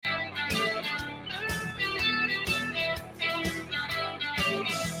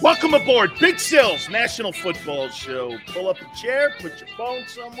Welcome aboard Big Sil's National Football Show. Pull up a chair, put your phone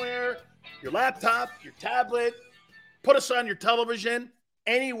somewhere, your laptop, your tablet, put us on your television,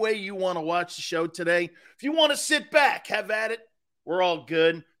 any way you want to watch the show today. If you want to sit back, have at it, we're all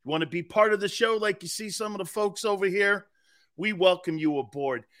good. You want to be part of the show like you see some of the folks over here, we welcome you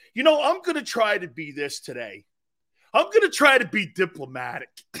aboard. You know, I'm going to try to be this today. I'm going to try to be diplomatic.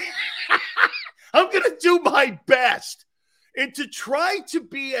 I'm going to do my best. And to try to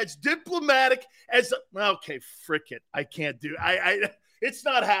be as diplomatic as okay, frick it. I can't do it's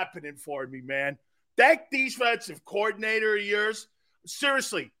not happening for me, man. That defensive coordinator of yours,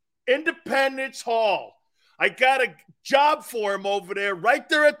 seriously, Independence Hall. I got a job for him over there, right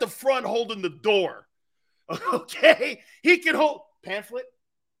there at the front holding the door. Okay? He can hold pamphlet.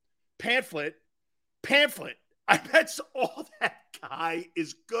 That's all that guy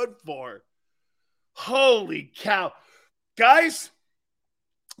is good for. Holy cow. Guys,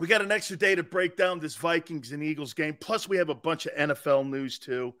 we got an extra day to break down this Vikings and Eagles game. Plus, we have a bunch of NFL news,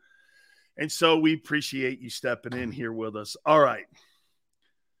 too. And so we appreciate you stepping in here with us. All right.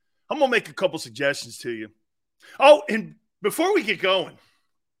 I'm going to make a couple suggestions to you. Oh, and before we get going,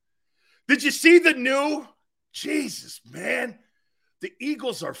 did you see the new? Jesus, man. The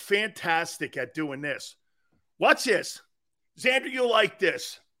Eagles are fantastic at doing this. Watch this. Xander, you'll like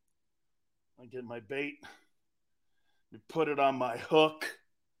this. I get my bait. You put it on my hook.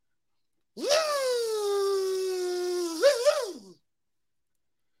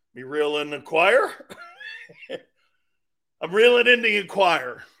 Me reel in the choir. I'm reeling in the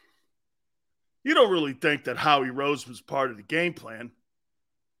Inquirer. You don't really think that Howie Rose was part of the game plan.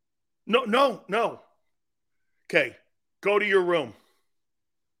 No. Okay, go to your room.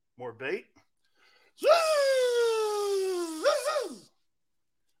 More bait.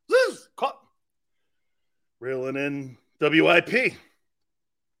 Caught. Reeling in WIP.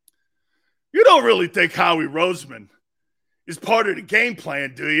 You don't really think Howie Roseman is part of the game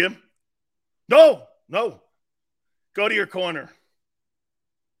plan, do you? No. Go to your corner.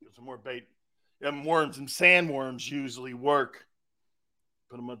 Get some more bait. Them worms and sandworms usually work.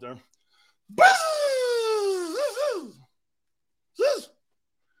 Put them up there.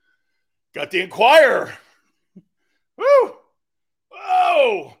 Got the Inquirer. Woo!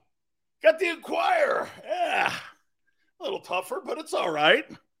 Whoa! Got the Inquirer. Yeah. A little tougher, but it's all right.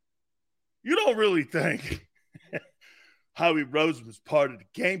 You don't really think Howie Rose was part of the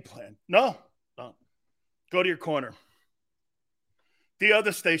game plan. No. Go to your corner. The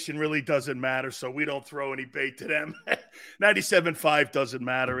other station really doesn't matter, so we don't throw any bait to them. 97.5 doesn't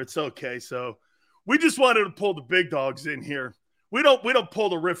matter. It's okay. So we just wanted to pull the big dogs in here. We don't pull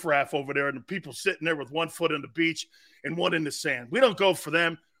the riffraff over there and the people sitting there with one foot on the beach and one in the sand. We don't go for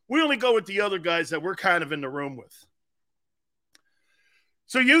them. We only go with the other guys that we're kind of in the room with.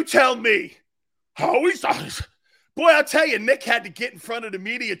 So you tell me, Howie's boy, I'll tell you, Nick had to get in front of the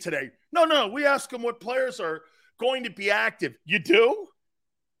media today. No, we ask him what players are going to be active. You do?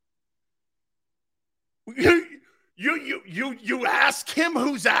 You ask him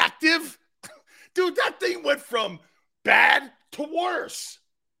who's active? Dude, that thing went from bad to worse.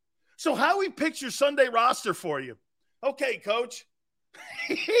 So Howie picks your Sunday roster for you. Okay, coach.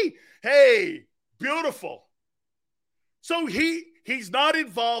 Hey, beautiful. So he's not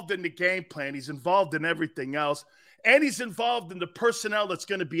involved in the game plan. He's involved in everything else. And he's involved in the personnel that's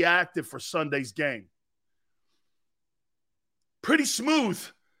going to be active for Sunday's game. Pretty smooth.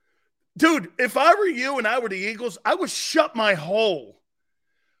 Dude, if I were you and I were the Eagles, I would shut my hole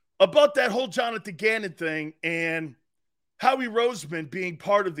about that whole Jonathan Gannon thing and Howie Roseman being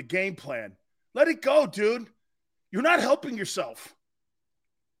part of the game plan. Let it go, dude. You're not helping yourself.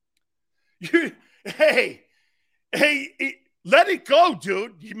 Hey, let it go,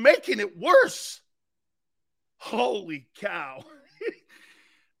 dude. You're making it worse. Holy cow.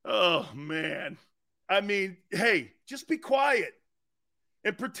 Oh, man. I mean, hey, just be quiet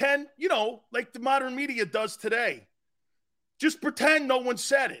and pretend, like the modern media does today. Just pretend no one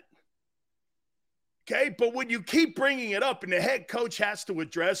said it. Okay? But when you keep bringing it up and the head coach has to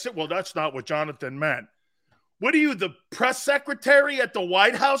address it, well, that's not what Jonathan meant. What are you, the press secretary at the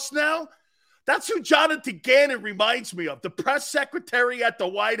White House now? That's who Jonathan Gannon reminds me of, the press secretary at the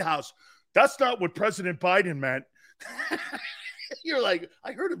White House. That's not what President Biden meant. You're like,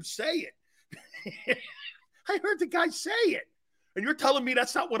 I heard him say it. I heard the guy say it. And you're telling me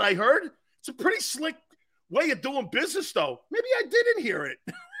that's not what I heard? It's a pretty slick way of doing business, though. Maybe I didn't hear it.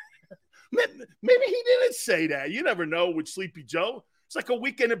 Maybe he didn't say that. You never know with Sleepy Joe. It's like a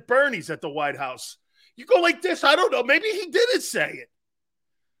weekend at Bernie's at the White House. You go like this, I don't know. Maybe he didn't say it.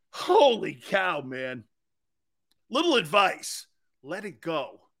 Holy cow, man. Little advice. Let it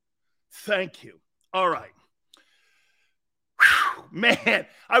go. Thank you. All right. Whew, man,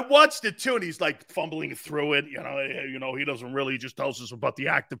 I watched it too, and he's like fumbling through it. He doesn't really, he just tells us about the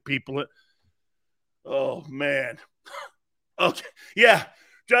active people. Oh, man. Okay. Yeah.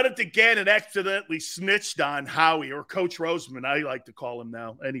 Jonathan Gannon accidentally snitched on Howie, or Coach Roseman, I like to call him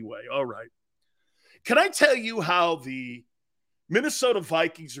now. Anyway, all right. Can I tell you how the Minnesota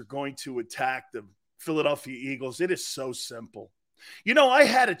Vikings are going to attack the Philadelphia Eagles? It is so simple. I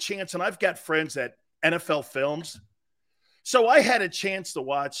had a chance, and I've got friends at NFL Films. So I had a chance to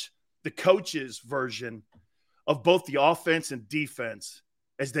watch the coaches' version of both the offense and defense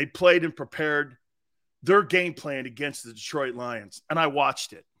as they played and prepared their game plan against the Detroit Lions, and I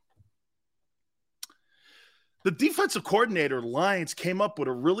watched it. The defensive coordinator of the Lions came up with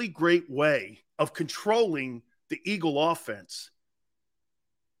a really great way of controlling the Eagle offense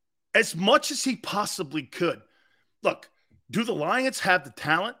as much as he possibly could. Look, do the Lions have the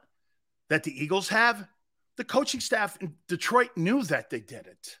talent that the Eagles have? The coaching staff in Detroit knew that they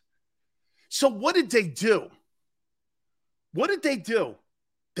didn't. So what did they do?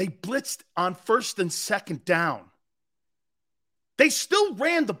 They blitzed on first and second down. They still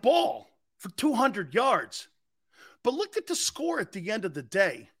ran the ball for 200 yards. But look at the score at the end of the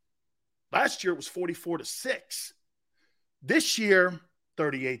day. Last year it was 44-6. This year,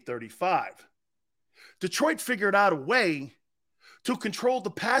 38-35. Detroit figured out a way to control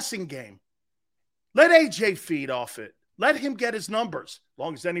the passing game. Let AJ feed off it. Let him get his numbers, as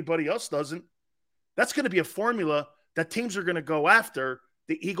long as anybody else doesn't. That's going to be a formula that teams are going to go after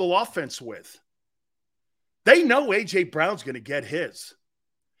the Eagle offense with. They know A.J. Brown's going to get his.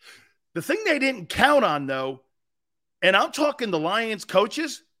 The thing they didn't count on, though, and I'm talking the Lions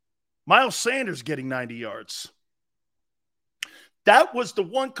coaches, Miles Sanders getting 90 yards. That was the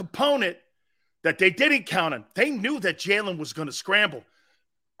one component that they didn't count on. They knew that Jalen was going to scramble.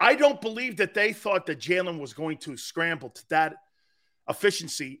 I don't believe that they thought that Jalen was going to scramble to that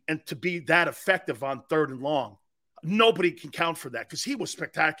efficiency and to be that effective on third and long. Nobody can count for that because he was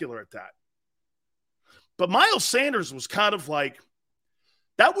spectacular at that. But Miles Sanders was kind of like,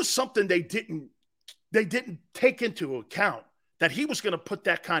 that was something they didn't take into account, that he was going to put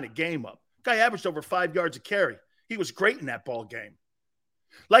that kind of game up. Guy averaged over 5 yards a carry. He was great in that ball game.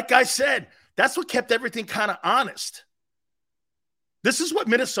 Like I said, that's what kept everything kind of honest. This is what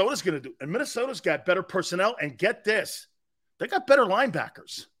Minnesota's going to do. And Minnesota's got better personnel. And get this, they got better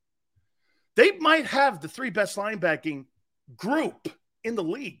linebackers. They might have the three best linebacking group in the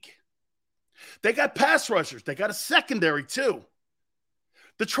league. They got pass rushers. They got a secondary too.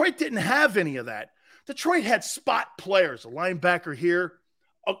 Detroit didn't have any of that. Detroit had spot players, a linebacker here,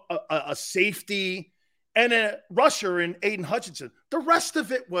 a safety, and a rusher in Aiden Hutchinson. The rest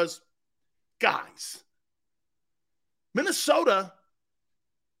of it was guys. Minnesota,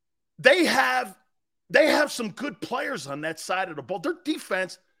 they have some good players on that side of the ball. Their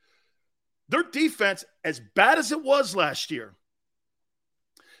defense, as bad as it was last year,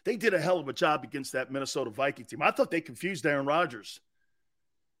 they did a hell of a job against that Minnesota Viking team. I thought they confused Aaron Rodgers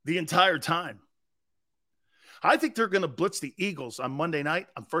the entire time. I think they're going to blitz the Eagles on Monday night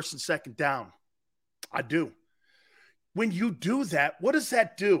on first and second down. I do. When you do that, what does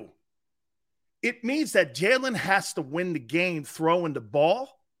that do? It means that Jalen has to win the game throwing the ball,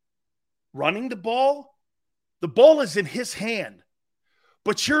 running the ball. The ball is in his hand,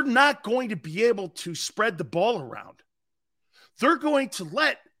 but you're not going to be able to spread the ball around. They're going to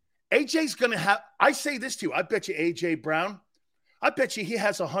let AJ's going to have, I say this to you, I bet you AJ Brown, I bet you he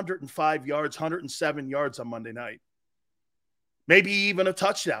has 105 yards, 107 yards on Monday night. Maybe even a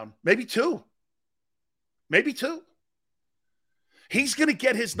touchdown. Maybe two. He's going to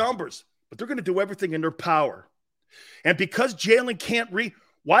get his numbers, but they're going to do everything in their power. And because Jalen can't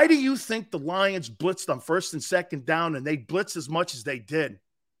why do you think the Lions blitzed on first and second down and they blitzed as much as they did?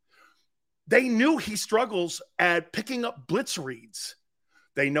 They knew he struggles at picking up blitz reads.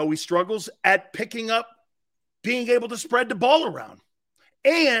 They know he struggles at picking up being able to spread the ball around.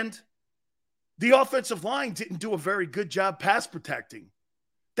 And the offensive line didn't do a very good job pass protecting.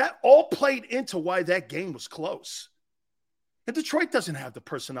 That all played into why that game was close. And Detroit doesn't have the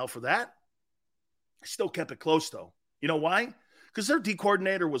personnel for that. Still kept it close, though. You know why? Because their D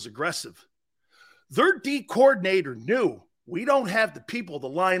coordinator was aggressive. Their D coordinator knew we don't have the people to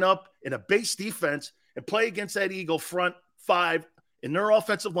line up in a base defense and play against that Eagle front five in their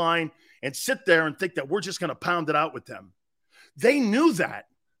offensive line and sit there and think that we're just going to pound it out with them. They knew that.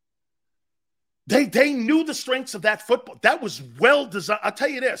 They knew the strengths of that football. That was well designed. I'll tell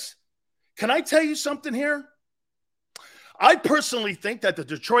you this. Can I tell you something here? I personally think that the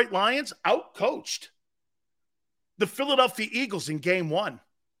Detroit Lions outcoached the Philadelphia Eagles in game one.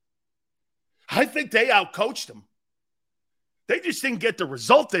 I think they outcoached them. They just didn't get the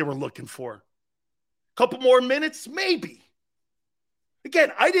result they were looking for. A couple more minutes, maybe.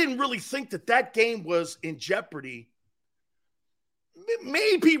 Again, I didn't really think that game was in jeopardy.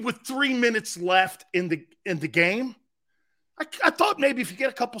 Maybe with 3 minutes left in the game. I thought maybe if you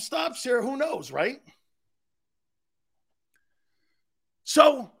get a couple stops here, who knows, right?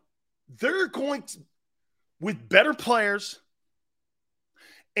 So they're going to, with better players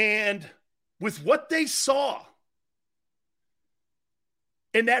and with what they saw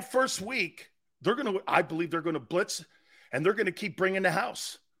in that first week, I believe they're going to blitz and they're going to keep bringing the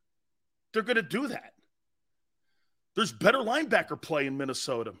house. They're going to do that. There's better linebacker play in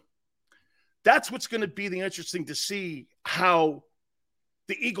Minnesota. That's what's going to be the interesting to see how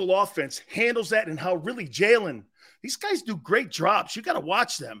the Eagle offense handles that and how really Jalen, these guys do great drops. You got to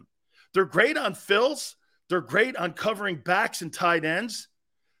watch them. They're great on fills. They're great on covering backs and tight ends.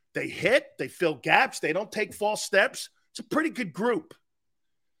 They hit. They fill gaps. They don't take false steps. It's a pretty good group.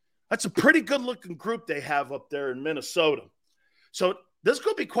 That's a pretty good-looking group they have up there in Minnesota. So this is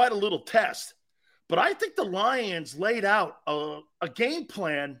going to be quite a little test. But I think the Lions laid out a game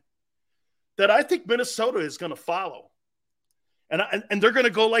plan that I think Minnesota is going to follow. And they're going to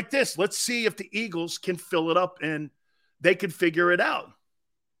go like this. Let's see if the Eagles can fill it up and they can figure it out.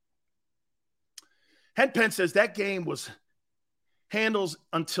 Henpen says that game was handles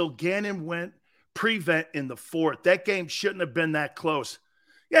until Gannon went prevent in the fourth. That game shouldn't have been that close.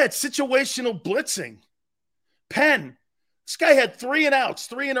 Yeah, it's situational blitzing. Penn, this guy had 3 and outs,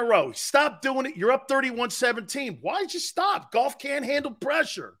 3 in a row. Stop doing it. You're up 31-17. Why'd you stop? Golf can't handle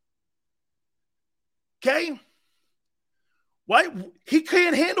pressure. Okay? Why? He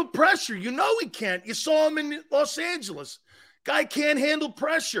can't handle pressure. You know he can't. You saw him in Los Angeles. Guy can't handle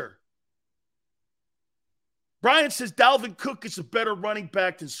pressure. Brian says Dalvin Cook is a better running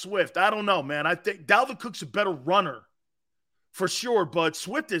back than Swift. I don't know, man. I think Dalvin Cook's a better runner for sure, but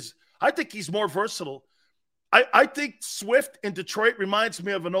Swift is, I think he's more versatile. I think Swift in Detroit reminds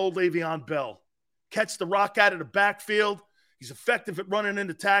me of an old Le'Veon Bell. Catch the rock out of the backfield. He's effective at running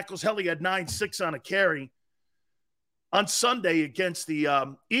into tackles. Hell, he had 9.6 on a carry on Sunday against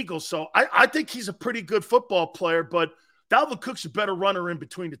the Eagles. So I think he's a pretty good football player, but Dalvin Cook's a better runner in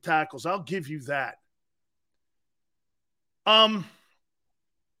between the tackles. I'll give you that.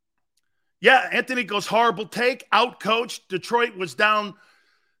 Yeah, Anthony goes, horrible take. Outcoached. Detroit was down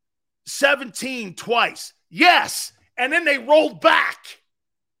 17 twice. Yes, and then they rolled back.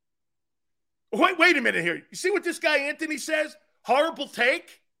 Wait a minute here. You see what this guy Anthony says? Horrible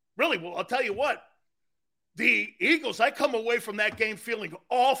take? Really? Well, I'll tell you what. The Eagles, I come away from that game feeling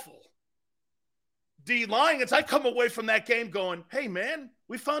awful. The Lions, I come away from that game going, hey, man,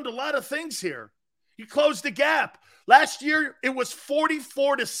 we found a lot of things here. You closed the gap. Last year, it was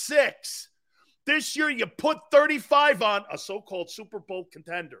 44-6. This year, you put 35 on a so-called Super Bowl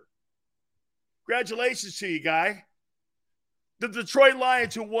contender. Congratulations to you, guy. The Detroit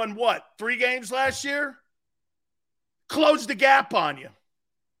Lions, who won what, 3 games last year? Closed the gap on you.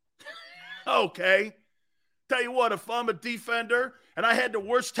 Okay. Tell you what, if I'm a defender and I had the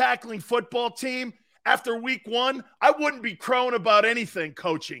worst tackling football team after week 1, I wouldn't be crowing about anything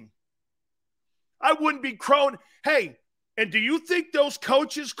coaching. I wouldn't be crowing. Hey, and do you think those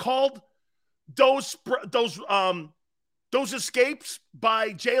coaches called those escapes by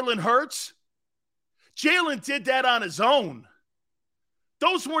Jalen Hurts? Jalen did that on his own.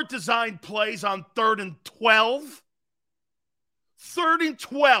 Those weren't designed plays on 3rd and 12. 3rd and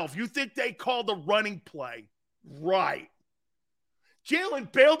 12. You think they called a running play? Right.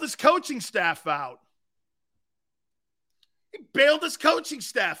 Jalen bailed his coaching staff out. He bailed his coaching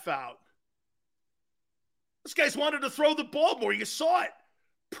staff out. Those guys wanted to throw the ball more. You saw it.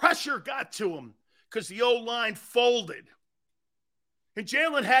 Pressure got to him because the O-line folded. And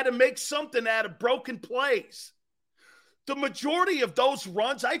Jalen had to make something out of broken plays. The majority of those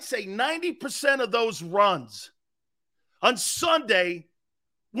runs, I'd say 90% of those runs on Sunday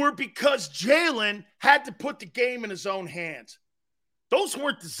were because Jalen had to put the game in his own hands. Those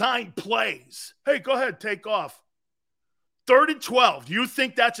weren't designed plays. Hey, go ahead, take off. 3rd and 12. You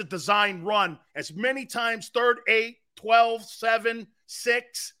think that's a design run as many times 3rd, 8, 12, 7,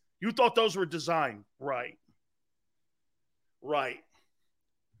 6. You thought those were designed. Right.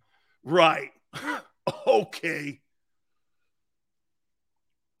 Okay.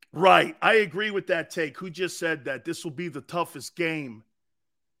 Right. I agree with that take. Who just said that? This will be the toughest game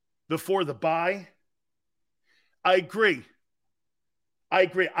before the bye. I agree. I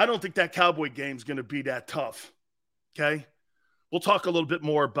don't think that Cowboy game is going to be that tough. Okay. We'll talk a little bit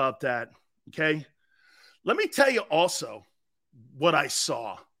more about that. Okay. Let me tell you also what I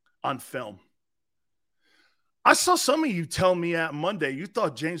saw on film. I saw some of you tell me at Monday you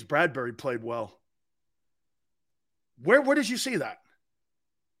thought James Bradbury played well. Where did you see that?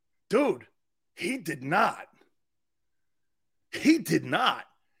 Dude, he did not. He did not.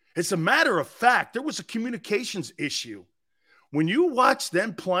 As a matter of fact, there was a communications issue. When you watch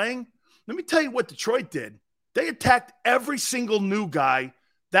them playing, let me tell you what Detroit did. They attacked every single new guy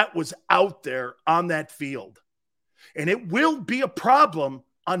that was out there on that field. And it will be a problem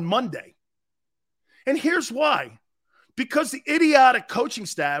on Monday. And here's why. Because the idiotic coaching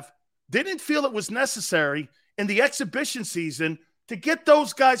staff didn't feel it was necessary in the exhibition season to get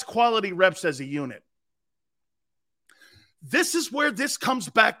those guys quality reps as a unit. This is where this comes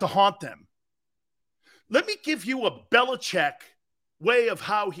back to haunt them. Let me give you a Belichick way of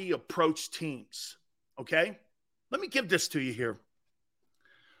how he approached teams, okay? Let me give this to you here.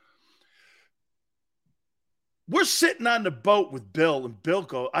 We're sitting on the boat with Bill,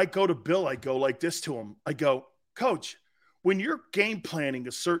 and I go to Bill, I go like this to him. I go, Coach, when you're game planning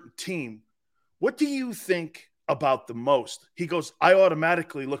a certain team, what do you think about the most? He goes, I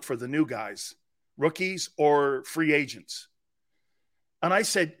automatically look for the new guys, rookies or free agents. And I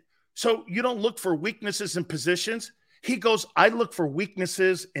said, so you don't look for weaknesses in positions? He goes, I look for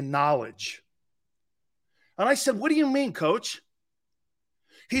weaknesses in knowledge. And I said, what do you mean, Coach?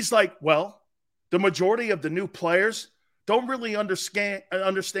 He's like, well, the majority of the new players don't really understand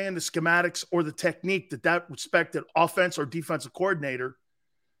the schematics or the technique that respected offense or defensive coordinator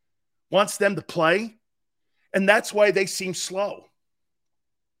wants them to play. And that's why they seem slow.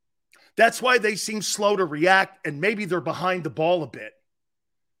 That's why they seem slow to react, and maybe they're behind the ball a bit.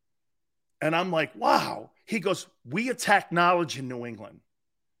 And I'm like, wow. He goes, we attack knowledge in New England.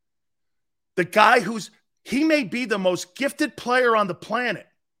 The guy he may be the most gifted player on the planet,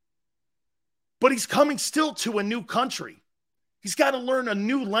 but he's coming still to a new country. He's got to learn a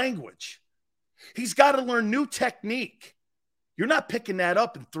new language. He's got to learn new technique. You're not picking that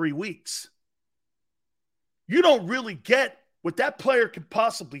up in 3 weeks. You don't really get what that player can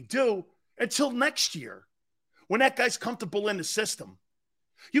possibly do until next year when that guy's comfortable in the system.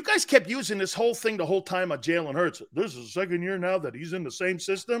 You guys kept using this whole thing the whole time on Jalen Hurts. This is the second year now that he's in the same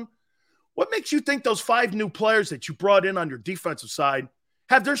system. What makes you think those 5 new players that you brought in on your defensive side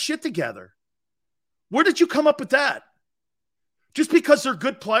have their shit together? Where did you come up with that? Just because they're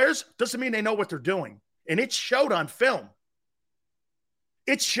good players doesn't mean they know what they're doing. And it showed on film.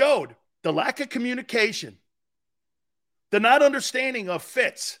 It showed the lack of communication, the not understanding of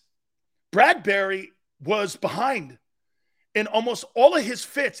fits. Bradbury was behind in almost all of his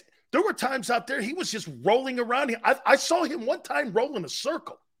fits. There were times out there he was just rolling around. I saw him one time roll in a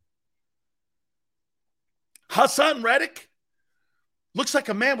circle. Hassan Reddick looks like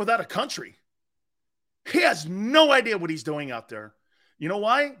a man without a country. He has no idea what he's doing out there. You know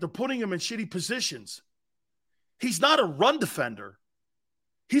why? They're putting him in shitty positions. He's not a run defender.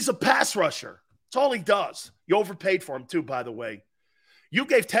 He's a pass rusher. That's all he does. You overpaid for him too, by the way. You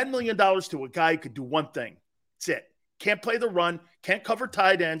gave $10 million to a guy who could do one thing. That's it. Can't play the run, can't cover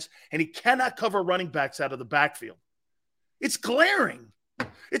tight ends, and he cannot cover running backs out of the backfield. It's glaring.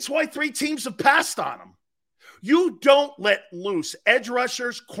 It's why 3 teams have passed on him. You don't let loose edge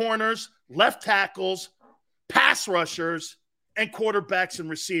rushers, corners, left tackles, pass rushers, and quarterbacks and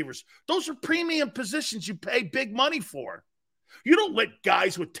receivers. Those are premium positions you pay big money for. You don't let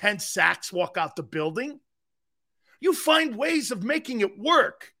guys with 10 sacks walk out the building. You find ways of making it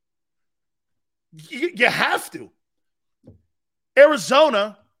work. You have to.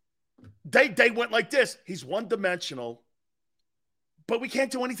 Arizona, they went like this. He's one-dimensional, but we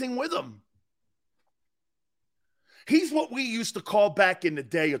can't do anything with him. He's what we used to call back in the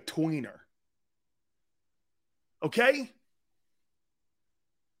day a tweener. Okay?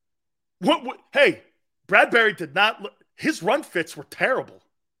 Hey, Bradbury did not look, his run fits were terrible.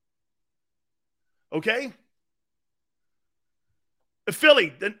 Okay?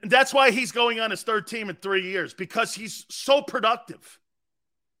 Philly, that's why he's going on his 3rd team in 3 years, because he's so productive.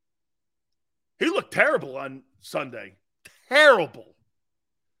 He looked terrible on Sunday. Terrible.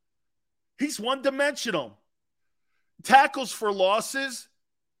 He's one-dimensional. Tackles for losses.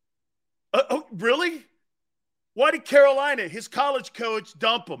 Really? Why did Carolina, his college coach,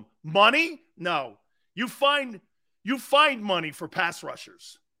 dump him? Money? No. You find money for pass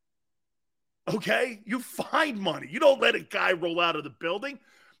rushers. Okay? You find money. You don't let a guy roll out of the building.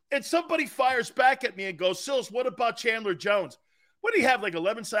 And somebody fires back at me and goes, Sills, what about Chandler Jones? What did he have, like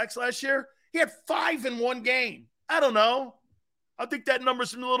 11 sacks last year? He had 5 in one game. I don't know. I think that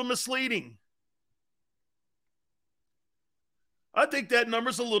number's a little misleading.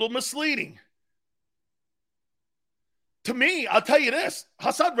 To me, I'll tell you this.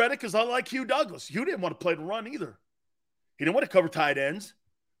 Hassan Reddick is unlike Hugh Douglas. Hugh didn't want to play the run either. He didn't want to cover tight ends.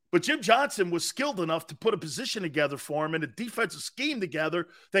 But Jim Johnson was skilled enough to put a position together for him and a defensive scheme together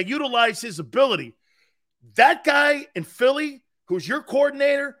that utilized his ability. That guy in Philly, who's your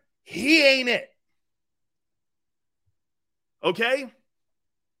coordinator, he ain't it. Okay?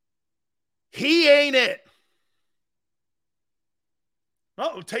 He ain't it.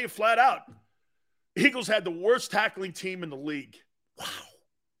 I'll tell you flat out. Eagles had the worst tackling team in the league. Wow.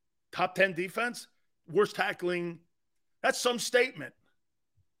 Top 10 defense? Worst tackling. That's some statement.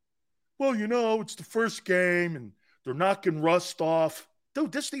 Well, you know, it's the first game and they're knocking rust off.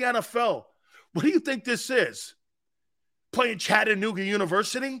 Dude, this is the NFL. What do you think this is? Playing Chattanooga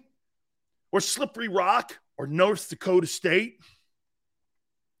University? Or Slippery Rock? Or North Dakota State?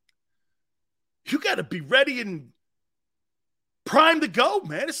 You got to be ready and prime to go,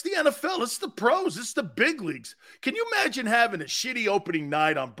 man. It's the NFL. It's the pros. It's the big leagues. Can you imagine having a shitty opening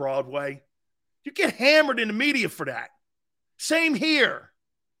night on Broadway? You get hammered in the media for that. Same here.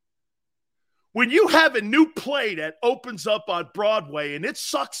 When you have a new play that opens up on Broadway and it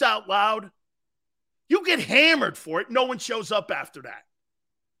sucks out loud, you get hammered for it. No one shows up after that.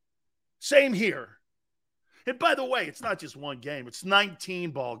 Same here. And by the way, it's not just one game. It's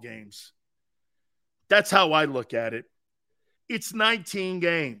 19 ball games. That's how I look at it. It's 19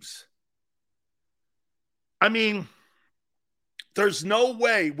 games. I mean, there's no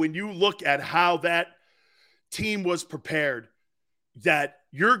way when you look at how that team was prepared that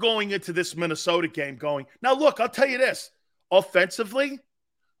you're going into this Minnesota game going, now look, I'll tell you this. Offensively,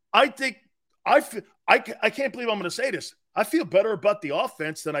 I think I can't believe I'm going to say this. I feel better about the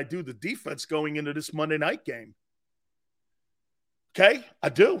offense than I do the defense going into this Monday night game. Okay? I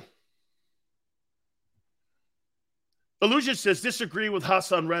do. Illusion says, disagree with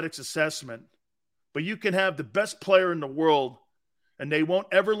Hassan Reddick's assessment, but you can have the best player in the world and they won't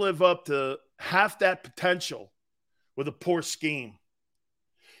ever live up to half that potential with a poor scheme.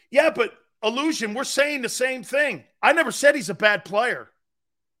 Yeah, but Illusion, we're saying the same thing. I never said he's a bad player.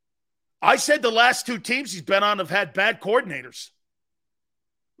 I said the last two teams he's been on have had bad coordinators.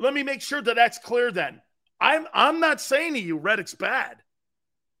 Let me make sure that that's clear then. I'm not saying to you Reddick's bad.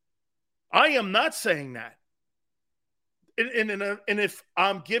 I am not saying that. And if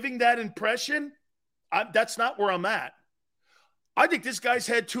I'm giving that impression, that's not where I'm at. I think this guy's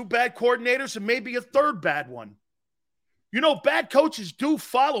had two bad coordinators and maybe a third bad one. You know, bad coaches do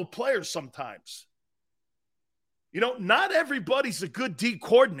follow players sometimes. You know, not everybody's a good D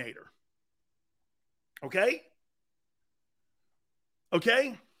coordinator. Okay?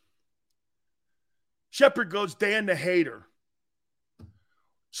 Okay? Shepard goes, Dan the hater.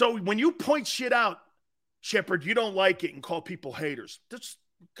 So when you point shit out, Shepard, you don't like it and call people haters. That's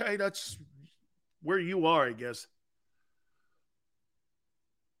okay. That's where you are, I guess.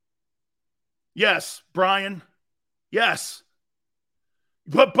 Yes, Brian. Yes.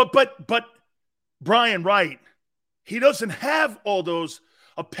 But Brian, right. He doesn't have all those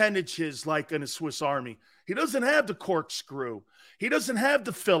appendages like in a Swiss Army. He doesn't have the corkscrew. He doesn't have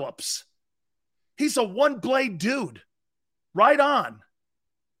the Phillips. He's a one-blade dude. Right on.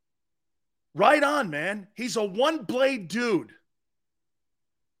 Right on, man. He's a one-blade dude.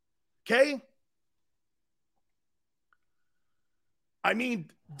 Okay? I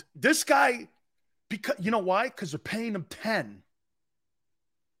mean, this guy, because you know why? Because they're paying him 10.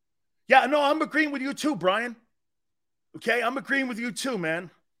 Yeah, no, I'm agreeing with you too, Brian. Okay, I'm agreeing with you too,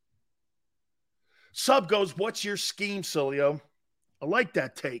 man. Sub goes, what's your scheme, Sileo? I like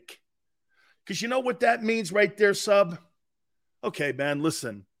that take. Because you know what that means right there, Sub? Okay, man,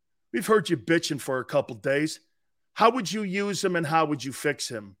 listen. We've heard you bitching for a couple days. How would you use him and how would you fix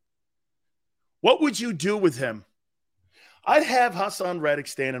him? What would you do with him? I'd have Hassan Reddick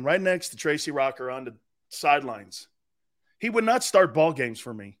standing right next to Tracy Rocker on the sidelines. He would not start ball games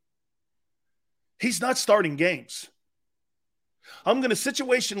for me. He's not starting games. I'm going to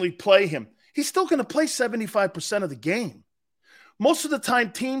situationally play him. He's still going to play 75% of the game. Most of the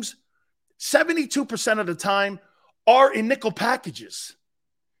time, teams, 72% of the time, are in nickel packages.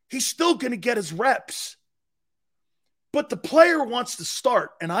 He's still going to get his reps. But the player wants to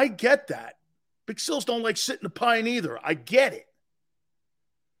start, and I get that. Big Sills don't like sitting the pine either. I get it.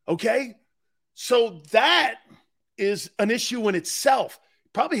 Okay? So that is an issue in itself.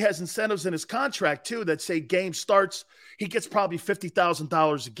 Probably has incentives in his contract, too, that say game starts, he gets probably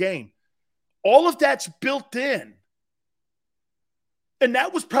 $50,000 a game. All of that's built in. And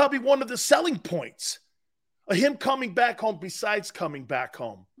that was probably one of the selling points of him coming back home, besides coming back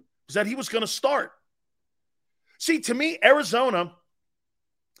home, was that he was going to start. See, to me, Arizona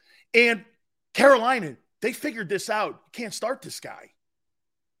and Carolina They figured this out. You can't start this guy.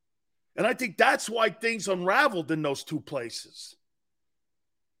 And I think that's why things unraveled in those two places.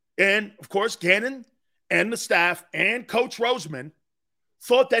 And, of course, Gannon and the staff and Coach Roseman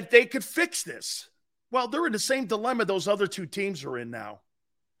thought that they could fix this. Well, they're in the same dilemma those other two teams are in now.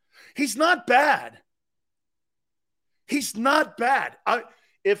 He's not bad. He's not bad.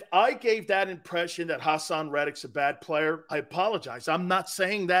 If I gave that impression that Hassan Reddick's a bad player, I apologize. I'm not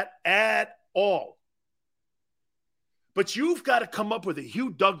saying that at all. But you've got to come up with a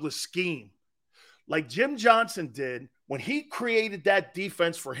Hugh Douglas scheme like Jim Johnson did when he created that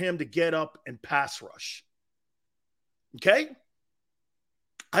defense for him to get up and pass rush. Okay?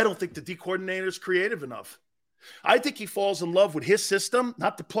 I don't think the D coordinator is creative enough. I think he falls in love with his system,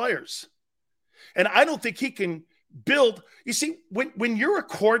 not the players. And I don't think he can build. You see, when you're a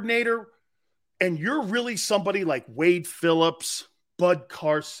coordinator and you're really somebody like Wade Phillips, Bud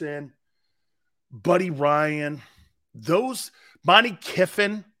Carson, Buddy Ryan, those, Monty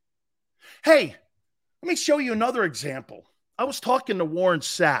Kiffin. Hey, let me show you another example. I was talking to Warren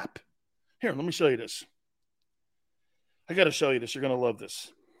Sapp. Here, let me show you this. I got to show you this. You're going to love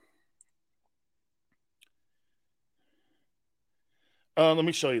this. Let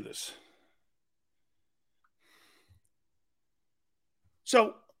me show you this.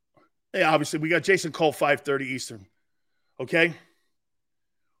 So, yeah, obviously, we got Jason Cole, 5:30 Eastern. Okay?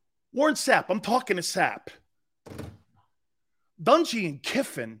 Warren Sapp. I'm talking to Sapp. Dungy and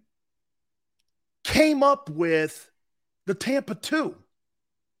Kiffin came up with the Tampa 2.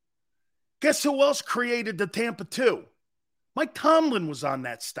 Guess who else created the Tampa 2? Mike Tomlin was on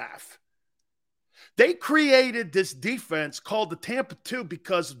that staff. They created this defense called the Tampa 2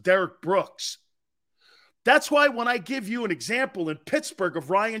 because of Derek Brooks. That's why when I give you an example in Pittsburgh of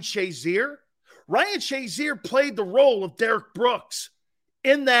Ryan Shazier played the role of Derek Brooks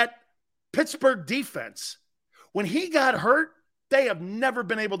in that Pittsburgh defense. When he got hurt, they have never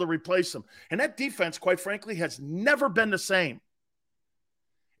been able to replace him. And that defense, quite frankly, has never been the same.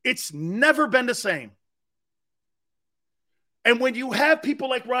 It's never been the same. And when you have people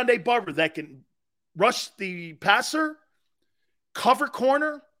like Rondé Barber that can rush the passer, cover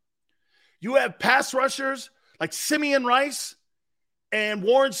corner, you have pass rushers like Simeon Rice and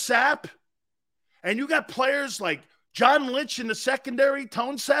Warren Sapp, and you got players like John Lynch in the secondary,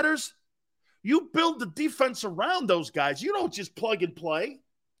 tone setters. You build the defense around those guys. You don't just plug and play.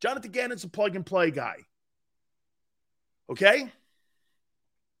 Jonathan Gannon's a plug and play guy. Okay?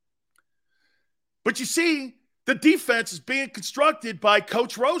 But you see, the defense is being constructed by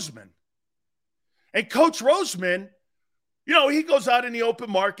Coach Roseman. And Coach Roseman, you know, he goes out in the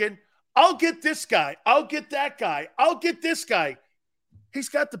open market. I'll get this guy. I'll get that guy. I'll get this guy. He's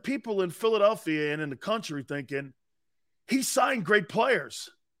got the people in Philadelphia and in the country thinking he signed great players.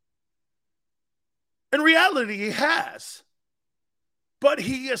 In reality, he has. But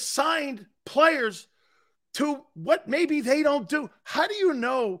he assigned players to what maybe they don't do. How do you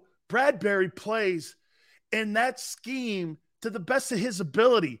know Bradbury plays in that scheme to the best of his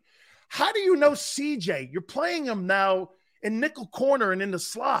ability? How do you know CJ? You're playing him now in nickel corner and in the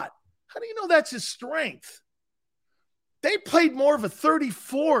slot. How do you know that's his strength? They played more of a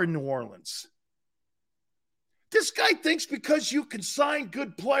 34 in New Orleans. This guy thinks because you can sign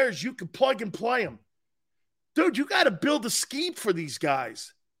good players, you can plug and play them. Dude, you got to build a scheme for these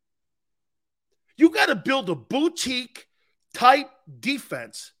guys. You got to build a boutique type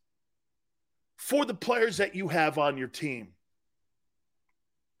defense for the players that you have on your team.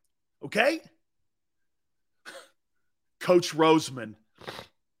 Okay? Coach Roseman.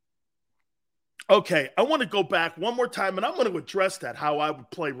 Okay, I want to go back one more time, and I'm going to address that, how I would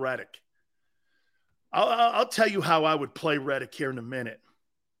play Reddick. I'll tell you how I would play Reddick here in a minute.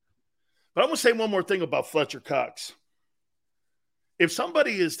 But I'm going to say one more thing about Fletcher Cox. If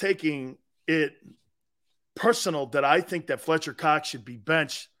somebody is taking it personal that I think that Fletcher Cox should be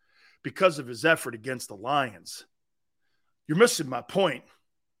benched because of his effort against the Lions, you're missing my point.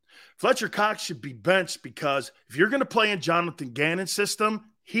 Fletcher Cox should be benched because if you're going to play in Jonathan Gannon's system,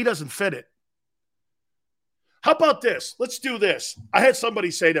 he doesn't fit it. How about this? Let's do this. I had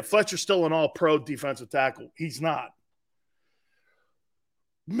somebody say that Fletcher's still an all-pro defensive tackle. He's not.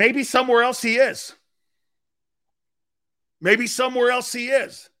 Maybe somewhere else he is. Maybe somewhere else he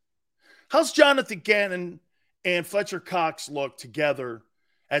is. How's Jonathan Gannon and Fletcher Cox look together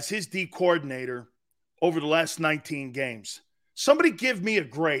as his D coordinator over the last 19 games? Somebody give me a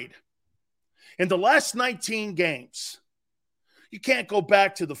grade. In the last 19 games, you can't go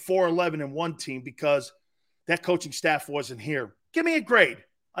back to the 4-11-1 team because that coaching staff wasn't here. Give me a grade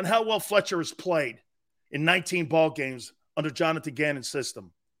on how well Fletcher has played in 19 ball games under Jonathan Gannon's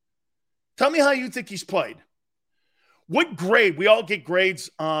system. Tell me how you think he's played. What grade? We all get grades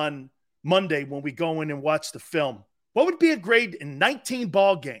on Monday when we go in and watch the film. What would be a grade in 19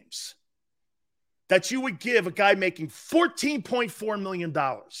 ball games that you would give a guy making $14.4 million?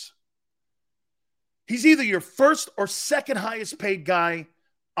 He's either your first or second highest paid guy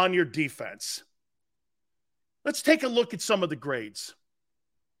on your defense. Let's take a look at some of the grades.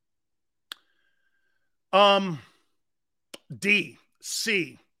 D,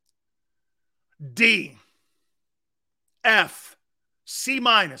 C, D, F, C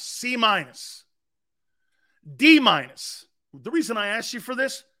minus, C minus, D minus. The reason I asked you for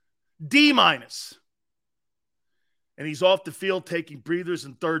this, D minus. And he's off the field taking breathers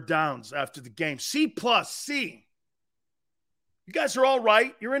and third downs after the game. C plus, C. You guys are all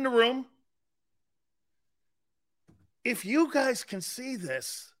right. You're in the room. If you guys can see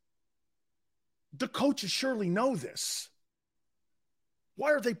this, the coaches surely know this.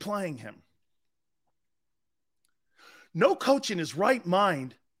 Why are they playing him? No coach in his right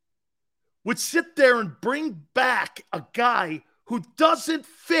mind would sit there and bring back a guy who doesn't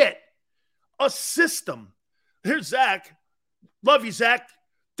fit a system. Here's Zach. Love you, Zach.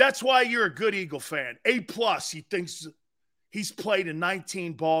 That's why you're a good Eagle fan. A+, he thinks he's played in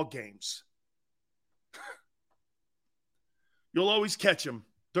 19 ball games. You'll always catch them.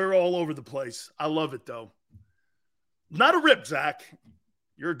 They're all over the place. I love it, though. Not a rip, Zach.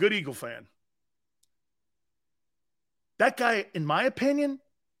 You're a good Eagle fan. That guy, in my opinion,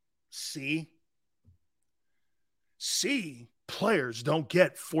 C. Players don't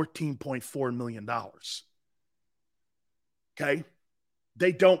get $14.4 million. Okay?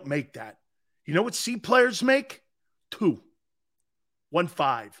 They don't make that. You know what C players make?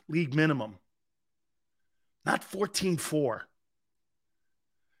 1.5, league minimum. Not 14.4.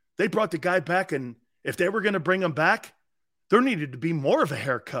 They brought the guy back, and if they were going to bring him back, there needed to be more of a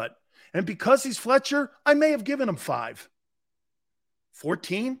haircut. And because he's Fletcher, I may have given him 5.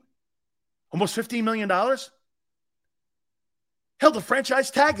 14? Almost $15 million? Hell, the franchise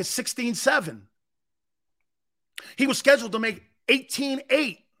tag is 16.7. He was scheduled to make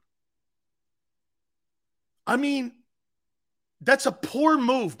 18.8. I mean, that's a poor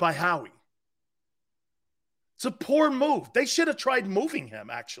move by Howie. It's a poor move. They should have tried moving him,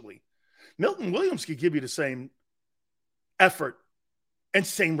 actually. Milton Williams could give you the same effort and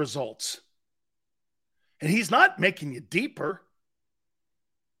same results. And he's not making you deeper.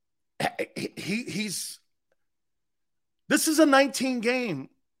 This is a 19-game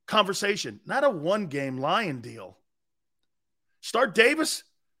conversation, not a one-game Lion deal. Start Davis.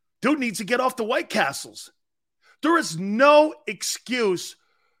 Dude needs to get off the White Castles. There is no excuse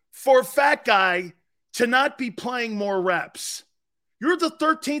for a fat guy to not be playing more reps. You're the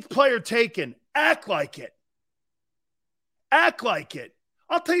 13th player taken. Act like it. Act like it.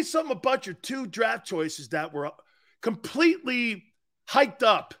 I'll tell you something about your 2 draft choices that were completely hyped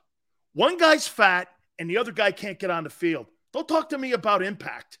up. One guy's fat and the other guy can't get on the field. Don't talk to me about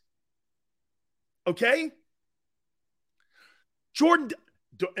impact. Okay? Jordan,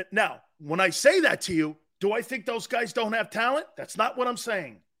 now, when I say that to you, do I think those guys don't have talent? That's not what I'm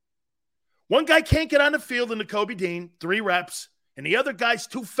saying. One guy can't get on the field in the Kobe Dean, 3 reps, and the other guy's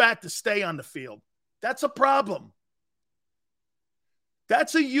too fat to stay on the field. That's a problem.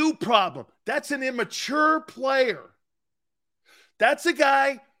 That's a you problem. That's an immature player. That's a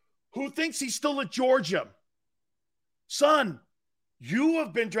guy who thinks he's still at Georgia. Son, you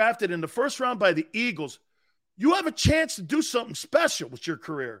have been drafted in the first round by the Eagles. You have a chance to do something special with your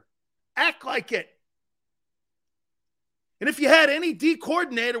career. Act like it. And if you had any D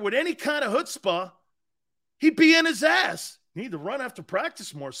coordinator with any kind of chutzpah, he'd be in his ass. You need to run after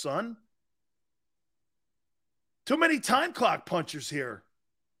practice more, son. Too many time clock punchers here.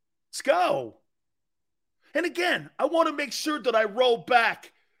 Let's go. And again, I want to make sure that I roll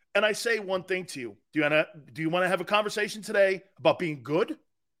back and I say one thing to you. Do you want to have a conversation today about being good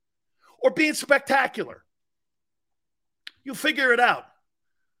or being spectacular? You figure it out.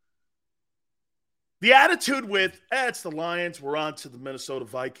 The attitude with, it's the Lions, we're on to the Minnesota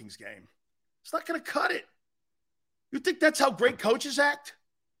Vikings game. It's not going to cut it. You think that's how great coaches act?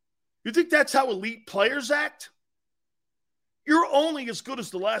 You think that's how elite players act? You're only as good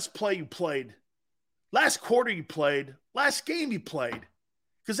as the last play you played, last quarter you played, last game you played,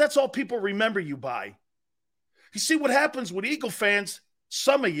 because that's all people remember you by. You see what happens with Eagle fans,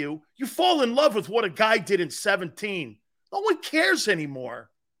 some of you fall in love with what a guy did in 17. No one cares anymore.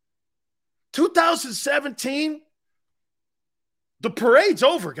 2017, the parade's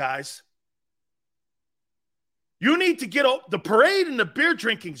over, guys. You need to get the parade and the beer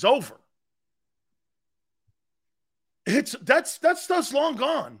drinking's over. That's long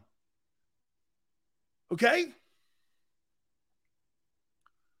gone. Okay?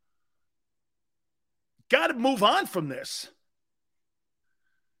 Got to move on from this.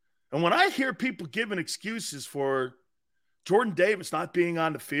 And when I hear people giving excuses for Jordan Davis not being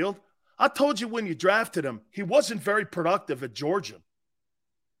on the field, I told you when you drafted him, he wasn't very productive at Georgia.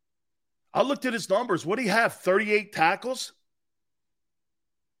 I looked at his numbers. What do you have? 38 tackles?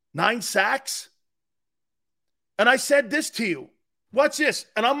 9 sacks? And I said this to you. Watch this.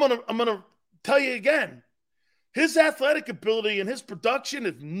 And I'm gonna tell you again. His athletic ability and his production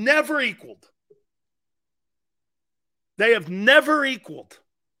have never equaled. They have never equaled.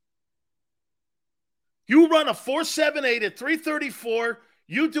 You run a 4.78 at 334,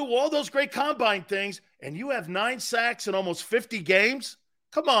 you do all those great combine things, and you have 9 sacks in almost 50 games?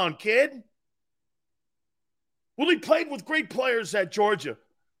 Come on, kid. Well, he played with great players at Georgia.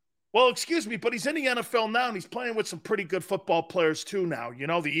 Well, excuse me, but he's in the NFL now, and he's playing with some pretty good football players too now. You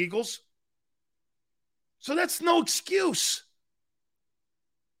know, the Eagles. So that's no excuse.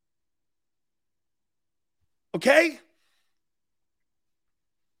 Okay?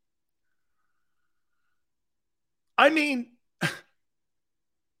 I mean,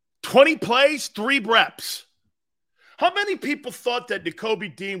 20 plays, 3 reps. How many people thought that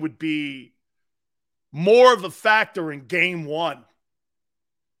Nakobe Dean would be more of a factor in game 1?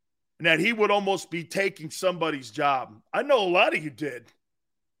 And that he would almost be taking somebody's job? I know a lot of you did.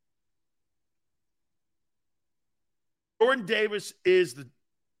 Jordan Davis is the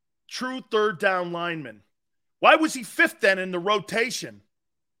true third down lineman. Why was he 5th then in the rotation?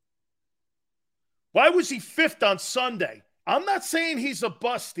 Why was he 5th on Sunday? I'm not saying he's a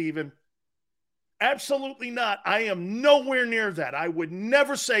bust, Stephen. Absolutely not. I am nowhere near that. I would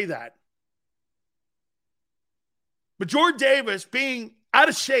never say that. But Jordan Davis being out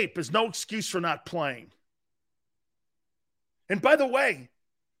of shape is no excuse for not playing. And by the way,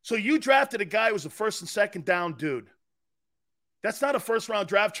 so you drafted a guy who was a first and second down dude. That's not a first-round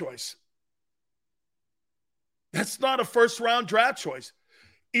draft choice. That's not a first-round draft choice.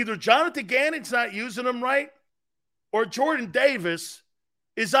 Either Jonathan Gannon's not using him right, or Jordan Davis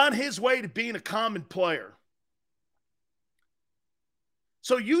is on his way to being a common player.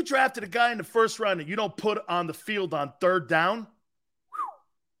 So you drafted a guy in the first round that you don't put on the field on third down?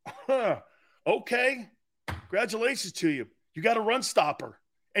 Okay. Congratulations to you. You got a run stopper,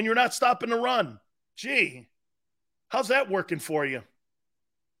 and you're not stopping the run. Gee, how's that working for you?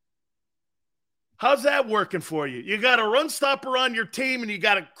 How's that working for you? You got a run stopper on your team, and you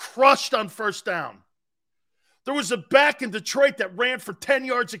got it crushed on first down. There was a back in Detroit that ran for 10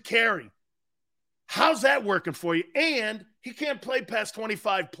 yards a carry. How's that working for you? And he can't play past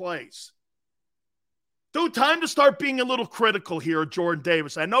 25 plays. Dude, time to start being a little critical here of Jordan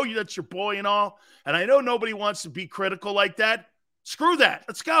Davis. I know that's your boy and all, and I know nobody wants to be critical like that. Screw that.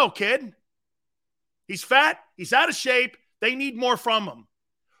 Let's go, kid. He's fat. He's out of shape. They need more from him.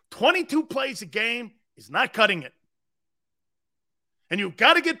 22 plays a game is not cutting it. And you've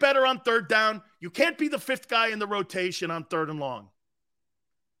got to get better on third down. You can't be the 5th guy in the rotation on 3rd and long.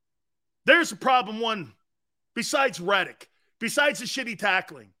 There's a problem one, besides Reddick, besides the shitty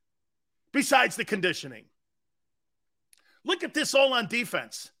tackling, besides the conditioning. Look at this all on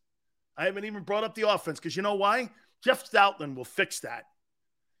defense. I haven't even brought up the offense because you know why? Jeff Stoutland will fix that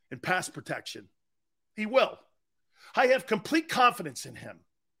in pass protection. He will. I have complete confidence in him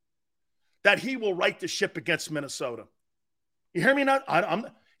that he will right the ship against Minnesota. You hear me not?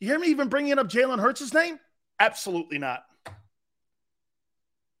 You hear me even bringing up Jalen Hurts' name? Absolutely not.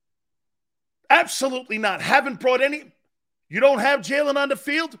 Absolutely not. Haven't brought any. You don't have Jalen on the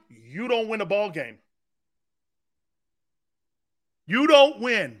field, you don't win a ball game. You don't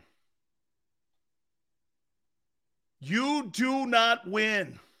win. You do not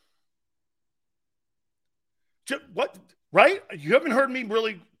win. What? Right? You haven't heard me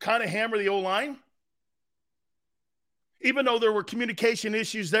really kind of hammer the O-line? Even though there were communication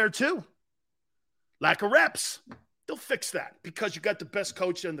issues there too. Lack of reps. They'll fix that because you got the best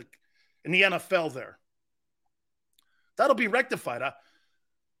coach in the NFL there. That'll be rectified.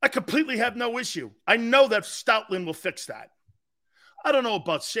 I completely have no issue. I know that Stoutland will fix that. I don't know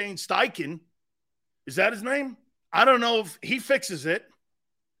about Shane Steichen. Is that his name? I don't know if he fixes it.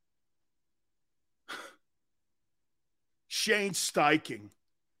 Shane Steichen.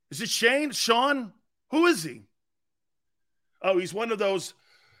 Is it Shane? Sean? Who is he? Oh, he's one of those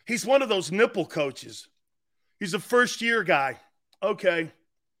nipple coaches. He's a first-year guy. Okay.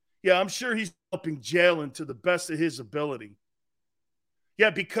 Yeah, I'm sure he's helping Jalen to the best of his ability. Yeah,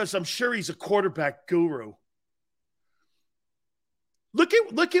 because I'm sure he's a quarterback guru. Look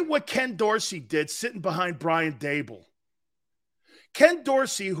at what Ken Dorsey did sitting behind Brian Dable. Ken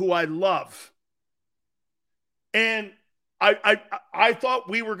Dorsey, who I love, And I thought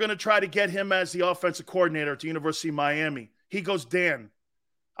we were going to try to get him as the offensive coordinator at the University of Miami. He goes, Dan,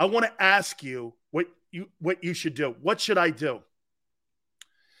 I want to ask you what you should do. What should I do?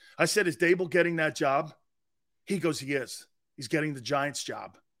 I said, is Dable getting that job? He goes, he is. He's getting the Giants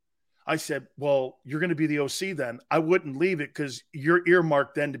job. I said, well, you're going to be the OC then. I wouldn't leave it because you're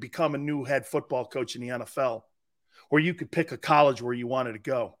earmarked then to become a new head football coach in the NFL, or you could pick a college where you wanted to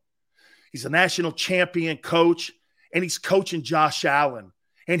go. He's a national champion coach, and he's coaching Josh Allen.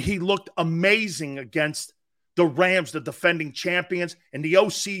 And he looked amazing against the Rams, the defending champions, and the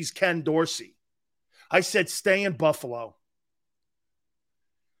OC's Ken Dorsey. I said, stay in Buffalo.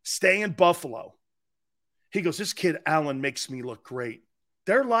 Stay in Buffalo. He goes, this kid Allen makes me look great.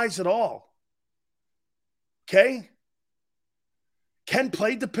 There lies it all. Okay? Ken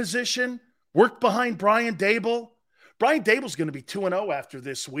played the position, worked behind Brian Dable. Brian Dable's going to be 2-0 after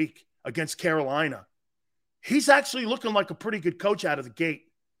this week against Carolina. He's actually looking like a pretty good coach out of the gate.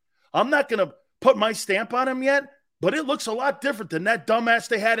 I'm not going to put my stamp on him yet, but it looks a lot different than that dumbass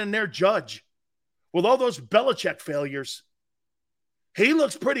they had in their Judge. With all those Belichick failures, he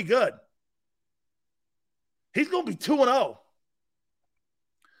looks pretty good. He's going to be 2-0.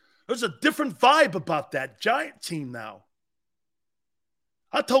 There's a different vibe about that Giant team now.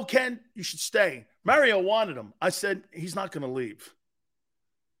 I told Ken, you should stay. Mario wanted him. I said, he's not going to leave.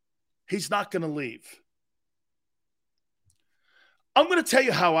 He's not going to leave. I'm going to tell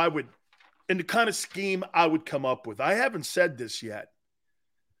you how I would, and the kind of scheme I would come up with. I haven't said this yet.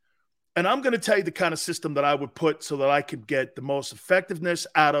 And I'm going to tell you the kind of system that I would put so that I could get the most effectiveness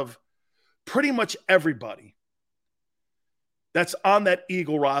out of pretty much everybody that's on that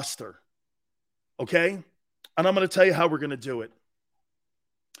Eagle roster. Okay? And I'm going to tell you how we're going to do it.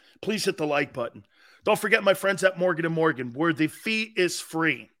 Please hit the like button. Don't forget my friends at Morgan & Morgan, where the fee is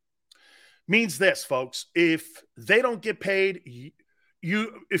free. Means this, folks. If they don't get paid,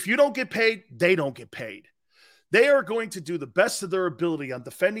 if you don't get paid, they don't get paid. They are going to do the best of their ability on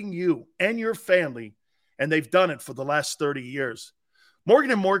defending you and your family, and they've done it for the last 30 years.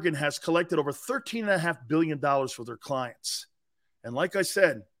 Morgan & Morgan has collected over $13.5 billion for their clients. And like I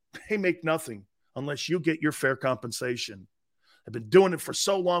said, they make nothing unless you get your fair compensation. They've been doing it for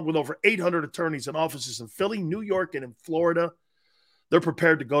so long with over 800 attorneys and offices in Philly, New York, and in Florida. They're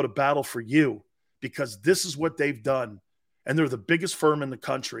prepared to go to battle for you because this is what they've done. And they're the biggest firm in the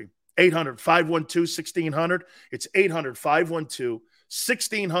country. 800-512-1600. It's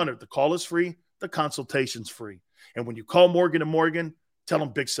 800-512-1600. The call is free. The consultation's free. And when you call Morgan & Morgan, tell them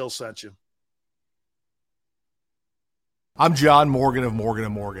Big Sil sent you. I'm John Morgan of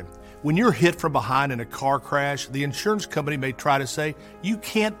Morgan & Morgan. When you're hit from behind in a car crash, the insurance company may try to say, you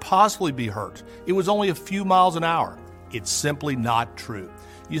can't possibly be hurt. It was only a few miles an hour. It's simply not true.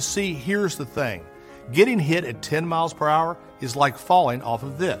 You see, here's the thing. Getting hit at 10 miles per hour is like falling off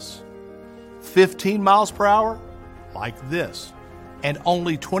of this. 15 miles per hour, like this. And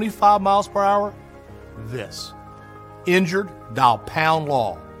only 25 miles per hour, this. Injured, dial pound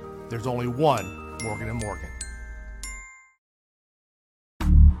law. There's only one Morgan & Morgan.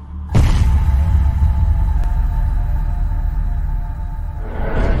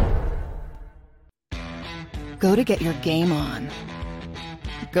 Go to get your game on.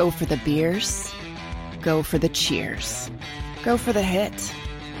 Go for the beers. Go for the cheers. Go for the hit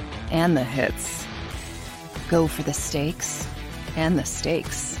and the hits. Go for the stakes and the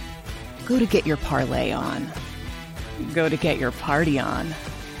stakes. Go to get your parlay on. Go to get your party on.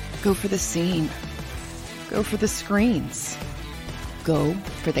 Go for the scene. Go for the screens. Go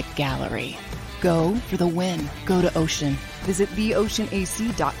for the gallery. Go for the win. Go to Ocean. Visit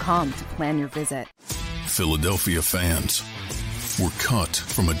theoceanac.com to plan your visit. Philadelphia fans, we're cut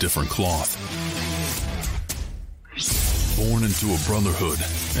from a different cloth. Born into a brotherhood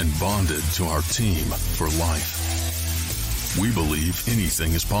and bonded to our team for life. We believe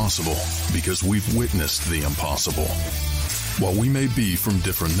anything is possible because we've witnessed the impossible. While we may be from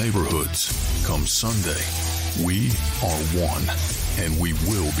different neighborhoods, come Sunday, we are one, and we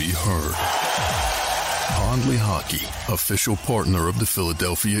will be heard. Pondley Hockey, official partner of the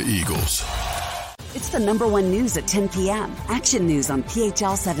Philadelphia Eagles. It's the #1 news at 10 p.m. Action News on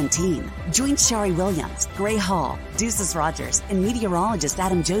PHL 17. Join Shari Williams, Gray Hall, Deuces Rogers, and meteorologist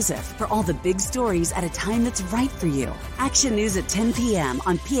Adam Joseph for all the big stories at a time that's right for you. Action News at 10 p.m.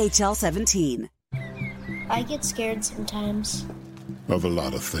 on PHL 17. I get scared sometimes. Of a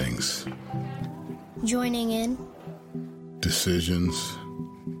lot of things. Joining in. Decisions.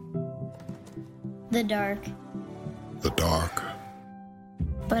 The dark. The dark.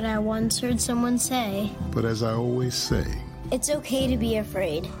 But I once heard someone say, but as I always say, it's okay to be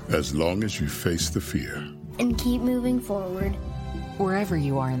afraid. As long as you face the fear. and keep moving forward. Wherever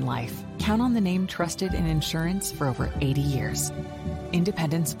you are in life, count on the name trusted in insurance for over 80 years.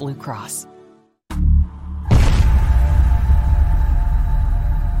 Independence Blue Cross.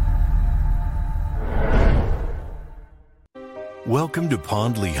 Welcome to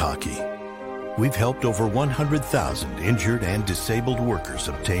Pond Lehocky. We've helped over 100,000 injured and disabled workers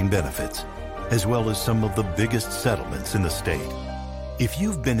obtain benefits, as well as some of the biggest settlements in the state. If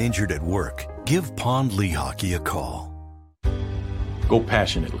you've been injured at work, give Pond Lehocky a call. Go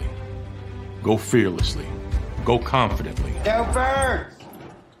passionately. Go fearlessly. Go confidently. Go Birds!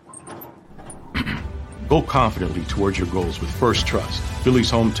 Go confidently towards your goals with First Trust,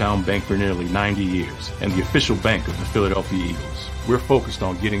 Philly's hometown bank for nearly 90 years, and the official bank of the Philadelphia Eagles. We're focused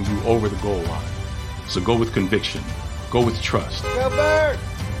on getting you over the goal line. So go with conviction. Go with trust. Go Birds!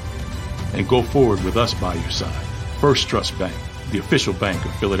 And go forward with us by your side. First Trust Bank, the official bank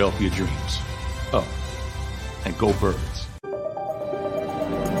of Philadelphia dreams. Oh, and go Birds.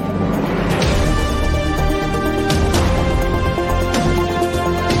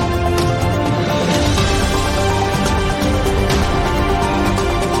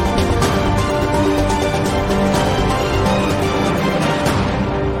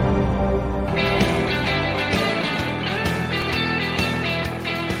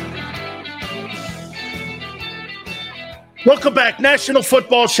 Welcome back. National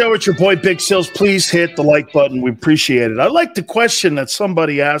Football Show. It's your boy, Big Sills. Please hit the like button. We appreciate it. I like the question that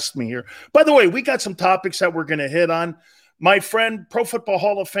somebody asked me here. By the way, we got some topics that we're going to hit on. My friend, Pro Football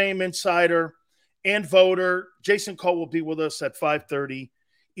Hall of Fame insider and voter, Jason Cole, will be with us at 5:30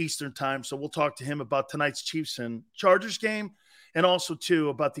 Eastern time. So we'll talk to him about tonight's Chiefs and Chargers game and also, too,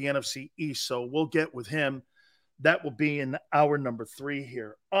 about the NFC East. So we'll get with him. That will be in hour number 3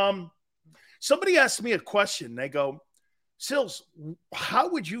 here. Somebody asked me a question. They go, Sills, how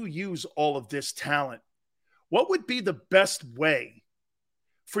would you use all of this talent? What would be the best way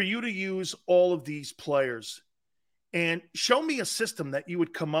for you to use all of these players? And show me a system that you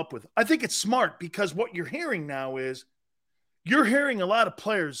would come up with. I think it's smart because what you're hearing now is you're hearing a lot of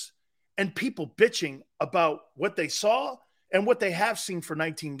players and people bitching about what they saw and what they have seen for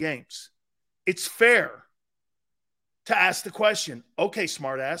 19 games. It's fair to ask the question, okay,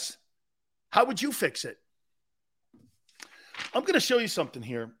 smartass, how would you fix it? I'm going to show you something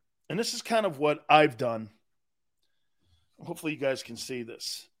here, and this is kind of what I've done. Hopefully you guys can see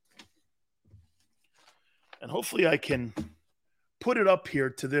this. And hopefully I can put it up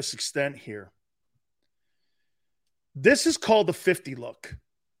here to this extent here. This is called the 50 look.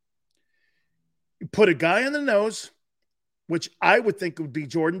 You put a guy on the nose, which I would think would be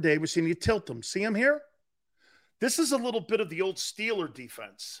Jordan Davis, and you tilt him. See him here? This is a little bit of the old Steeler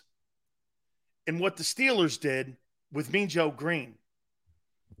defense. And what the Steelers did with Mean Joe Green.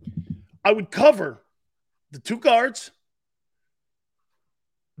 I would cover the 2 guards.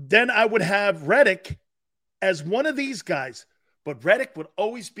 Then I would have Reddick as one of these guys. But Reddick would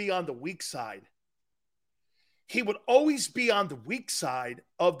always be on the weak side. He would always be on the weak side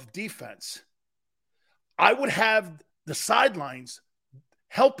of the defense. I would have the sidelines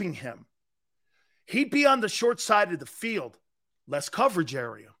helping him. He'd be on the short side of the field, less coverage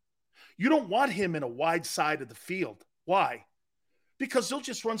area. You don't want him in a wide side of the field. Why? Because they'll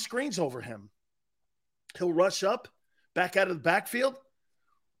just run screens over him. He'll rush up, back out of the backfield.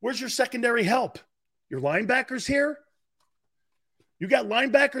 Where's your secondary help? Your linebackers here? You got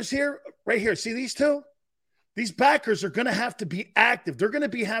linebackers here? Right here. See these 2? These backers are going to have to be active. They're going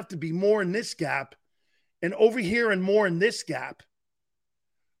to have to be more in this gap and over here and more in this gap.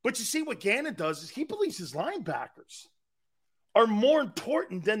 But you see what Gannon does is he believes his linebackers are more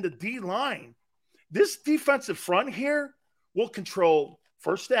important than the D-line. This defensive front here will control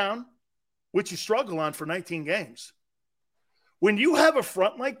first down, which you struggle on for 19 games. When you have a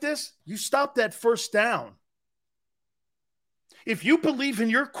front like this, you stop that first down. If you believe in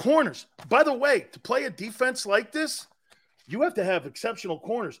your corners, by the way, to play a defense like this, you have to have exceptional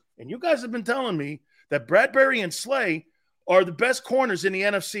corners. And you guys have been telling me that Bradbury and Slay are the best corners in the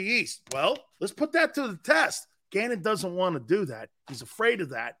NFC East. Well, let's put that to the test. Gannon doesn't want to do that. He's afraid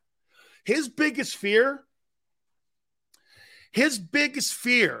of that. His biggest fear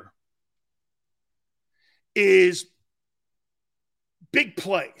is big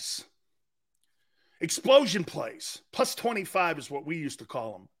plays, explosion plays. Plus 25 is what we used to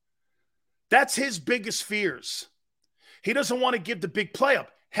call them. That's his biggest fears. He doesn't want to give the big play up.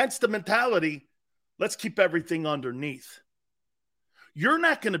 Hence the mentality, let's keep everything underneath. You're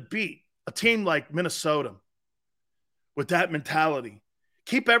not going to beat a team like Minnesota with that mentality.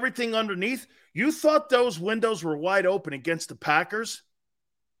 Keep everything underneath. You thought those windows were wide open against the Packers?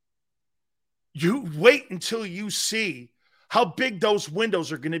 You wait until you see how big those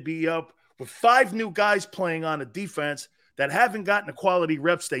windows are going to be up with 5 new guys playing on a defense that haven't gotten the quality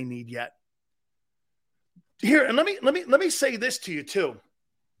reps they need yet. Here, and let me say this to you too.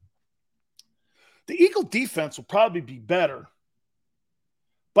 The Eagle defense will probably be better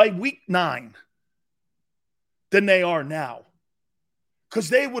by week 9 than they are now, because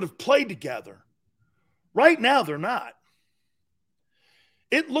they would have played together. Right now, they're not.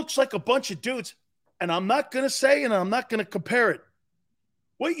 It looks like a bunch of dudes, and I'm not going to say, and I'm not going to compare it.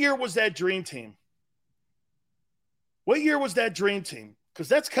 What year was that dream team? What year was that dream team? Because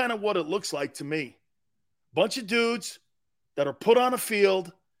that's kind of what it looks like to me. Bunch of dudes that are put on a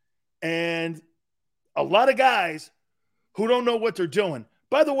field and a lot of guys who don't know what they're doing.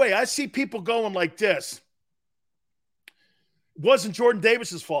 By the way, I see people going like this. It wasn't Jordan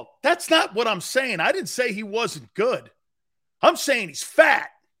Davis's fault. That's not what I'm saying. I didn't say he wasn't good. I'm saying he's fat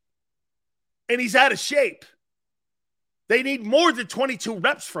and he's out of shape. They need more than 22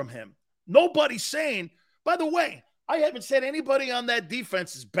 reps from him. Nobody's saying, by the way, I haven't said anybody on that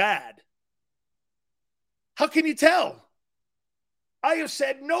defense is bad. How can you tell? I have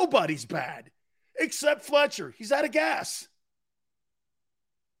said nobody's bad except Fletcher. He's out of gas.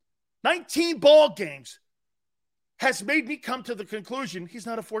 19 ball games has made me come to the conclusion he's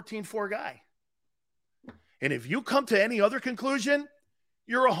not a 14-4 guy. And if you come to any other conclusion,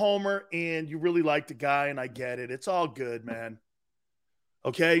 you're a homer and you really like the guy, and I get it. It's all good, man.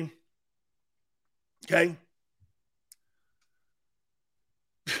 Okay? Okay?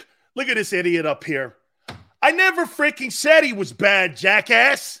 Look at this idiot up here. I never freaking said he was bad,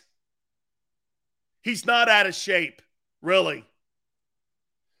 jackass. He's not out of shape, really.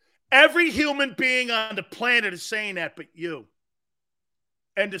 Every human being on the planet is saying that but you.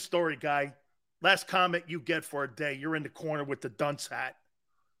 End of story, guy. Last comment you get for a day. You're in the corner with the dunce hat.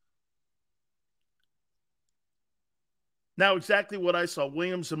 Now, exactly what I saw.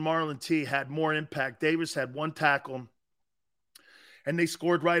 Williams and Marlon T had more impact. Davis had 1 tackle, and they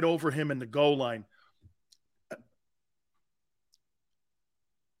scored right over him in the goal line.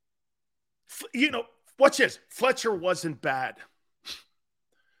 You know, watch this. Fletcher wasn't bad.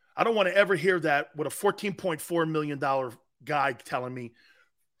 I don't want to ever hear that with a $14.4 million guy telling me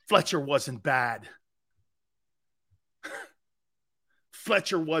Fletcher wasn't bad.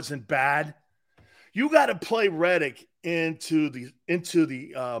 Fletcher wasn't bad. You got to play Reddick into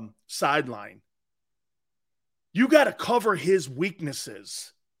the sideline. You got to cover his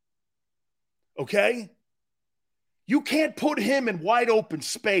weaknesses. Okay? You can't put him in wide open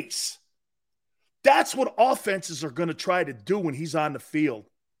space. That's what offenses are going to try to do when he's on the field.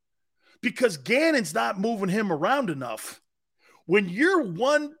 Because Gannon's not moving him around enough. When you're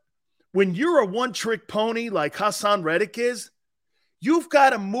a one-trick pony like Hassan Reddick is, you've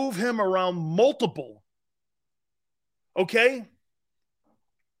got to move him around multiple. Okay?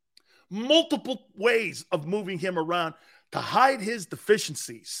 Multiple ways of moving him around to hide his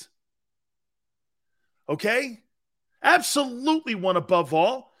deficiencies. Okay? Absolutely one above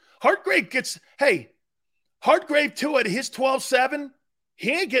all. Hargrave too at his 12-7. He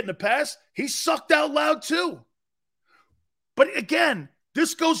ain't getting a pass. He sucked out loud too. But again,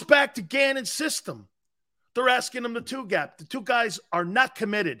 this goes back to Gannon's system. They're asking him the 2-gap. The 2 guys are not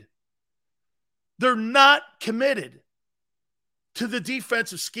committed. They're not committed to the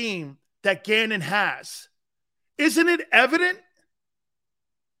defensive scheme that Gannon has. Isn't it evident?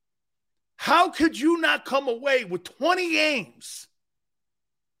 How could you not come away with 20 games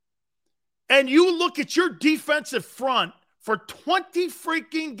and you look at your defensive front for 20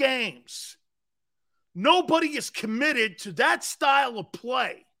 freaking games? Nobody is committed to that style of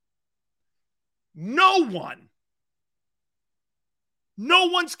play. No one. No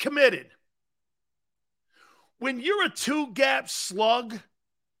one's committed. When you're a 2-gap slug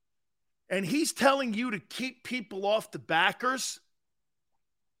and he's telling you to keep people off the backers,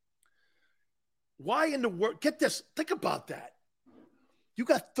 why in the world? Get this. Think about that. You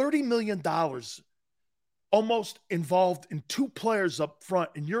got $30 million almost involved in 2 players up front,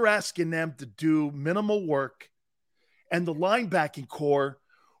 and you're asking them to do minimal work and the linebacking core,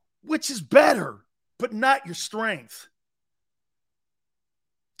 which is better, but not your strength,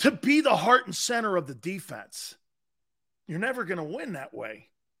 to be the heart and center of the defense. You're never going to win that way.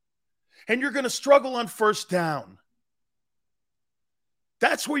 And you're going to struggle on first down.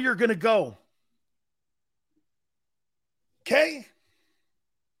 That's where you're going to go. Okay?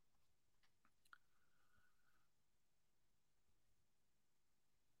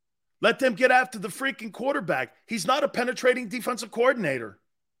 Let them get after the freaking quarterback. He's not a penetrating defensive coordinator.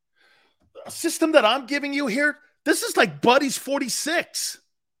 A system that I'm giving you here, this is like Buddy's 46.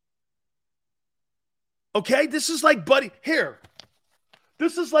 Okay, this is like Buddy. Here,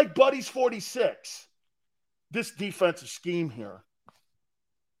 this is like Buddy's 46. This defensive scheme here.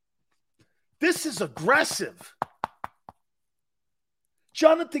 This is aggressive.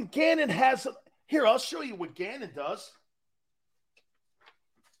 Jonathan Gannon has... Here, I'll show you what Gannon does.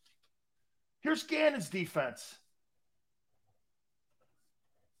 Here's Gannon's defense.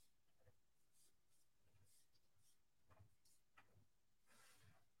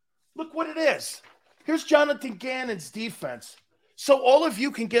 Look what it is. Here's Jonathan Gannon's defense. So all of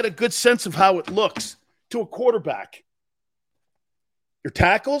you can get a good sense of how it looks to a quarterback. Your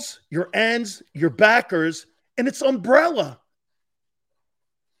tackles, your ends, your backers, and it's umbrella.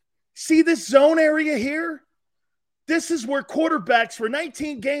 See this zone area here? This is where quarterbacks for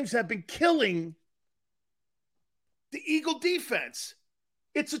 19 games have been killing the Eagle defense.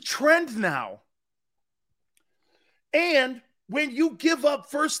 It's a trend now. And when you give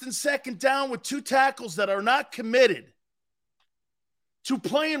up first and second down with two tackles that are not committed to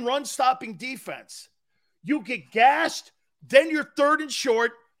playing run-stopping defense, you get gashed, then you're third and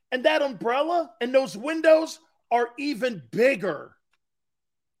short, and that umbrella and those windows are even bigger.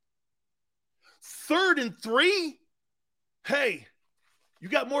 3rd and 3, hey, you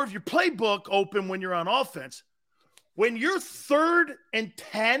got more of your playbook open when you're on offense. When you're 3rd and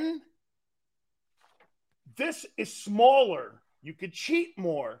 10, this is smaller. You could cheat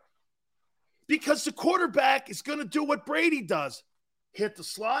more because the quarterback is going to do what Brady does. Hit the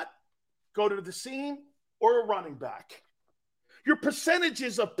slot, go to the seam, or a running back. Your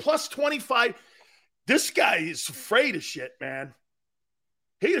percentages of plus 25. This guy is afraid of shit, man.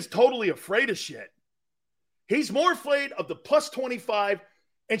 He is totally afraid of shit. He's more afraid of the plus 25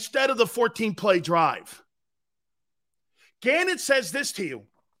 instead of the 14-play drive. Gannon says this to you.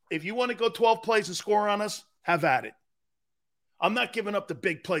 If you want to go 12 plays and score on us, have at it. I'm not giving up the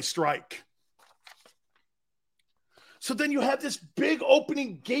big play strike. So then you have this big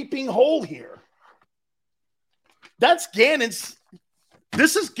opening gaping hole here. That's Gannon's.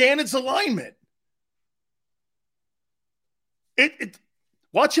 This is Gannon's alignment.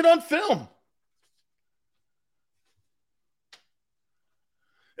 Watch it on film.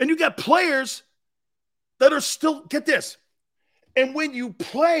 And you got players that are still, get this. And when you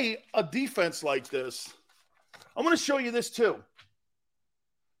play a defense like this, I'm going to show you this too.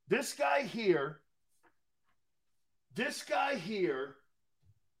 This guy here, this guy here,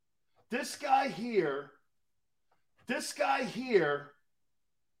 this guy here, this guy here.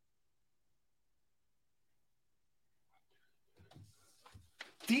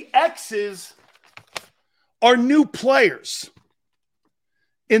 The X's are new players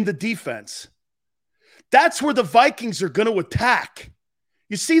in the defense. That's where the Vikings are going to attack.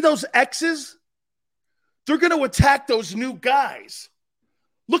 You see those X's? They're going to attack those new guys.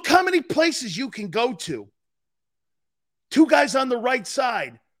 Look how many places you can go to. 2 guys on the right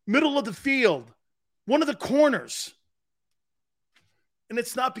side, middle of the field, one of the corners. And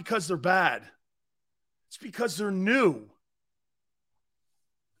it's not because they're bad. It's because they're new.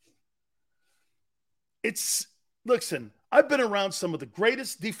 Listen, I've been around some of the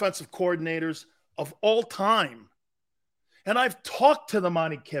greatest defensive coordinators of all time. And I've talked to the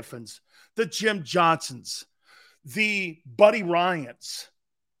Monty Kiffins, the Jim Johnsons, the Buddy Ryans.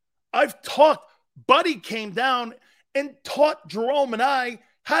 Buddy came down and taught Jerome and I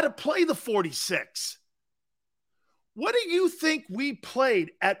how to play the 46. What do you think we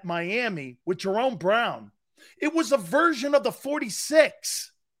played at Miami with Jerome Brown? It was a version of the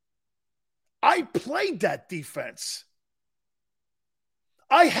 46. I played that defense.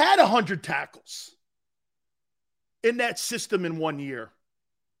 I had 100 tackles in that system in 1 year.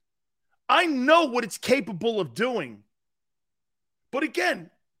 I know what it's capable of doing. But again,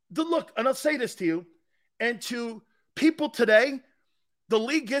 look, and I'll say this to you, and to people today, the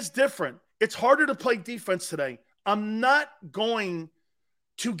league is different. It's harder to play defense today. I'm not going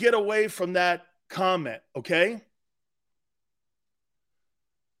to get away from that comment, okay?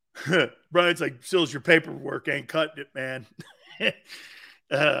 Brian's like, Sills, your paperwork ain't cutting it, man.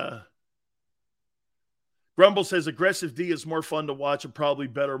 Grumble says aggressive D is more fun to watch and probably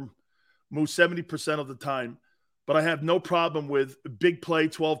better move 70% of the time. But I have no problem with big play,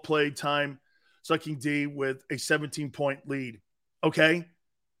 12 play time, sucking D with a 17-point lead. Okay?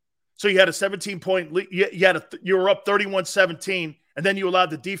 So you had a 17-point lead. You were up 31-17, and then you allowed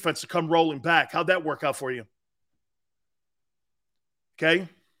the defense to come rolling back. How'd that work out for you? Okay?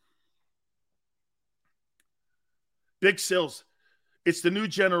 Big Sills. It's the new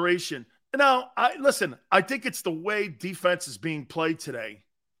generation. Now, I think it's the way defense is being played today.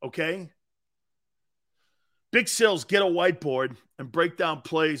 Okay? Big Sills, get a whiteboard and break down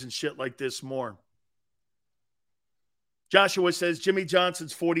plays and shit like this more. Joshua says Jimmy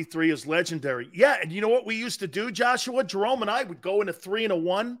Johnson's 43 is legendary. Yeah, and you know what we used to do, Joshua? Jerome and I would go in a 3 and a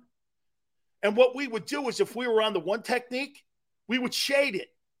 1. And what we would do is if we were on the one technique, we would shade it.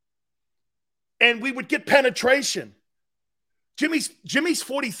 And we would get penetration. Jimmy's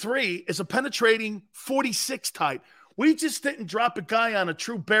 43 is a penetrating 46 type. We just didn't drop a guy on a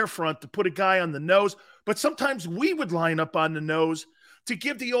true bear front to put a guy on the nose, but sometimes we would line up on the nose to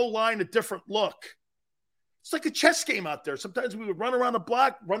give the O-line a different look. It's like a chess game out there. Sometimes we would run around a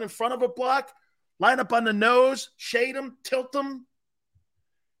block, run in front of a block, line up on the nose, shade them, tilt them.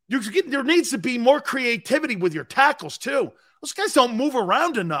 There needs to be more creativity with your tackles, too. Those guys don't move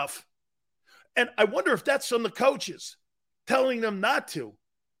around enough. And I wonder if that's from the coaches telling them not to.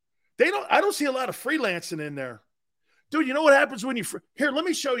 I don't see a lot of freelancing in there. Dude, you know what happens when here, let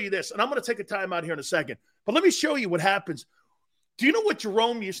me show you this. And I'm going to take a time out here in a second. But let me show you what happens. Do you know what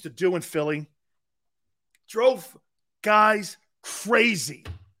Jerome used to do in Philly? Drove guys crazy.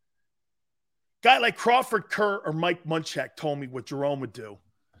 Guy like Crawford Kerr or Mike Munchak told me what Jerome would do.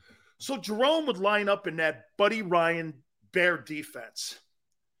 So Jerome would line up in that Buddy Ryan bear defense.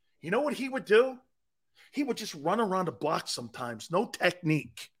 You know what he would do? He would just run around a block sometimes, no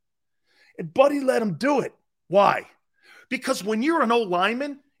technique. And Buddy let him do it. Why? Because when you're an old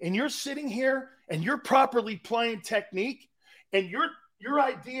lineman and you're sitting here and you're properly playing technique and your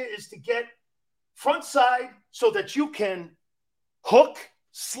idea is to get front side so that you can hook,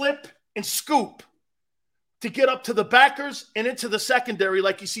 slip, and scoop to get up to the backers and into the secondary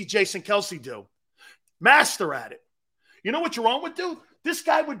like you see Jason Kelsey do. Master at it. You know what Jerome would do? This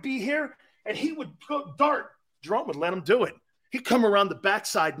guy would be here and he would go dart. Jerome would let him do it. He'd come around the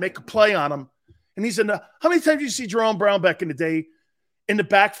backside, make a play on him. And he's how many times did you see Jerome Brown back in the day in the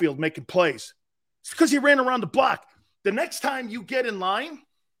backfield making plays? It's because he ran around the block. The next time you get in line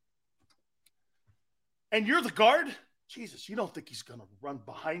and you're the guard, Jesus, you don't think he's going to run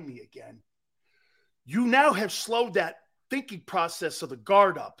behind me again. You now have slowed that thinking process of the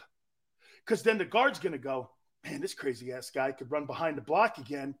guard up. Because then the guard's going to go, man, this crazy-ass guy could run behind the block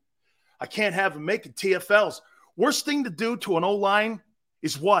again. I can't have him making TFLs. Worst thing to do to an O-line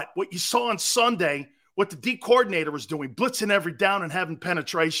is what? What you saw on Sunday, what the D coordinator was doing, blitzing every down and having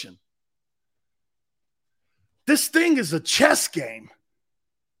penetration. This thing is a chess game.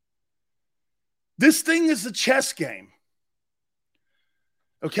 This thing is a chess game.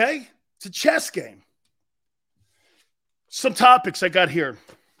 Okay? It's a chess game. Some topics I got here.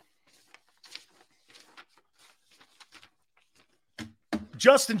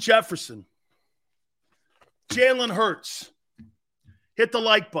 Justin Jefferson. Jalen Hurts. Hit the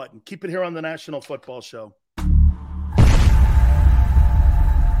like button. Keep it here on the National Football Show.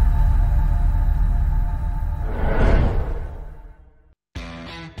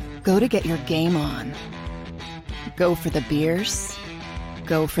 Go to get your game on. Go for the beers.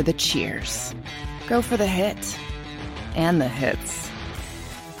 Go for the cheers. Go for the hit and the hits.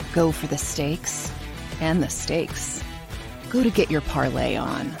 Go for the stakes and the stakes. Go to get your parlay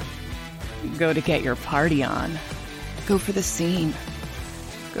on. Go to get your party on. Go for the scene.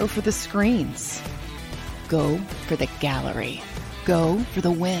 Go for the screens. Go for the gallery. Go for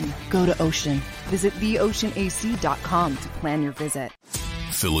the win. Go to Ocean. Visit theoceanac.com to plan your visit.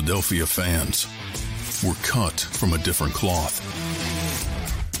 Philadelphia fans, we're cut from a different cloth.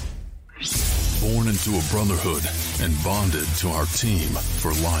 Born into a brotherhood and bonded to our team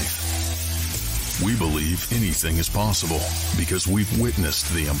for life. We believe anything is possible because we've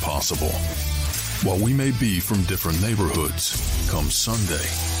witnessed the impossible. While we may be from different neighborhoods, come Sunday,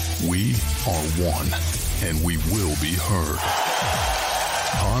 we are one, and we will be heard.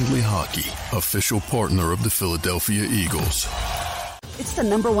 Pondley Hockey, official partner of the Philadelphia Eagles. It's the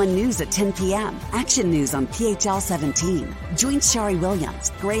 #1 news at 10 p.m. Action News on PHL 17. Join Shari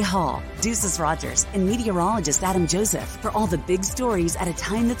Williams, Gray Hall, Deuces Rogers, and meteorologist Adam Joseph for all the big stories at a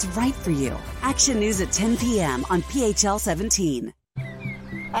time that's right for you. Action News at 10 p.m. on PHL 17.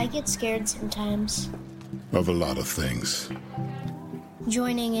 I get scared sometimes. Of a lot of things.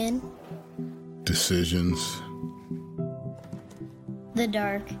 Joining in. Decisions. The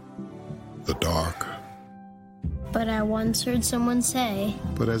dark. The dark. But I once heard someone say,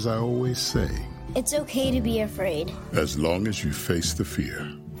 But as I always say, it's okay to be afraid. as long as you face the fear.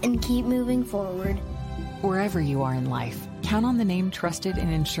 And keep moving forward. Wherever you are in life, count on the name trusted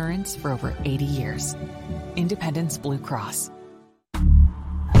in insurance for over 80 years. Independence Blue Cross.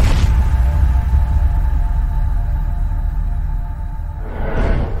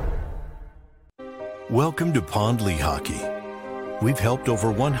 Welcome to Pondley Hockey. We've helped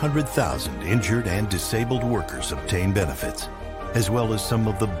over 100,000 injured and disabled workers obtain benefits, as well as some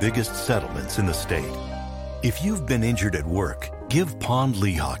of the biggest settlements in the state. If you've been injured at work, give Pond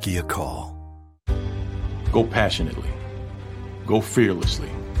Lee Hockey a call. Go passionately. Go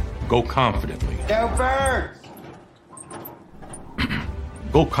fearlessly. Go confidently. Go Birds!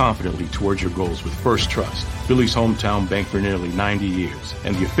 Go confidently towards your goals with First Trust, Philly's hometown bank for nearly 90 years,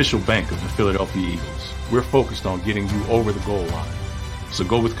 and the official bank of the Philadelphia Eagles. We're focused on getting you over the goal line. So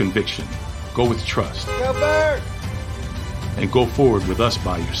go with conviction. Go with trust. Go Birds! And go forward with us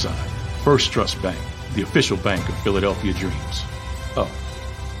by your side. First Trust Bank, the official bank of Philadelphia Dreams. Up.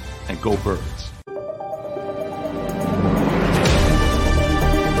 And go Birds.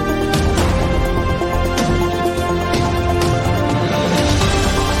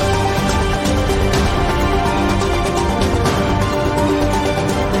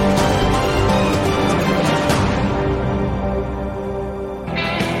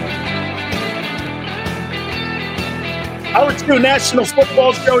 Hour 2 National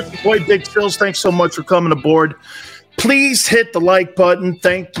Football Show. It's your boy Big Sills. Thanks so much for coming aboard. Please hit the like button.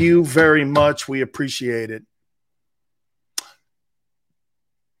 Thank you very much. We appreciate it.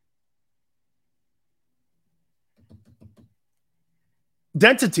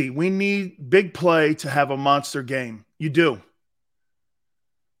 Identity. We need big play to have a monster game. You do.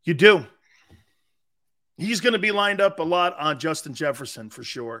 You do. He's going to be lined up a lot on Justin Jefferson for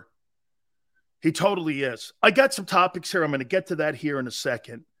sure. He totally is. I got some topics here. I'm going to get to that here in a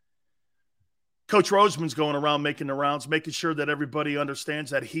second. Coach Roseman's going around making the rounds, making sure that everybody understands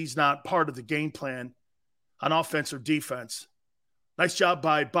that he's not part of the game plan on offense or defense. Nice job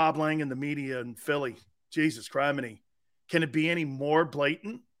by Bob Lang and the media in Philly. Jesus criminy. Can it be any more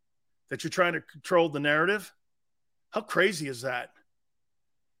blatant that you're trying to control the narrative? How crazy is that?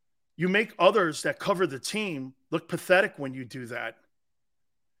 You make others that cover the team look pathetic when you do that.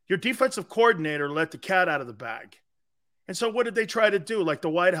 Your defensive coordinator let the cat out of the bag. And so what did they try to do, like the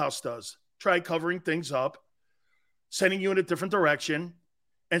White House does? Try covering things up, sending you in a different direction,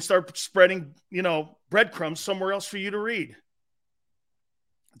 and start spreading, breadcrumbs somewhere else for you to read.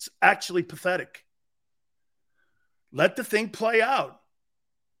 It's actually pathetic. Let the thing play out.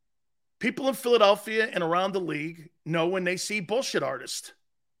 People in Philadelphia and around the league know when they see bullshit artists.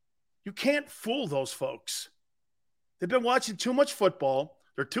 You can't fool those folks. They've been watching too much football.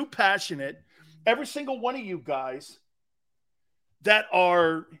 They're too passionate. Every single one of you guys that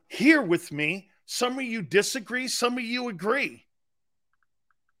are here with me, some of you disagree, some of you agree.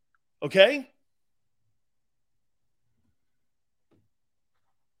 Okay?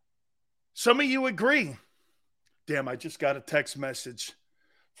 Some of you agree. Damn, I just got a text message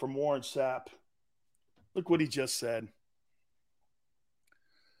from Warren Sapp. Look what he just said.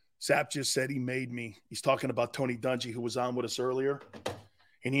 Sapp just said he made me. He's talking about Tony Dungy, who was on with us earlier.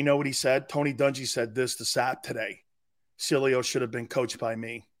 And you know what he said? Tony Dungy said this to Sapp today. Sileo should have been coached by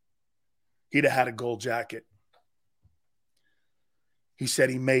me. He'd have had a gold jacket. He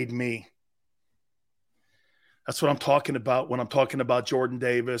said he made me. That's what I'm talking about when I'm talking about Jordan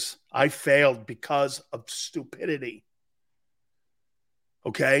Davis. I failed because of stupidity.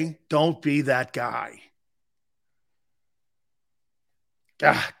 Okay? Don't be that guy.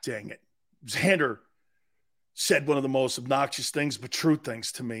 Ah, dang it. Xander said one of the most obnoxious things, but true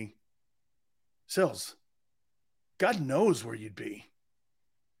things to me. Sills, God knows where you'd be.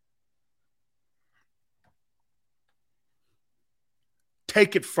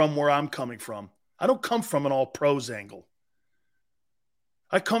 Take it from where I'm coming from. I don't come from an all pros angle.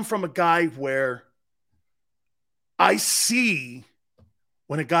 I come from a guy where I see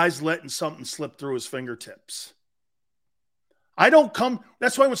when a guy's letting something slip through his fingertips. I don't come.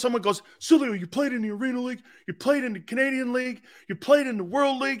 That's why when someone goes, Sileo, you played in the Arena League, you played in the Canadian League, you played in the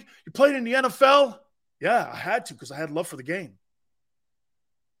World League, you played in the NFL. Yeah, I had to because I had love for the game.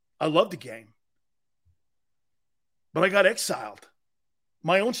 I loved the game. But I got exiled.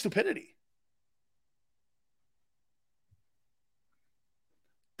 My own stupidity.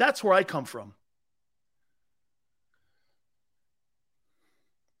 That's where I come from.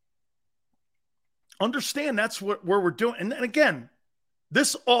 Understand that's where we're doing. And again,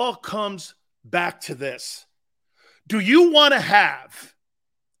 this all comes back to this. Do you want to have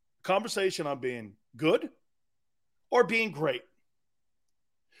a conversation on being good or being great?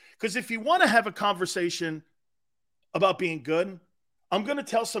 Because if you want to have a conversation about being good, I'm going to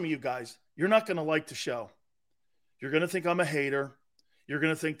tell some of you guys, you're not going to like the show. You're going to think I'm a hater. You're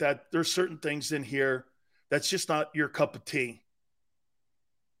going to think that there's certain things in here that's just not your cup of tea.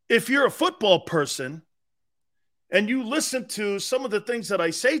 If you're a football person and you listen to some of the things that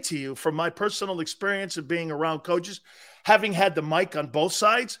I say to you from my personal experience of being around coaches, having had the mic on both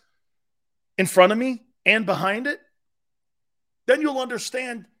sides, in front of me and behind it, then you'll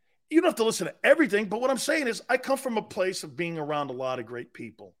understand You don't have to listen to everything, but what I'm saying is I come from a place of being around a lot of great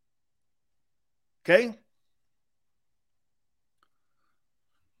people. Okay?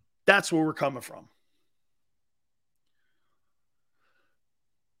 That's where we're coming from.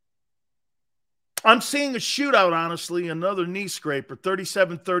 I'm seeing a shootout, honestly, another knee scraper,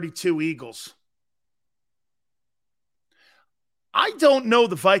 37-32 Eagles. I don't know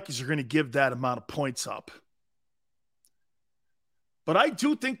the Vikings are going to give that amount of points up. But I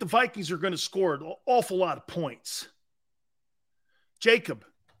do think the Vikings are going to score an awful lot of points. Jacob.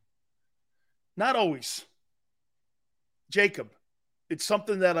 Not always. Jacob. It's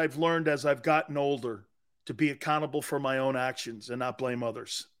something that I've learned as I've gotten older, to be accountable for my own actions and not blame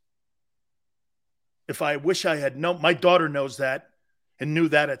others. If I wish I had known, my daughter knows that and knew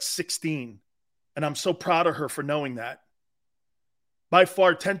that at 16. And I'm so proud of her for knowing that. By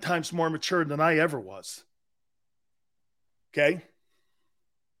far 10 times more mature than I ever was. Okay?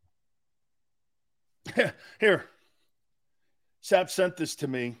 Here. Sap sent this to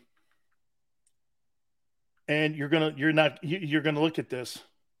me. And you're gonna look at this.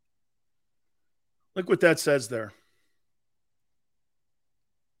 Look what that says there.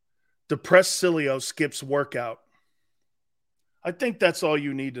 Depressed Sileo skips workout. I think that's all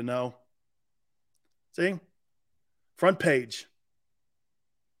you need to know. See? Front page.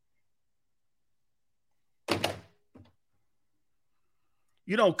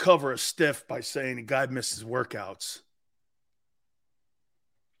 You don't cover a stiff by saying a guy misses workouts.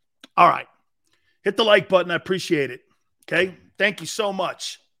 All right. Hit the like button. I appreciate it. Okay? Thank you so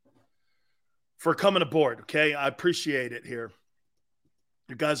much for coming aboard. Okay? I appreciate it here.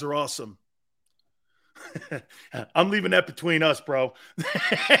 You guys are awesome. I'm leaving that between us, bro.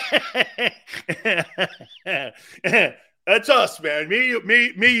 That's us, man. Me,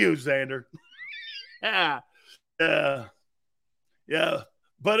 you, Xander. Yeah.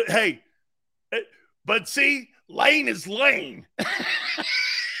 But hey, but see, Lane is Lane.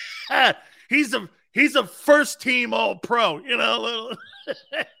 He's a first team All-Pro, you know.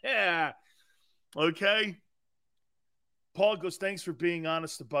 Yeah. Okay. Paul goes, thanks for being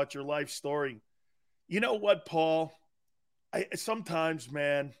honest about your life story. You know what, Paul? Sometimes,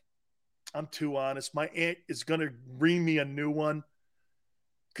 man, I'm too honest. My aunt is going to ream me a new one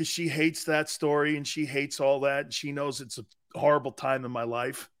because she hates that story and she hates all that. And she knows it's a horrible time in my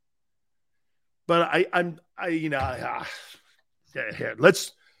life. But here,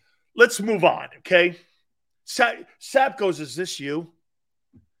 let's move on, okay? Sap goes, is this you?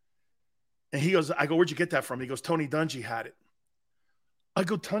 And he goes, I go, where'd you get that from? He goes, Tony Dungy had it. I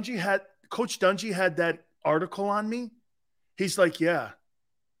go, Coach Dungy had that article on me? He's like, yeah.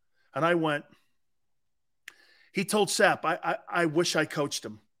 And I went, he told Sap, I wish I coached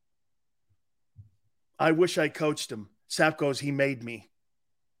him. I wish I coached him. Sap goes, he made me.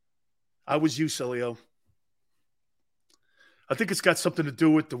 I was you, Sileo. I think it's got something to do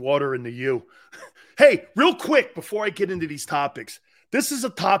with the water and the U. Hey, real quick, before I get into these topics, this is a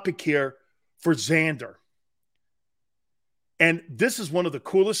topic here for Xander. And this is one of the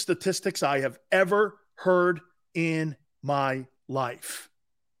coolest statistics I have ever heard in my life.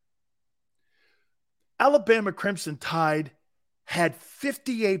 Alabama Crimson Tide had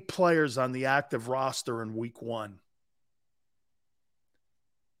 58 players on the active roster in week 1.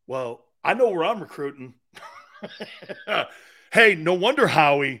 Well, I know where I'm recruiting. Hey, no wonder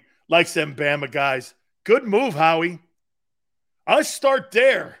Howie likes them Bama guys. Good move, Howie. I'll start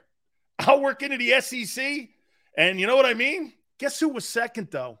there. I'll work into the SEC. And you know what I mean? Guess who was second,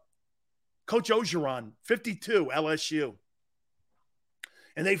 though? Coach Ogeron, 52, LSU.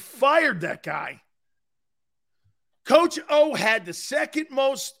 And they fired that guy. Coach O had the second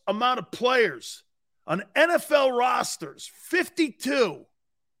most amount of players on NFL rosters, 52,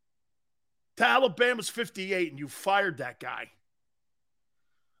 to Alabama's 58, and you fired that guy.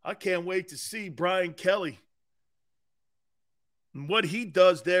 I can't wait to see Brian Kelly and what he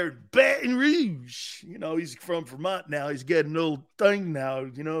does there in Baton Rouge. You know, he's from Vermont now. He's getting a little thing now,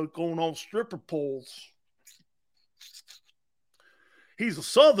 you know, going on stripper poles. He's a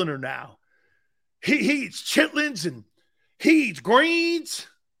Southerner now. He eats chitlins and he eats greens,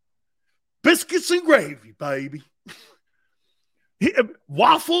 biscuits and gravy, baby.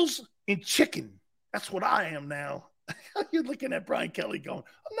 Waffles and chicken. That's what I am now. You're looking at Brian Kelly going,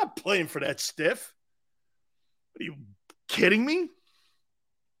 I'm not playing for that stiff. What are you kidding me?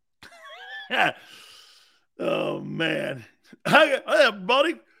 Oh, man. Hey,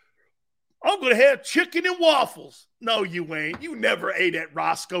 buddy, I'm going to have chicken and waffles. No, you ain't. You never ate at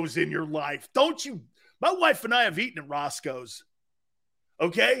Roscoe's in your life. Don't you? My wife and I have eaten at Roscoe's.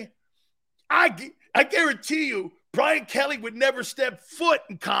 Okay? I guarantee you, Brian Kelly would never step foot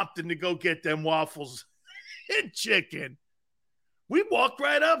in Compton to go get them waffles and chicken. We walked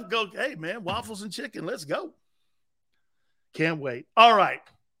right up and go, hey, man, waffles and chicken, let's go. Can't wait. All right.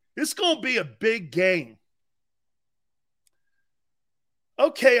 This is going to be a big game.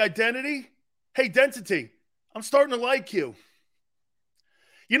 Okay, Identity. Hey, Density, I'm starting to like you.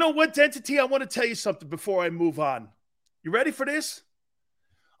 You know what, Density? I want to tell you something before I move on. You ready for this?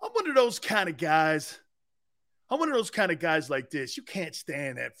 I'm one of those kind of guys. I'm one of those kind of guys like this. You can't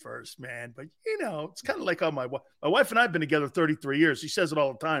stand at first, man. But, you know, it's kind of like my wife and I have been together 33 years. She says it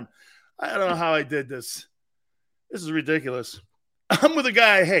all the time. I don't know how I did this. This is ridiculous. I'm with a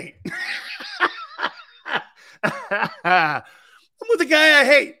guy I hate. I'm with a guy I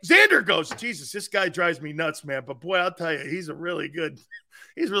hate. Xander goes, Jesus, this guy drives me nuts, man. But, boy, I'll tell you, he's really good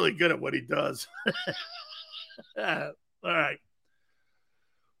at what he does. All right.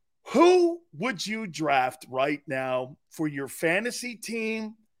 Who would you draft right now for your fantasy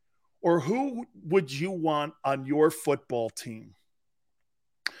team, or who would you want on your football team?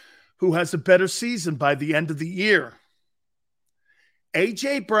 Who has a better season by the end of the year?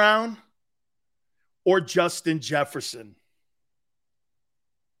 A.J. Brown or Justin Jefferson?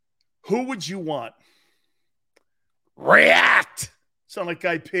 Who would you want? React! Sound like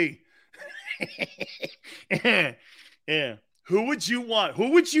Guy P. Yeah. Who would you want?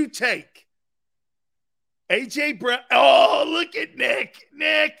 Who would you take? A.J. Brown. Oh, look at Nick.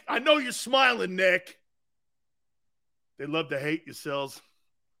 Nick, I know you're smiling, Nick. They love to hate yourselves.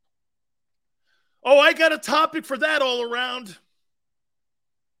 Oh, I got a topic for that all around.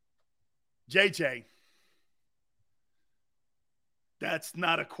 JJ. That's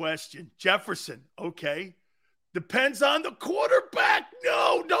not a question. Jefferson. Okay. Depends on the quarterback.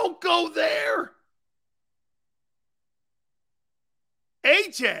 No, don't go there.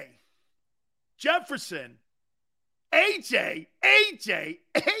 AJ, Jefferson, AJ.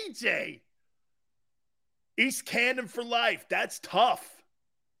 East Cannon for life. That's tough.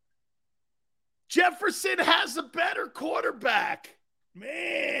 Jefferson has a better quarterback.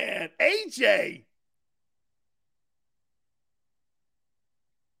 Man, AJ.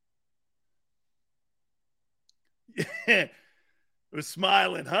 Was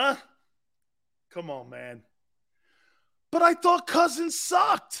smiling, huh? Come on, man. But I thought Cousins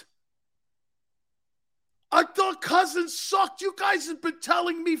sucked. You guys have been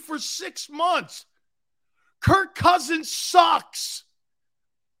telling me for 6 months. Kirk Cousins sucks.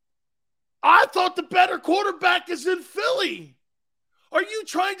 I thought the better quarterback is in Philly. Are you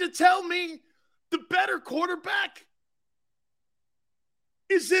trying to tell me the better quarterback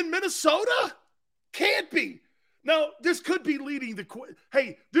is in Minnesota? Can't be. Now, this could be leading the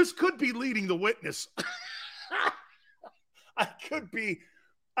witness. I could be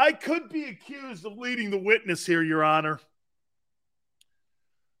accused of leading the witness here, Your Honor.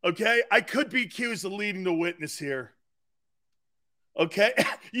 Okay? I could be accused of leading the witness here. Okay?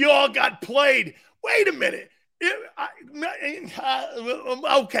 You all got played. Wait a minute.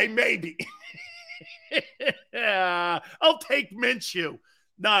 Okay, maybe. I'll take Minshew.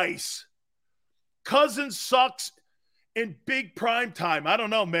 Nice. Cousins sucks in big prime time. I don't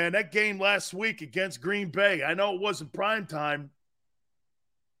know, man. That game last week against Green Bay, I know it wasn't prime time.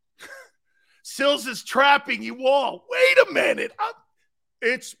 Sills is trapping you all. Wait a minute.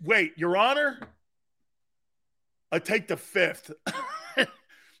 Wait, Your Honor? I take the fifth.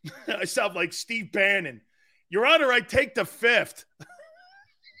 I sound like Steve Bannon. Your Honor, I take the fifth.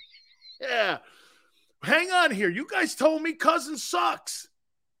 Yeah. Hang on here. You guys told me Cousins sucks.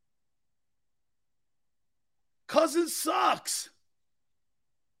 Cousins sucks.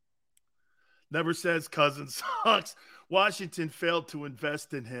 Never says Cousins sucks. Washington failed to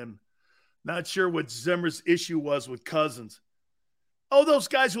invest in him. Not sure what Zimmer's issue was with Cousins. Oh, those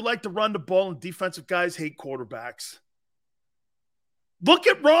guys who like to run the ball and defensive guys hate quarterbacks. Look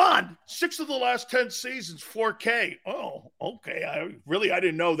at Ron. 6 of the last 10 seasons, 4K. Oh, okay. I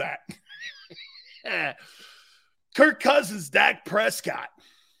didn't know that. Kirk Cousins, Dak Prescott.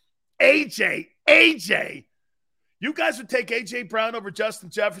 AJ. You guys would take A.J. Brown over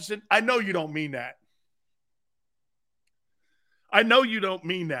Justin Jefferson? I know you don't mean that. I know you don't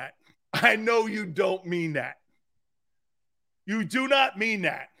mean that. You do not mean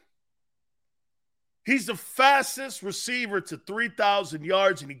that. He's the fastest receiver to 3,000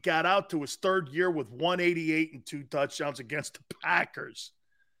 yards, and he got out to his third year with 188 and 2 touchdowns against the Packers.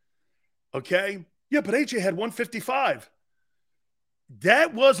 Okay? Yeah, but A.J. had 155.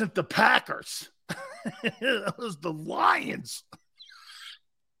 That wasn't the Packers. That was the Lions.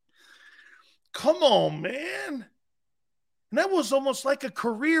 Come on, man. And that was almost like a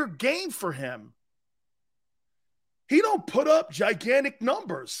career game for him. He don't put up gigantic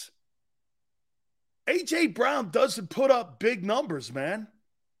numbers. A.J. Brown doesn't put up big numbers, man.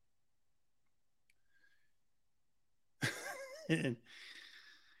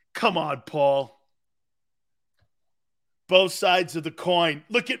 Come on, Paul. Both sides of the coin.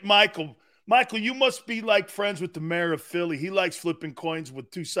 Look at Michael. Michael, you must be like friends with the mayor of Philly. He likes flipping coins with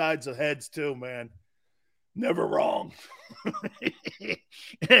two sides of heads too, man. Never wrong.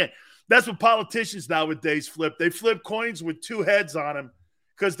 That's what politicians nowadays flip. They flip coins with two heads on them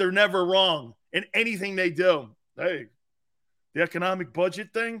because they're never wrong in anything they do. Hey, the economic budget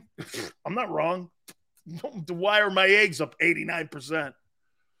thing, I'm not wrong. Why are my eggs up 89%?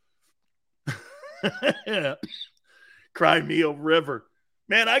 Cry me a river.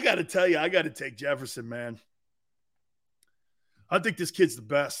 Man, I got to tell you, I got to take Jefferson, man. I think this kid's the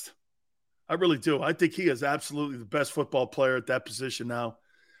best. I really do. I think he is absolutely the best football player at that position now.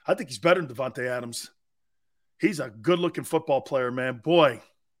 I think he's better than Devontae Adams. He's a good-looking football player, man. Boy.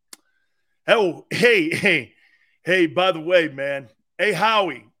 Oh, hey, by the way, man. Hey,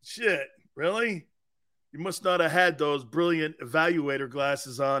 Howie. Shit, really? You must not have had those brilliant evaluator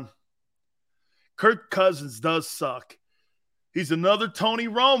glasses on. Kirk Cousins does suck. He's another Tony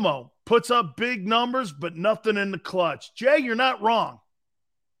Romo. Puts up big numbers, but nothing in the clutch. Jay, you're not wrong.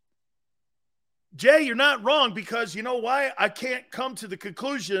 Jay, you're not wrong because you know why? I can't come to the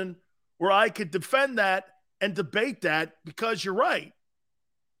conclusion where I could defend that and debate that because you're right.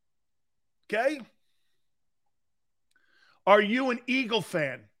 Okay? Are you an Eagle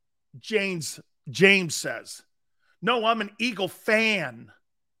fan? James says. No, I'm an Eagle fan.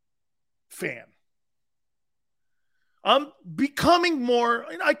 I'm becoming more,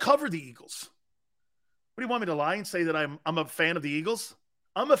 I cover the Eagles. What do you want me to lie and say that I'm a fan of the Eagles?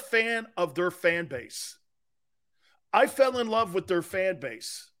 I'm a fan of their fan base. I fell in love with their fan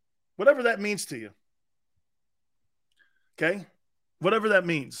base. Whatever that means to you. Okay? Whatever that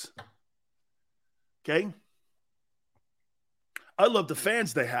means. Okay? I love the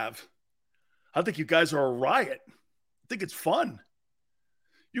fans they have. I think you guys are a riot. I think it's fun.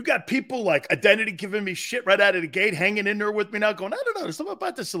 You got people like Identity giving me shit right out of the gate, hanging in there with me now going, I don't know, there's something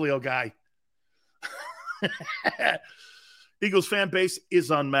about the Sileo guy. Eagles fan base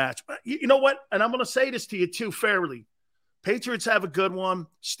is unmatched. You know what? And I'm going to say this to you too fairly. Patriots have a good one.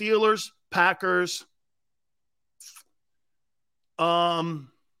 Steelers, Packers,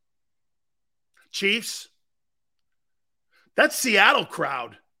 Chiefs. That Seattle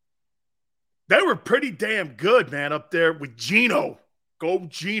crowd, they were pretty damn good, man, up there with Geno. Go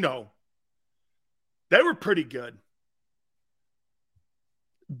Geno. They were pretty good.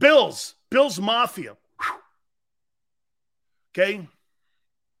 Bills Mafia. Okay?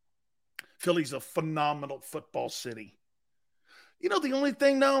 Philly's a phenomenal football city. You know, the only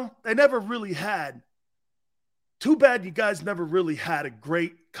thing, though, they never really had. Too bad you guys never really had a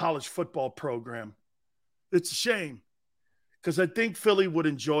great college football program. It's a shame because I think Philly would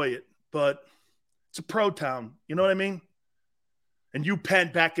enjoy it, but it's a pro town. You know what I mean? And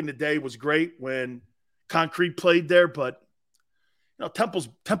UPenn back in the day was great when Concrete played there, but you know,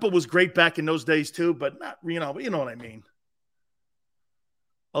 Temple was great back in those days too, but not, you know what I mean.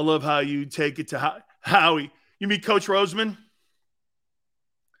 I love how you take it to Howie. You mean Coach Roseman?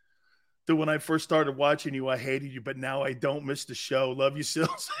 Dude, when I first started watching you, I hated you, but now I don't miss the show. Love you,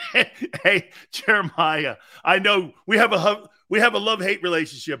 Sills. Hey, Jeremiah, I know we have a love-hate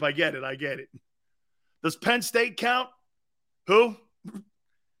relationship. I get it. Does Penn State count? Who?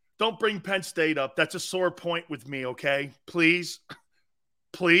 Don't bring Penn State up. That's a sore point with me, okay? Please.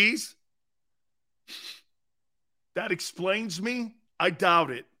 That explains me? I doubt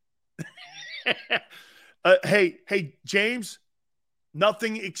it. Hey, James,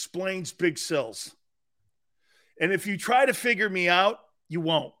 nothing explains Big Sills. And if you try to figure me out, you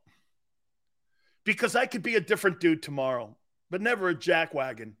won't. Because I could be a different dude tomorrow, but never a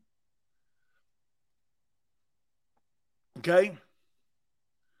jackwagon. Okay?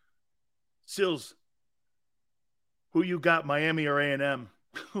 Sills, who you got, Miami or A&M?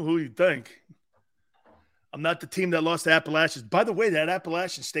 Who you think? I'm not the team that lost to Appalachians. By the way, that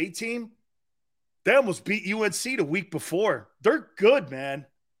Appalachian State team, they almost beat UNC the week before. They're good, man.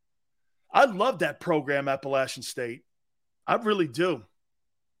 I love that program, Appalachian State. I really do.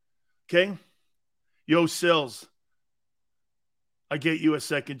 Okay? Yo, Sills, I get you a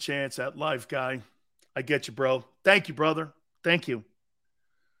second chance at life, guy. I get you, bro. Thank you, brother. Thank you.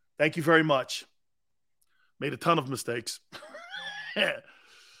 Thank you very much. Made a ton of mistakes.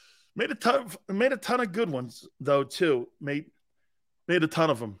 Made a ton of good ones, though, too. Made a ton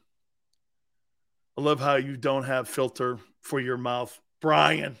of them. I love how you don't have filter for your mouth.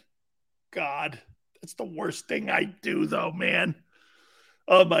 Brian, God, That's the worst thing I do, though, man.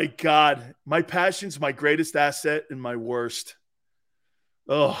 Oh, my God. My passion's my greatest asset and my worst.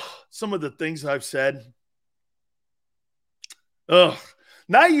 Oh, some of the things I've said. Oh,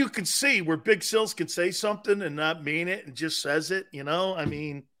 now you can see where Big Sills can say something and not mean it and just says it, you know? I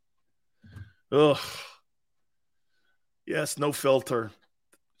mean, oh, yes, no filter.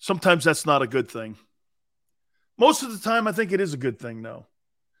 Sometimes that's not a good thing. Most of the time, I think it is a good thing, though.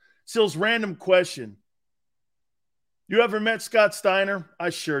 Sills, random question. You ever met Scott Steiner? I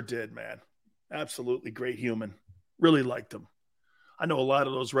sure did, man. Absolutely great human. Really liked him. I know a lot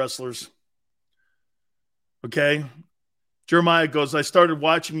of those wrestlers. Okay. Jeremiah goes, I started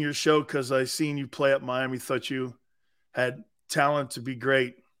watching your show because I seen you play at Miami. Thought you had talent to be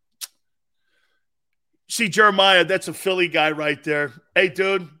great. See, Jeremiah, that's a Philly guy right there. Hey,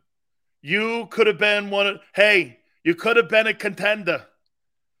 dude, you could have been you could have been a contender.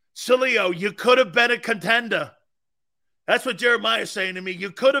 Sileo, you could have been a contender. That's what Jeremiah's saying to me.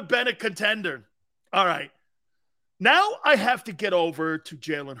 You could have been a contender. All right. Now I have to get over to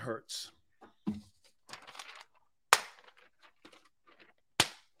Jalen Hurts.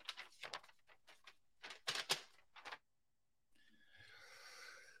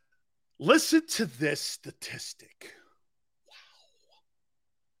 Listen to this statistic. Wow.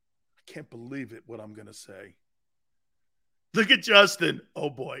 I can't believe it, what I'm going to say. Look at Justin.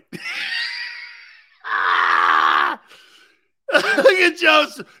 Oh, boy. Look at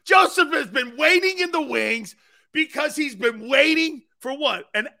Joseph. Joseph has been waiting in the wings because he's been waiting for what?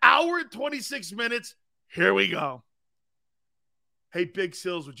 An hour and 26 minutes. Here we go. Hey, Big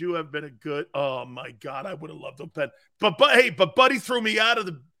Sills, would you have been a good? Oh my God, I would have loved him. But Buddy threw me out of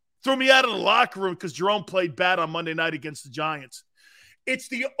the locker room because Jerome played bad on Monday night against the Giants. It's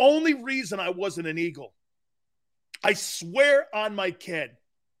the only reason I wasn't an Eagle. I swear on my kid.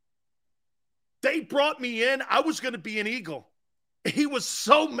 They brought me in. I was going to be an Eagle. He was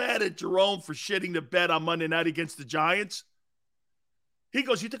so mad at Jerome for shitting the bed on Monday night against the Giants. He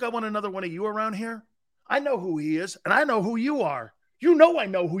goes, you think I want another one of you around here? I know who he is, and I know who you are. You know I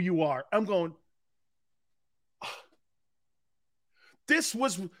know who you are. I'm going, this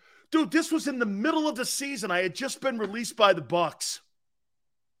was in the middle of the season. I had just been released by the Bucs.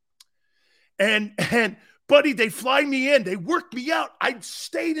 And Buddy, they fly me in. They work me out. I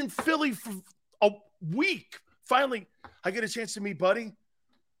stayed in Philly for a week. Finally, I get a chance to meet Buddy.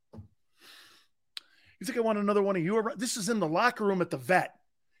 You think I want another one of you around? This is in the locker room at the vet.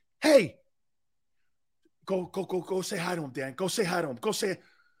 Hey, go say hi to him, Dan. Go say hi to him. Go say it.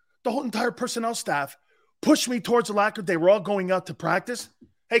 The whole entire personnel staff pushed me towards the locker. They were all going out to practice.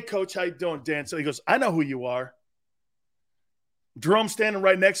 Hey, coach, how you doing, Dan? So he goes, I know who you are. Jerome's standing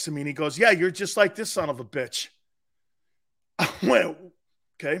right next to me, and he goes, yeah, you're just like this son of a bitch. I went,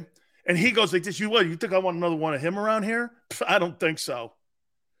 okay. And he goes like this, you think I want another one of him around here? I don't think so.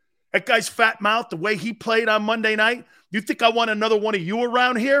 That guy's fat mouth, the way he played on Monday night, you think I want another one of you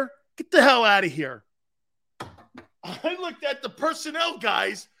around here? Get the hell out of here. I looked at the personnel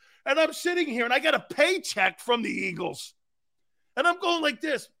guys, and I'm sitting here, and I got a paycheck from the Eagles. And I'm going like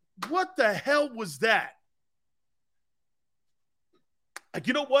this. What the hell was that?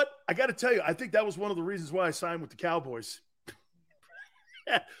 You know what? I got to tell you, I think that was one of the reasons why I signed with the Cowboys.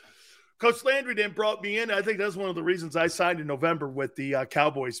 Coach Landry then brought me in. I think that's one of the reasons I signed in November with the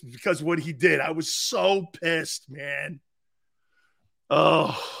Cowboys, because of what he did. I was so pissed, man.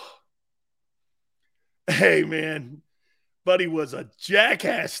 Oh. Hey, man. Buddy was a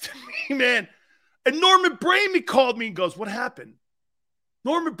jackass to me, man. And Norman Brayman called me and goes, what happened?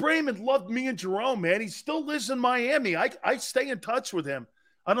 Norman Brayman loved me and Jerome, man. He still lives in Miami. I stay in touch with him.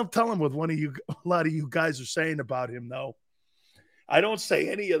 I don't tell him what a lot of you guys are saying about him, though. I don't say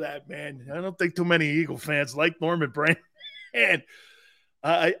any of that, man. I don't think too many Eagle fans like Norman Brayman. And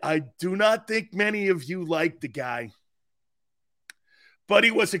I do not think many of you like the guy. But he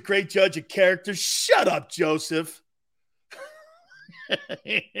was a great judge of character. Shut up, Joseph.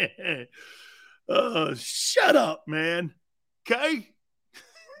 Shut up, man. Okay?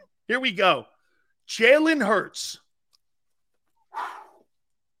 Here we go. Jalen Hurts.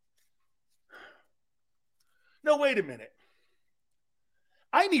 No, wait a minute.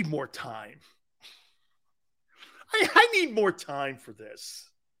 I need more time. I need more time for this.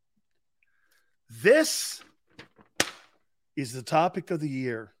 This is the topic of the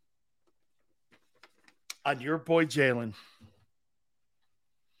year on your boy Jalen.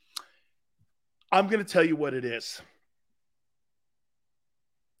 I'm going to tell you what it is.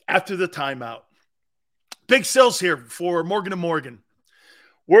 After the timeout. Big Sills here for Morgan & Morgan.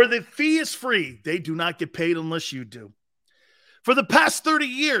 Where the fee is free, they do not get paid unless you do. For the past 30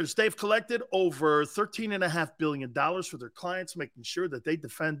 years, they've collected over $13.5 billion for their clients, making sure that they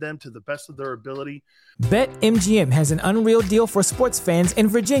defend them to the best of their ability. BetMGM has an unreal deal for sports fans in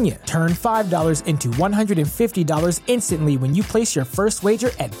Virginia. Turn $5 into $150 instantly when you place your first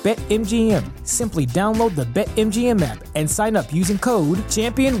wager at BetMGM. Simply download the BetMGM app and sign up using code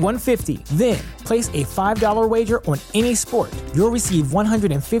Champion150. Then, place a $5 wager on any sport. You'll receive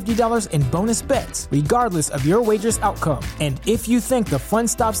 $150 in bonus bets, regardless of your wager's outcome. And if you think the fun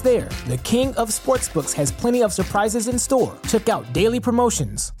stops there, the king of sportsbooks has plenty of surprises in store. Check out daily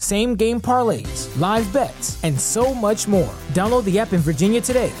promotions, same-game parlays, live bets, and so much more. Download the app in Virginia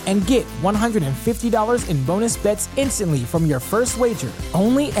today and get $150 in bonus bets instantly from your first wager.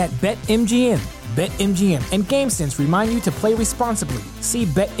 Only at BetMGM. BetMGM and GameSense remind you to play responsibly. See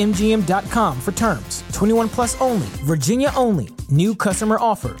BetMGM.com for terms. 21 plus only. Virginia only. New customer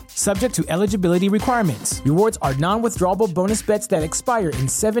offer. Subject to eligibility requirements. Rewards are non-withdrawable bonus bets that expire in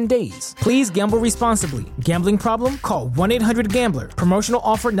 7 days. Please gamble responsibly. Gambling problem? Call 1-800-GAMBLER. Promotional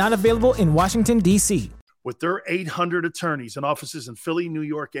offer not available in Washington, D.C. With their 800 attorneys and offices in Philly, New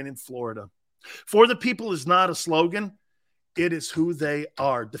York, and in Florida. For the people is not a slogan. It is who they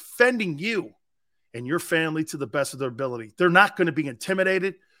are. Defending you and your family to the best of their ability. They're not going to be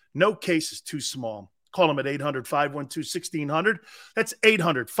intimidated. No case is too small. Call them at 800-512-1600. That's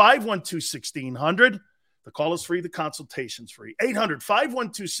 800-512-1600. The call is free. The consultation's free.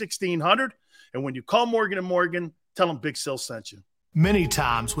 800-512-1600. And when you call Morgan & Morgan, tell them Big Sil sent you. Many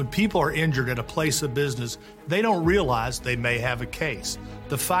times when people are injured at a place of business, they don't realize they may have a case.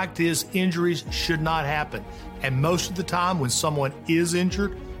 The fact is, injuries should not happen. And most of the time when someone is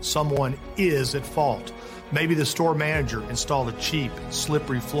injured, someone is at fault. Maybe the store manager installed a cheap,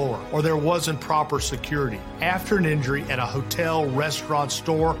 slippery floor, or there wasn't proper security. After an injury at a hotel, restaurant,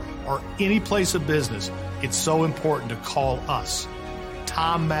 store, or any place of business, it's so important to call us.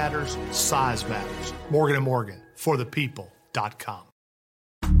 Time matters, size matters. Morgan & Morgan, for the people.com.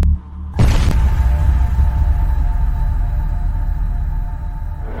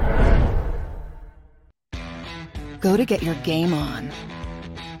 Go to get your game on.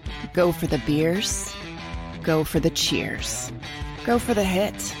 Go for the beers. Go for the cheers. Go for the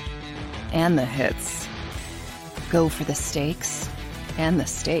hit and the hits. Go for the stakes and the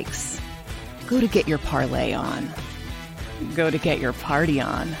stakes. Go to get your parlay on. Go to get your party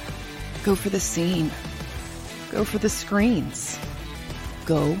on. Go for the scene. Go for the screens.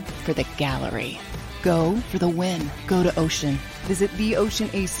 Go for the gallery. Go for the win. Go to Ocean. Visit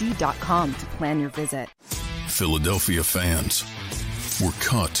theoceanac.com to plan your visit. Philadelphia fans, we're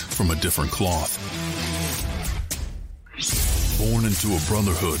cut from a different cloth. Born into a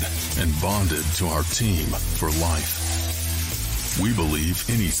brotherhood and bonded to our team for life. We believe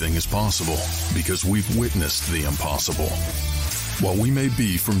anything is possible because we've witnessed the impossible. While we may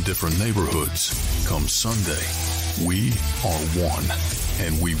be from different neighborhoods, come Sunday, we are one,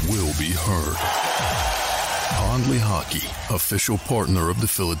 and we will be heard. Pondley Hockey, official partner of the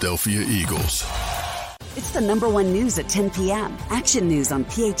Philadelphia Eagles. It's the #1 news at 10 p.m. Action News on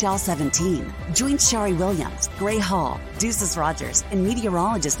PHL 17. Join Shari Williams, Gray Hall, Deuces Rogers, and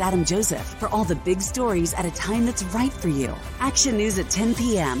meteorologist Adam Joseph for all the big stories at a time that's right for you. Action News at 10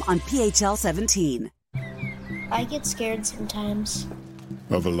 p.m. on PHL 17. I get scared sometimes.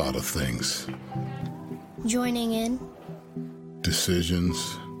 Of a lot of things. Joining in.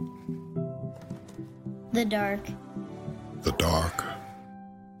 Decisions. The dark. The dark.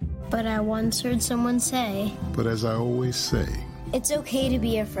 But I once heard someone say, But as I always say, it's okay to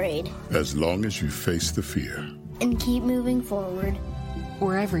be afraid. As long as you face the fear. And keep moving forward.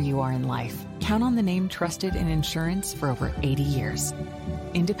 Wherever you are in life, count on the name trusted in insurance for over 80 years.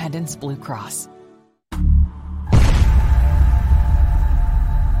 Independence Blue Cross.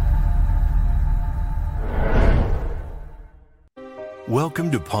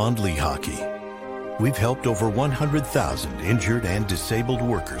 Welcome to Pondley Hockey. We've helped over 100,000 injured and disabled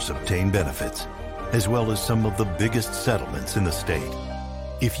workers obtain benefits, as well as some of the biggest settlements in the state.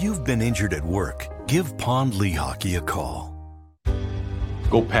 If you've been injured at work, give Pondley Hockey a call.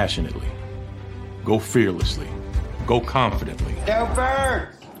 Go passionately. Go fearlessly. Go confidently. Go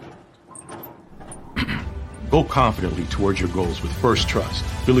Birds! Go confidently towards your goals with First Trust,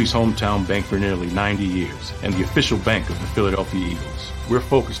 Philly's hometown bank for nearly 90 years, and the official bank of the Philadelphia Eagles. We're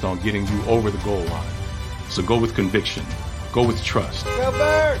focused on getting you over the goal line. So go with conviction, go with trust, Go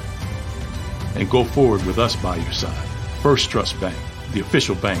Birds! And go forward with us by your side. First Trust Bank, the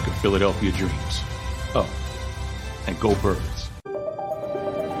official bank of Philadelphia dreams. Oh, and go Birds.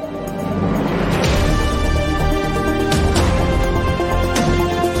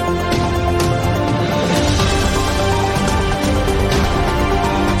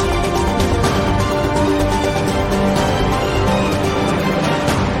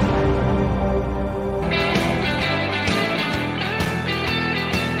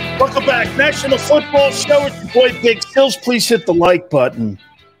 National Football Show with your boy Big Stills. Please hit the like button.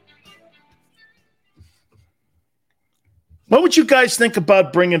 What would you guys think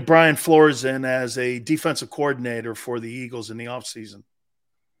about bringing Brian Flores in as a defensive coordinator for the Eagles in the offseason?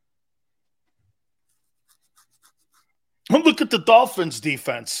 Look at the Dolphins'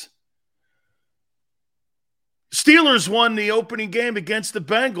 defense. Steelers won the opening game against the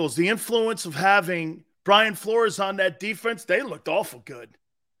Bengals. The influence of having Brian Flores on that defense, they looked awful good.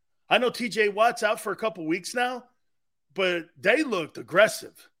 I know TJ Watt's out for a couple weeks now, but they looked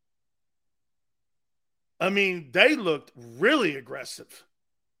aggressive. I mean, they looked really aggressive.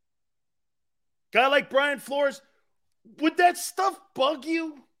 Guy like Brian Flores, would that stuff bug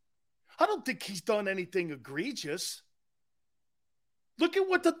you? I don't think he's done anything egregious. Look at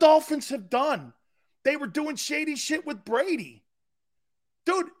what the Dolphins have done. They were doing shady shit with Brady.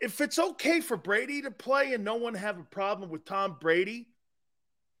 Dude, if it's okay for Brady to play and no one have a problem with Tom Brady,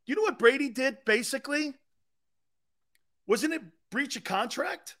 you know what Brady did, basically? Wasn't it breach of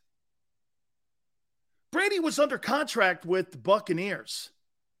contract? Brady was under contract with the Buccaneers.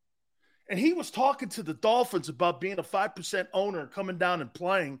 And he was talking to the Dolphins about being a 5% owner and coming down and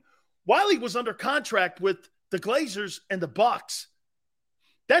playing while he was under contract with the Glazers and the Bucs.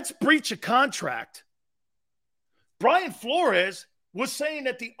 That's breach of contract. Brian Flores was saying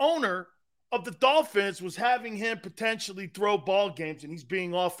that the owner of the Dolphins was having him potentially throw ball games and he's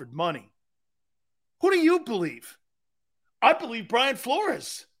being offered money. Who do you believe? I believe Brian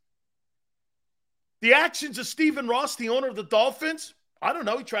Flores. The actions of Stephen Ross, the owner of the Dolphins, I don't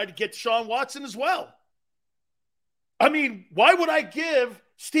know. He tried to get Deshaun Watson as well. I mean, why would I give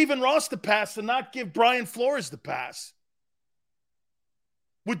Stephen Ross the pass and not give Brian Flores the pass?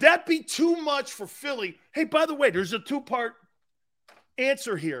 Would that be too much for Philly? Hey, by the way, there's a two-part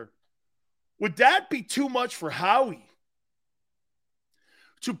answer here. Would that be too much for Howie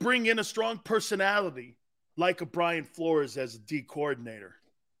to bring in a strong personality like a Brian Flores as a D coordinator?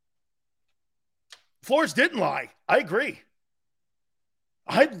 Flores didn't lie. I agree.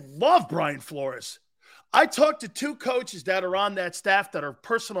 I love Brian Flores. I talked to two coaches that are on that staff that are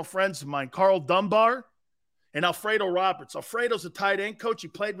personal friends of mine, Carl Dunbar and Alfredo Roberts. Alfredo's a tight end coach. He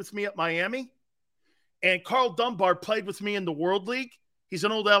played with me at Miami. And Carl Dunbar played with me in the World League. He's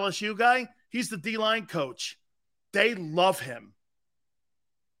an old LSU guy. He's the D-line coach. They love him.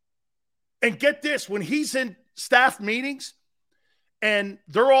 And get this, when he's in staff meetings and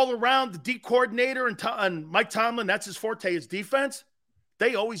they're all around the D coordinator and Mike Tomlin, that's his forte, his defense,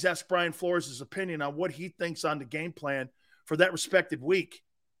 they always ask Brian Flores' opinion on what he thinks on the game plan for that respective week.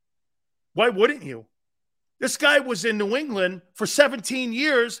 Why wouldn't you? This guy was in New England for 17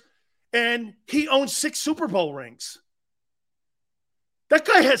 years, and he owns 6 Super Bowl rings. That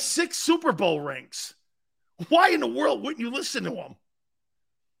guy has 6 Super Bowl rings. Why in the world wouldn't you listen to him?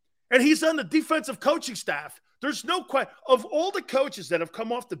 And he's on the defensive coaching staff. There's no question. Of all the coaches that have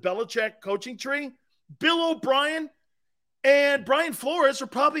come off the Belichick coaching tree, Bill O'Brien and Brian Flores are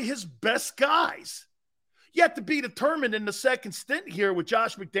probably his best guys. Yet to be determined in the second stint here with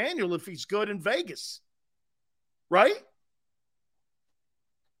Josh McDaniel if he's good in Vegas. Right?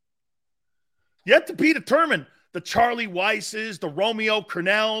 Yet to be determined. The Charlie Weisses, the Romeo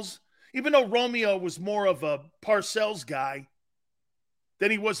Cornells, even though Romeo was more of a Parcells guy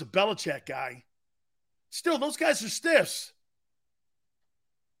than he was a Belichick guy, still, those guys are stiffs.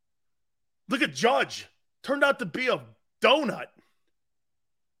 Look at Judge. Turned out to be a donut.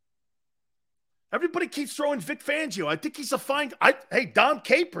 Everybody keeps throwing Vic Fangio. I think he's a fine – hey, Dom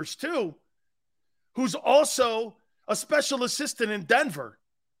Capers, too, who's also a special assistant in Denver.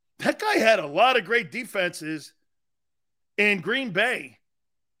 That guy had a lot of great defenses in Green Bay.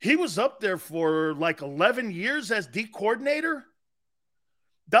 He was up there for like 11 years as D coordinator.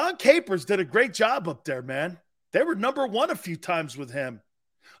 Don Capers did a great job up there, man. They were number one a few times with him.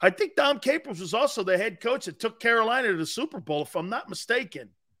 I think Don Capers was also the head coach that took Carolina to the Super Bowl, if I'm not mistaken,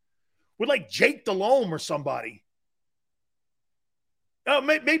 with like Jake Delhomme or somebody.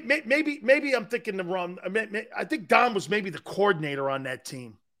 Maybe I'm thinking the wrong. I think Don was maybe the coordinator on that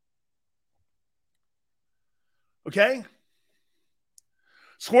team. Okay?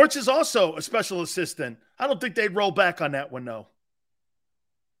 Schwartz is also a special assistant. I don't think they'd roll back on that one, though.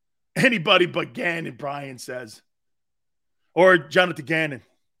 Anybody but Gannon, Brian says. Or Jonathan Gannon.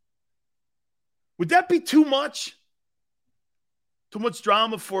 Would that be too much? Too much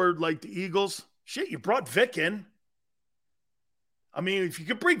drama for, like, the Eagles? Shit, you brought Vic in. I mean, if you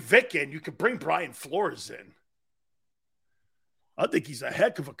could bring Vic in, you could bring Brian Flores in. I think he's a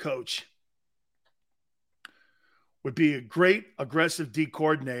heck of a coach. Would be a great aggressive D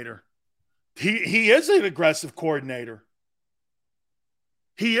coordinator. He is an aggressive coordinator.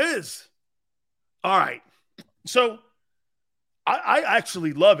 He is. All right. So I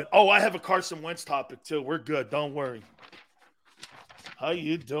actually love it. Oh, I have a Carson Wentz topic too. We're good. Don't worry. How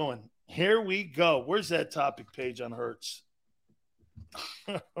you doing? Here we go. Where's that topic page on Hurts?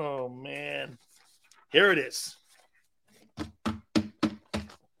 Oh, man. Here it is.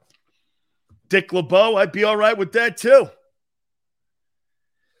 Dick LeBeau, I'd be all right with that too.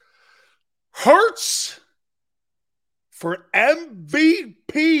 Hurts for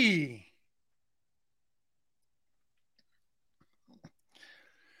MVP.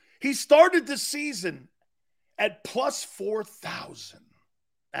 He started the season at plus 4,000.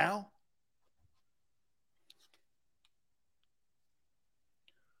 Now,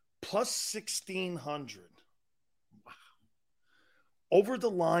 plus 1,600. Wow. Over the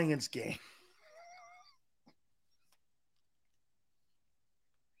Lions game.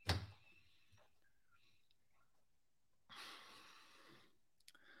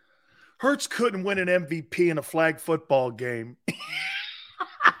 Hurts couldn't win an MVP in a flag football game.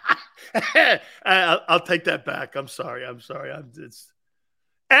 I'll take that back. I'm sorry. It's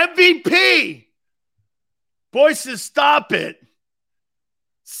MVP. Boyces, stop it.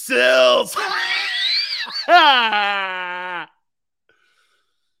 Sills.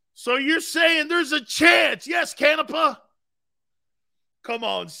 So you're saying there's a chance. Yes, Canepa? Come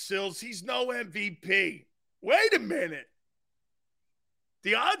on, Sills. He's no MVP. Wait a minute.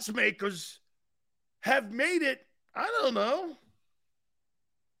 The odds makers have made it, I don't know.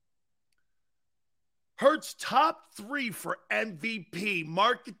 Hurts top 3 for MVP.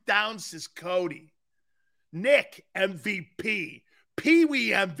 Mark it down, says Cody. Nick, MVP. Pee-wee,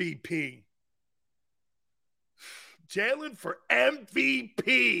 MVP. Jalen for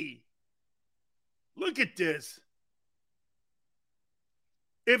MVP. Look at this.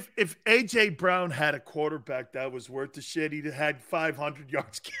 If A.J. Brown had a quarterback that was worth the shit, he'd have had 500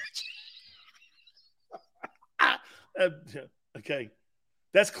 yards catch. Okay.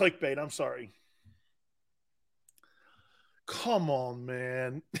 That's clickbait. I'm sorry. Come on,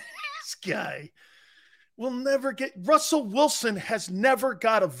 man. This guy will never get – Russell Wilson has never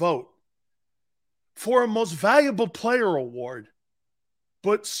got a vote for a most valuable player award.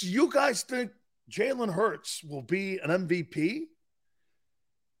 But you guys think Jalen Hurts will be an MVP?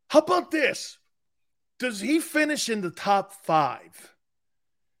 How about this? Does he finish in the top 5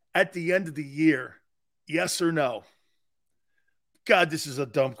 at the end of the year? Yes or no? God, this is a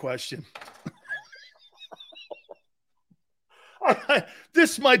dumb question.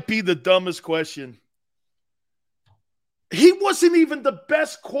 This might be the dumbest question. He wasn't even the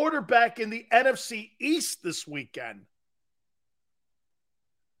best quarterback in the NFC East this weekend.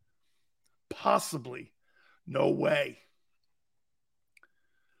 Possibly. No way.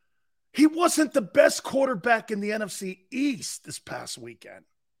 He wasn't the best quarterback in the NFC East this past weekend.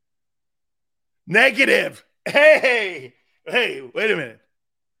 Negative. Hey, wait a minute.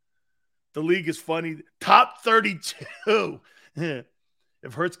 The league is funny. Top 32.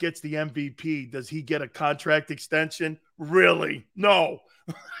 If Hurts gets the MVP, does he get a contract extension? Really? No.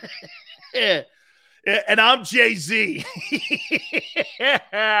 And I'm Jay-Z.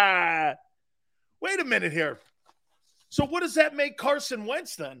 Wait a minute here. So what does that make Carson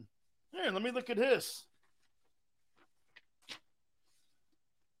Wentz then? Here, let me look at his.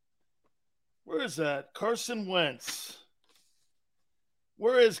 Where is that? Carson Wentz.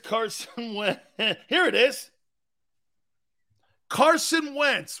 Where is Carson Wentz? Here it is. Carson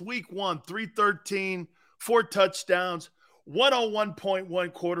Wentz, week 1, 313, 4 touchdowns,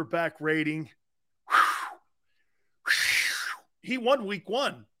 101.1 quarterback rating. He won week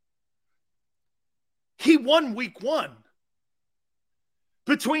 1.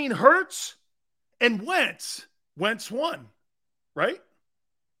 Between Hurts and Wentz, Wentz won, right?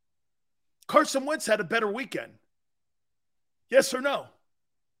 Carson Wentz had a better weekend. Yes or no?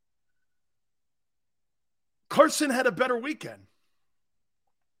 Carson had a better weekend.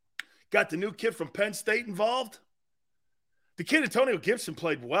 Got the new kid from Penn State involved. The kid Antonio Gibson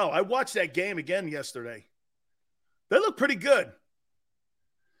played well. I watched that game again yesterday. They look pretty good.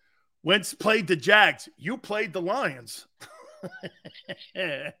 Wentz played the Jags. You played the Lions.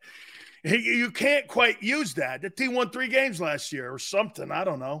 You can't quite use that. The team won 3 games last year or something. I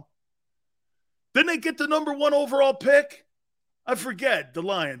don't know. Didn't they get the number 1 overall pick? I forget. The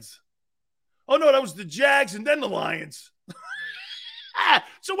Lions. Oh, no, that was the Jags and then the Lions.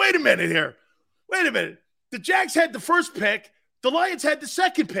 So wait a minute here. Wait a minute. The Jags had the first pick. The Lions had the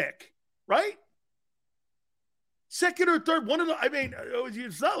second pick, right? Second or third. One of the, I mean,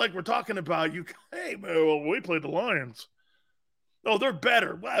 it's not like we're talking about you. Hey, well, we played the Lions. Oh, they're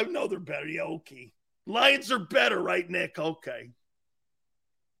better. Well, I know they're better. Yeah, okay. Lions are better, right, Nick? Okay.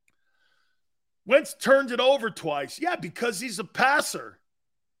 Wentz turned it over twice. Yeah, because he's a passer.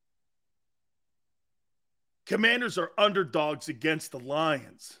 Commanders are underdogs against the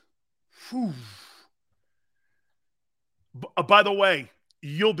Lions. Whew. By the way,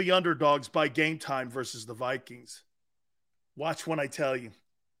 you'll be underdogs by game time versus the Vikings. Watch when I tell you.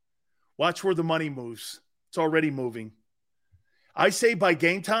 Watch where the money moves. It's already moving. I say by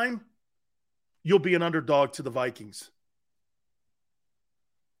game time, you'll be an underdog to the Vikings.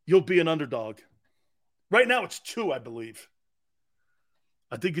 You'll be an underdog. Right now it's 2, I believe.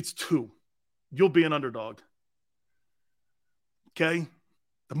 I think it's 2. You'll be an underdog. Okay?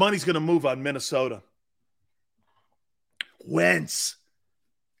 The money's going to move on Minnesota. Wentz.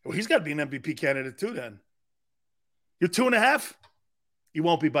 Well, he's got to be an MVP candidate too then. You're 2.5? You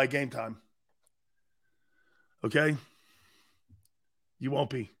won't be by game time. Okay? You won't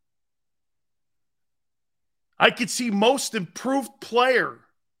be. I could see most improved player.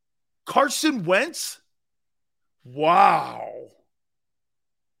 Carson Wentz? Wow.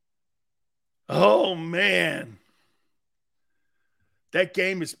 Oh, man. That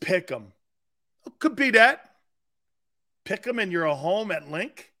game is pick 'em. Could be that. Pick 'em and you're a home at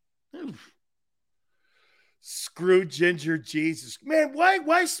Link? Oof. Screw Ginger Jesus. Man, why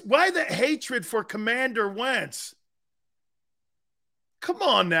the hatred for Commander Wentz? Come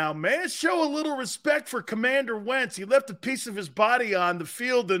on now, man. Show a little respect for Commander Wentz. He left a piece of his body on the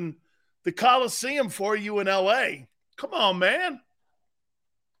field in the Coliseum for you in L.A. Come on, man.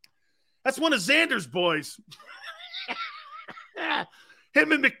 That's one of Xander's boys.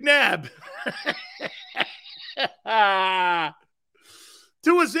 Him and McNabb.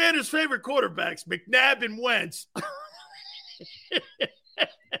 Two of Xander's favorite quarterbacks, McNabb and Wentz.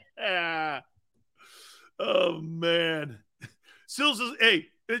 Oh, man. Sills is, hey,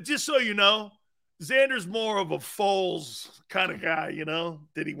 just so you know, Xander's more of a Foles kind of guy, you know?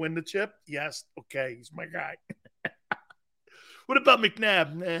 Did he win the chip? Yes. Okay, he's my guy. What about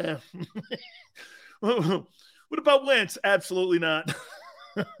McNabb? Nah. What about Wentz? Absolutely not.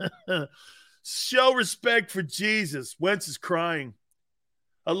 Show respect for Jesus. Wentz is crying.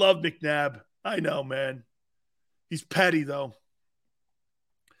 I love McNabb. I know, man. He's petty, though.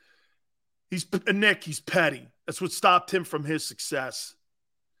 He's petty. That's what stopped him from his success.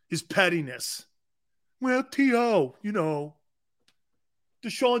 His pettiness. Well, T.O., you know.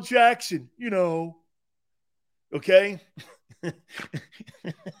 Deshaun Jackson, you know. Okay?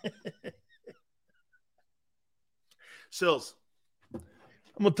 Sills, I'm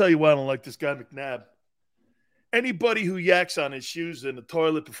going to tell you why I don't like this guy, McNabb. Anybody who yaks on his shoes in the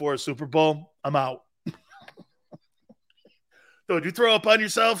toilet before a Super Bowl, I'm out. Did you throw up on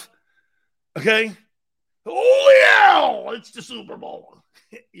yourself? Okay? Oh, yeah! It's the Super Bowl.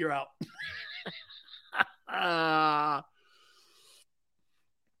 You're out.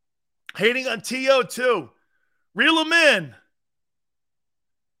 Hating on T.O. too. Reel him in.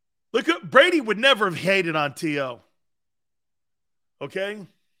 Look, Brady would never have hated on T.O. Okay?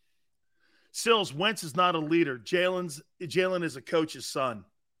 Sills, Wentz is not a leader. Jalen is a coach's son.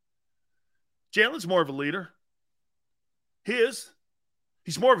 Jalen's more of a leader. He is.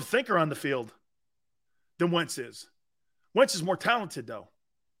 He's more of a thinker on the field than Wentz is. Wentz is more talented, though.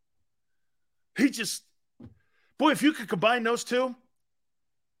 Boy, if you could combine those two,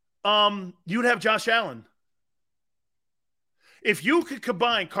 you'd have Josh Allen. If you could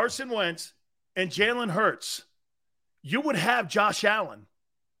combine Carson Wentz and Jalen Hurts, you would have Josh Allen.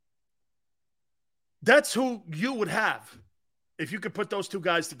 That's who you would have if you could put those two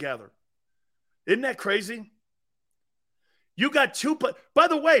guys together. Isn't that crazy? You got two. By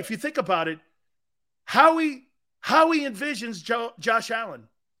the way, if you think about it, how he envisions Josh Allen.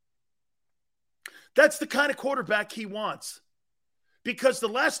 That's the kind of quarterback he wants. Because the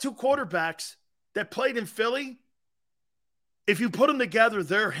last two quarterbacks that played in Philly, if you put them together,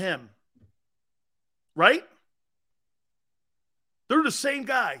 they're him. Right? They're the same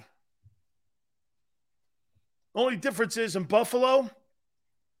guy. Only difference is in Buffalo,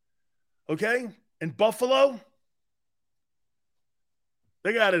 okay? In Buffalo,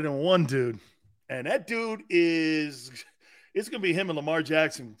 they got it in one dude. And that dude it's going to be him and Lamar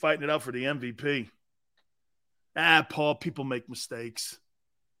Jackson fighting it out for the MVP. Paul, people make mistakes.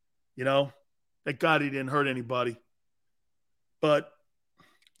 You know? Thank God he didn't hurt anybody. But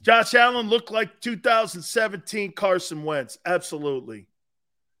Josh Allen looked like 2017 Carson Wentz. Absolutely.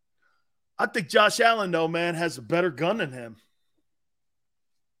 I think Josh Allen, though, man, has a better gun than him.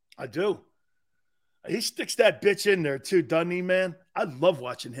 I do. He sticks that bitch in there, too, doesn't he, man? I love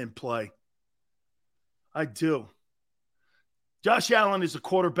watching him play. I do. Josh Allen is a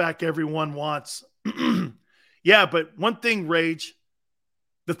quarterback everyone wants. Yeah, but one thing, Rage,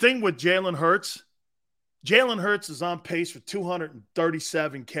 The thing with Jalen Hurts is on pace for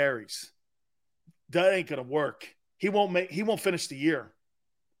 237 carries. That ain't going to work. He won't finish the year.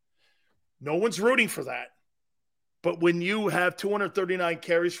 No one's rooting for that. But when you have 239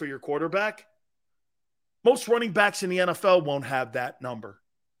 carries for your quarterback, most running backs in the NFL won't have that number.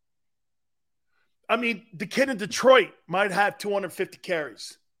 I mean, the kid in Detroit might have 250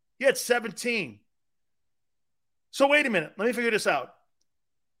 carries. He had 17. So wait a minute. Let me figure this out.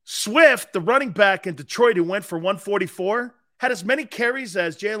 Swift, the running back in Detroit who went for 144, had as many carries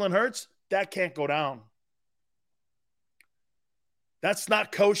as Jalen Hurts. That can't go down. That's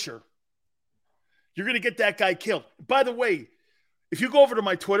not kosher. You're going to get that guy killed. By the way, if you go over to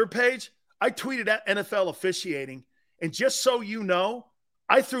my Twitter page, I tweeted at NFL officiating, and just so you know,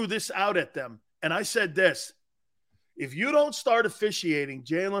 I threw this out at them, and I said this: if you don't start officiating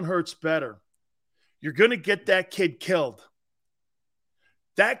Jalen Hurts better, you're going to get that kid killed.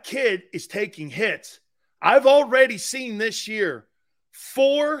 That kid is taking hits. I've already seen this year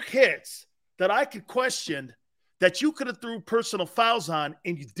 4 hits that I could question that you could have threw personal fouls on,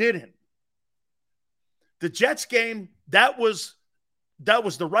 and you didn't. The Jets game, that was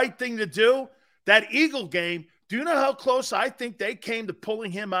the right thing to do. That Eagle game, do you know how close I think they came to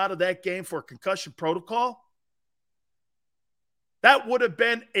pulling him out of that game for a concussion protocol? That would have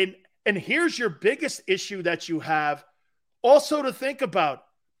been and here's your biggest issue that you have also to think about.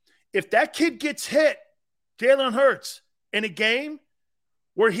 If that kid gets hit, Jalen Hurts, in a game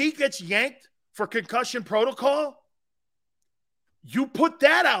where he gets yanked for concussion protocol, you put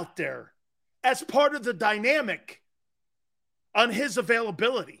that out there as part of the dynamic on his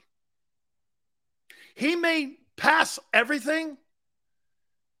availability. He may pass everything,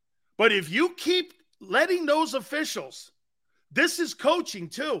 but if you keep letting those officials, this is coaching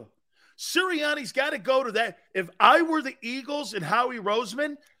too. Sirianni's got to go to that. If I were the Eagles and Howie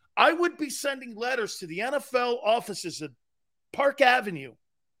Roseman, I would be sending letters to the NFL offices at Park Avenue.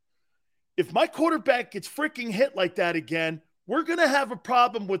 If my quarterback gets freaking hit like that again, we're going to have a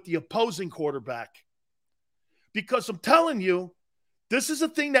problem with the opposing quarterback. Because I'm telling you, this is a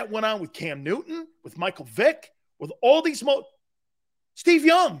thing that went on with Cam Newton, with Michael Vick, with all these Steve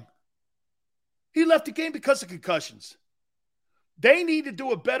Young. He left the game because of concussions. They need to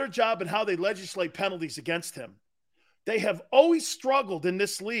do a better job in how they legislate penalties against him. They have always struggled in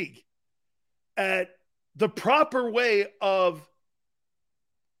this league at the proper way of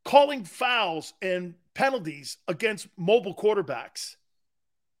calling fouls and penalties against mobile quarterbacks.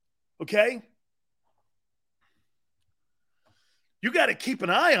 Okay? You got to keep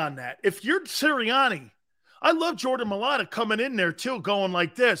an eye on that. If you're Sirianni, I love Jordan Mailata coming in there too, going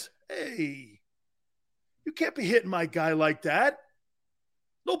like this. Hey, you can't be hitting my guy like that.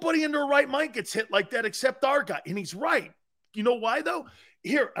 Nobody in their right mind gets hit like that except our guy. And he's right. You know why, though?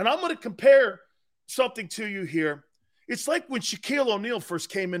 Here, and I'm going to compare something to you here. It's like when Shaquille O'Neal first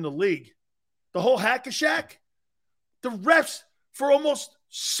came in the league. The whole hack-a-shack, the refs for almost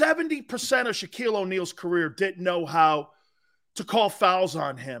 70% of Shaquille O'Neal's career didn't know how to call fouls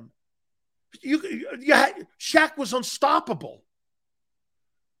on him. Shaq was unstoppable.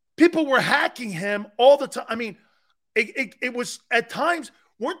 People were hacking him all the time. I mean, it was at times,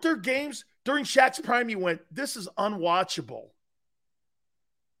 weren't there games during Shaq's prime you went, this is unwatchable?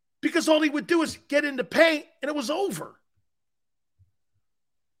 Because all he would do is get into paint and it was over.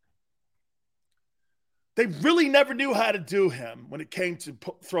 They really never knew how to do him when it came to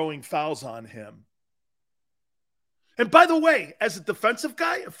throwing fouls on him. And by the way, as a defensive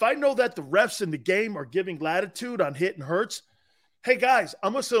guy, if I know that the refs in the game are giving latitude on hitting Hurts, hey guys,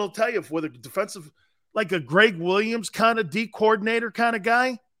 I'm just going to tell you, if whether defensive, like a Greg Williams kind of D coordinator kind of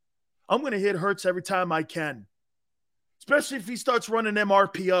guy, I'm going to hit Hurts every time I can. Especially if he starts running them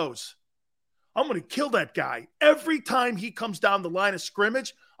RPOs. I'm going to kill that guy. Every time he comes down the line of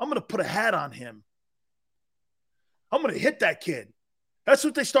scrimmage, I'm going to put a hat on him. I'm going to hit that kid. That's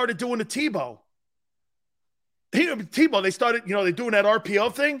what they started doing to Tebow. Tebow, they started, they're doing that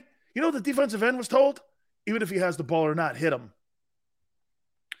RPO thing. You know what the defensive end was told? Even if he has the ball or not, hit him.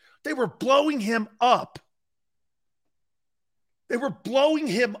 They were blowing him up. They were blowing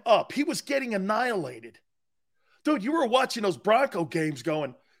him up. He was getting annihilated. Dude, you were watching those Bronco games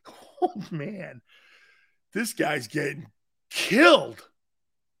going, oh, man, this guy's getting killed.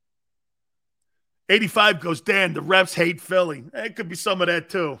 85 goes, Dan, the refs hate Philly. It could be some of that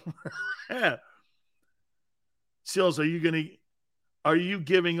too. Yeah. Sills, are you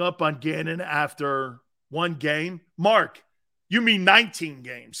giving up on Gannon after one game? Mark, you mean 19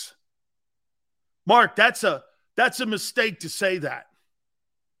 games. Mark, that's a mistake to say that.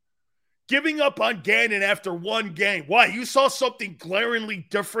 Giving up on Gannon after one game. Why? You saw something glaringly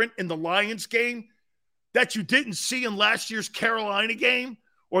different in the Lions game that you didn't see in last year's Carolina game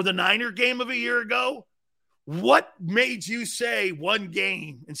or the Niner game of a year ago? What made you say one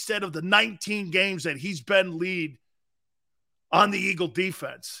game instead of the 19 games that he's been lead on the Eagle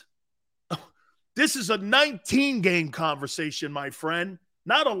defense? This is a 19-game conversation, my friend,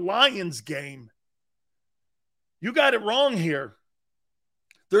 not a Lions game. You got it wrong here.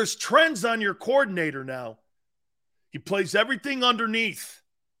 There's trends on your coordinator now. He plays everything underneath.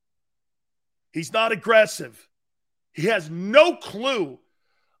 He's not aggressive. He has no clue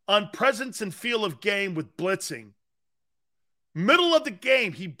on presence and feel of game with blitzing. Middle of the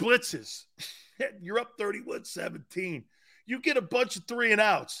game, he blitzes. You're up 31-17. You get a bunch of 3 and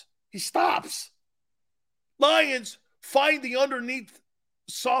outs. He stops. Lions find the underneath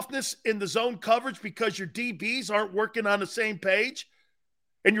softness in the zone coverage because your DBs aren't working on the same page.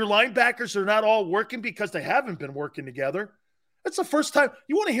 And your linebackers are not all working because they haven't been working together. That's the first time.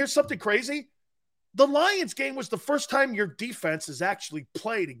 You want to hear something crazy? The Lions game was the first time your defense has actually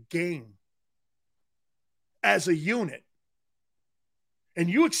played a game as a unit. And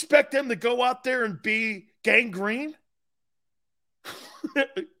you expect them to go out there and be gangrene?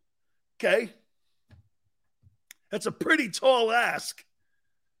 Okay. That's a pretty tall ask.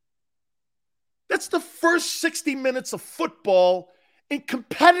 That's the first 60 minutes of football. In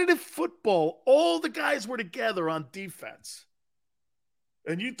competitive football, all the guys were together on defense.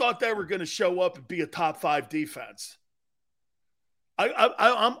 And you thought they were going to show up and be a top 5 defense.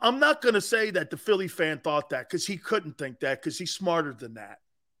 I'm not going to say that the Philly fan thought that because he couldn't think that because he's smarter than that.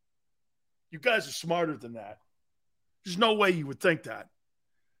 You guys are smarter than that. There's no way you would think that.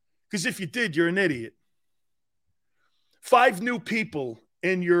 Because if you did, you're an idiot. 5 new people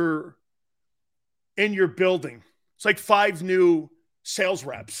in your building. It's like 5 new sales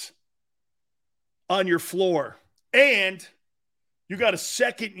reps on your floor. And you got a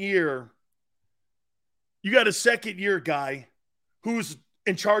second year guy who's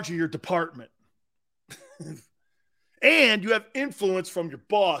in charge of your department. And you have influence from your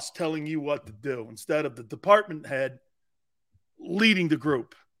boss telling you what to do instead of the department head leading the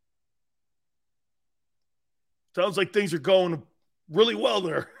group. Sounds like things are going really well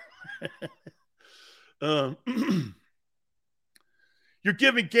there. You're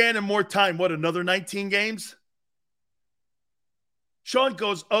giving Gannon more time. What, another 19 games? Sean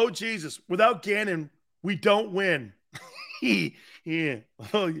goes, oh, Jesus, without Gannon, we don't win. Yeah.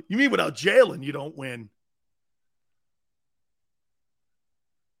 Oh, you mean without Jalen, you don't win.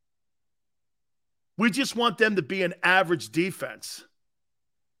 We just want them to be an average defense.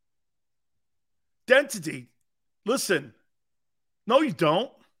 Density. Listen. No, you don't.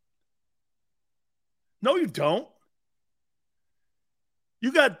 No, you don't.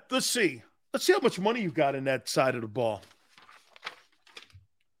 You got, let's see how much money you got in that side of the ball.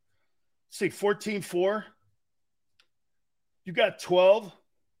 Let's see, 14-4. You got 12.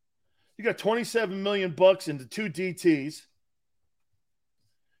 You got $27 million into 2 DTs.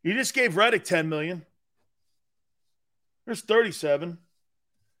 You just gave Reddick $10 million. There's 37.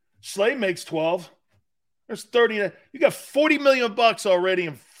 Slay makes 12. There's 30. You got $40 million already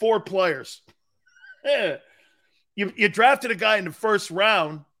in 4 players. Yeah. You drafted a guy in the first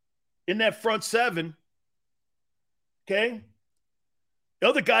round in that front 7. Okay? The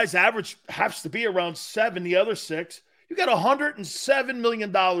other guy's average has to be around 7, the other 6. You got $107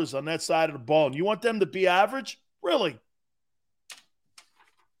 million on that side of the ball, and you want them to be average? Really?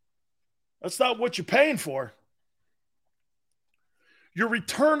 That's not what you're paying for. Your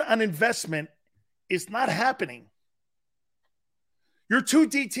return on investment is not happening. Your 2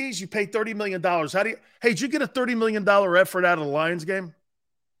 DTs, you pay $30 million. Did you get a $30 million effort out of the Lions game?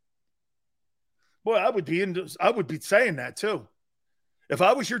 Boy, I would be saying that too. If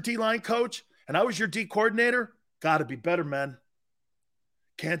I was your D-line coach and I was your D coordinator, got to be better, man.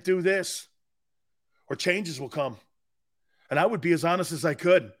 Can't do this. Or changes will come. And I would be as honest as I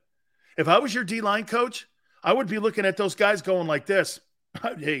could. If I was your D-line coach, I would be looking at those guys going like this.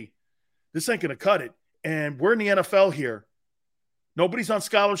 Hey, this ain't going to cut it. And we're in the NFL here. Nobody's on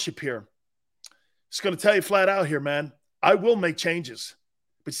scholarship here. Just going to tell you flat out here, man. I will make changes.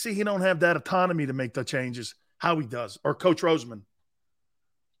 But see, he don't have that autonomy to make the changes. How he does. Or Coach Roseman.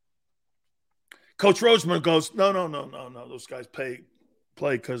 Coach Roseman goes, no. Those guys play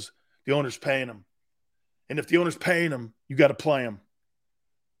because the owner's paying them. And if the owner's paying them, you got to play them.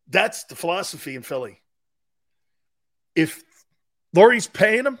 That's the philosophy in Philly. If Laurie's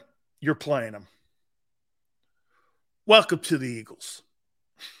paying them, you're playing them. Welcome to the Eagles.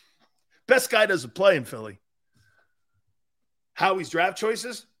 Best guy doesn't play in Philly. Howie's draft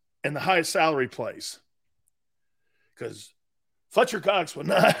choices? and the highest salary plays. Because Fletcher Cox would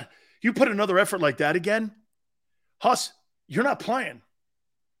not. You put another effort like that again, Huss, you're not playing.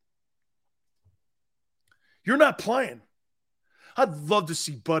 You're not playing. I'd love to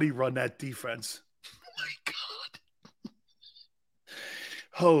see Buddy run that defense. Oh, my God.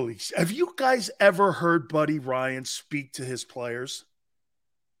 Holy. Have you guys ever heard Buddy Ryan speak to his players?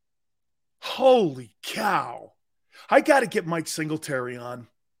 Holy cow. I got to get Mike Singletary on.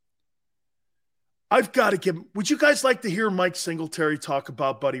 I've got to get. Would you guys like to hear Mike Singletary talk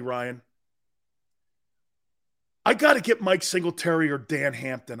about Buddy Ryan? I got to get Mike Singletary or Dan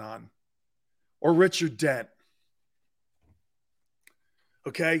Hampton on, or Richard Dent.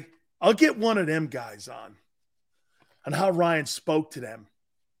 Okay? I'll get one of them guys on how Ryan spoke to them.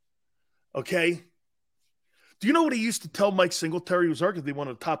 Okay? Do you know what he used to tell Mike Singletary? He was arguably one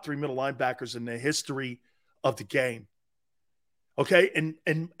of the top 3 middle linebackers in the history of the game. Okay?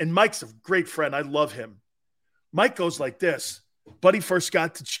 And Mike's a great friend. I love him. Mike goes like this. Buddy first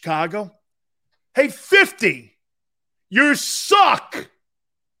got to Chicago. Hey, 50, you suck.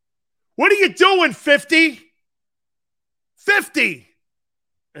 What are you doing, 50? 50.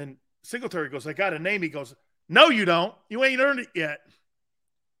 And Singletary goes, I got a name. He goes, no, you don't. You ain't earned it yet.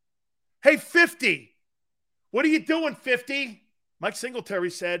 Hey, 50, what are you doing, 50? Mike Singletary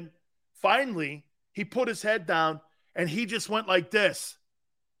said, finally, he put his head down and he just went like this.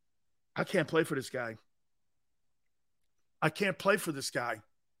 I can't play for this guy. I can't play for this guy.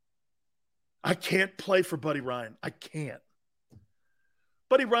 I can't play for Buddy Ryan. I can't.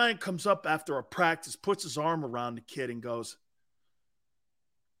 Buddy Ryan comes up after a practice, puts his arm around the kid and goes,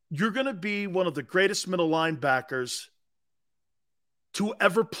 you're going to be one of the greatest middle linebackers to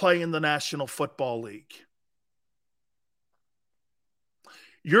ever play in the National Football League.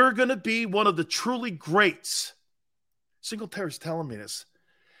 You're going to be one of the truly greats. Singletary's telling me this.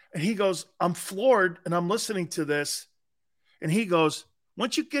 And he goes, I'm floored and I'm listening to this. And he goes,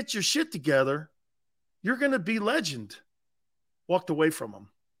 once you get your shit together, you're going to be legend. Walked away from him.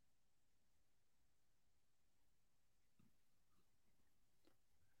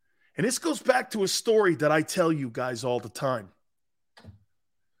 And this goes back to a story that I tell you guys all the time.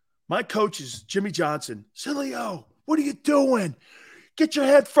 My coach is Jimmy Johnson. Sileo, what are you doing? Get your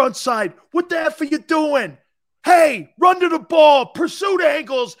head front side. What the F are you doing? Hey, run to the ball. Pursuit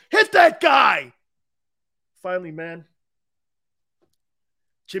angles. Hit that guy. Finally, man,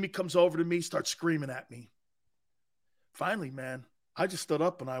 Jimmy comes over to me, starts screaming at me. Finally, man, I just stood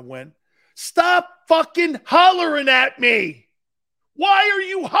up and I went, stop fucking hollering at me. Why are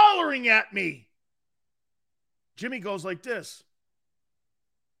you hollering at me? Jimmy goes like this.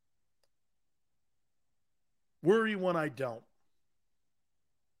 Worry when I don't.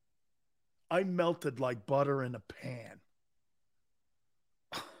 I melted like butter in a pan.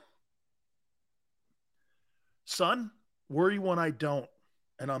 Son, worry when I don't,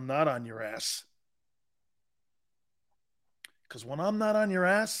 and I'm not on your ass. Because when I'm not on your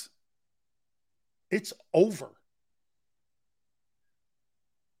ass, it's over.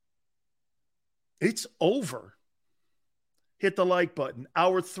 It's over. Hit the like button.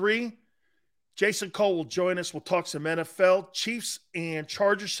 Hour 3, Jason Cole will join us. We'll talk some NFL. Chiefs and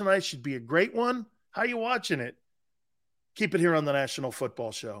Chargers tonight should be a great one. How you watching it? Keep it here on the National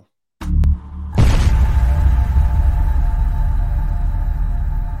Football Show.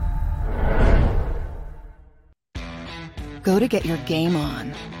 Go to get your game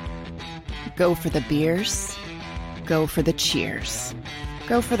on. Go for the beers. Go for the cheers.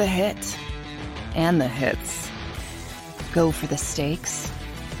 Go for the hit and the hits. Go for the stakes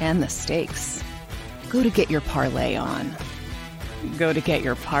and the stakes. Go to get your parlay on. Go to get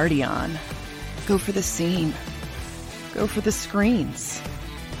your party on. Go for the scene. Go for the screens.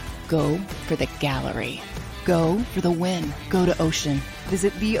 Go for the gallery. Go for the win. Go to Ocean.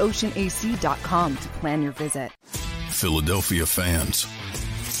 Visit theoceanac.com to plan your visit. Philadelphia fans,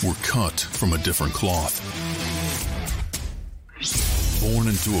 we're cut from a different cloth. Born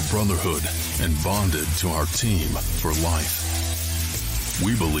into a brotherhood and bonded to our team for life.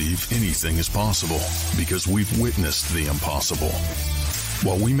 We believe anything is possible because we've witnessed the impossible.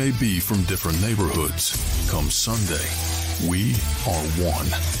 While we may be from different neighborhoods, come Sunday, we are one,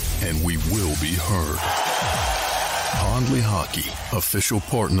 and we will be heard. Pondley Hockey, official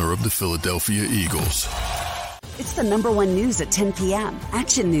partner of the Philadelphia Eagles. It's the #1 news at 10 p.m.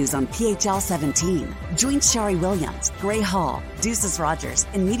 Action News on PHL 17. Join Shari Williams, Gray Hall, Deuces Rogers,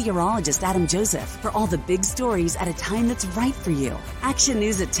 and meteorologist Adam Joseph for all the big stories at a time that's right for you. Action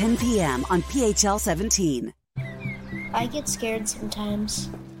News at 10 p.m. on PHL 17. I get scared sometimes.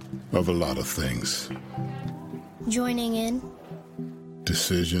 Of a lot of things. Joining in.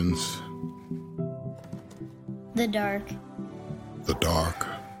 decisions, The dark. the dark.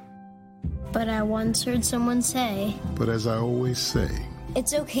 But I once heard someone say, But as I always say,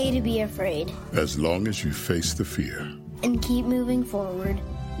 it's okay to be afraid as long as you face the fear. and keep moving forward.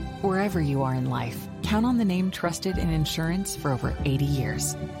 Wherever you are in life, count on the name trusted in insurance for over 80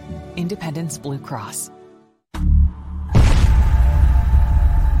 years. Independence Blue Cross.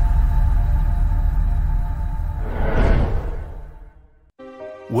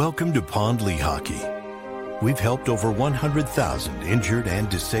 Welcome to Pond Lehocky. We've helped over 100,000 injured and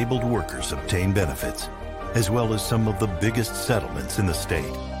disabled workers obtain benefits, as well as some of the biggest settlements in the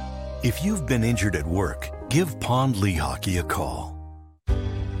state. If you've been injured at work, give Pond Lehocky a call.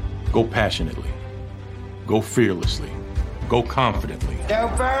 Go passionately. Go fearlessly. Go confidently. Go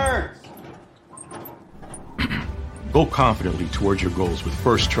Birds! Go confidently towards your goals with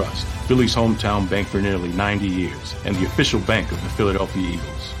First Trust, Philly's hometown bank for nearly 90 years, and the official bank of the Philadelphia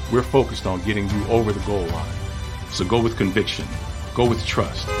Eagles. We're focused on getting you over the goal line. So go with conviction, go with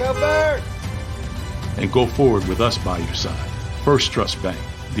trust, Go Birds! and go forward with us by your side. First Trust Bank,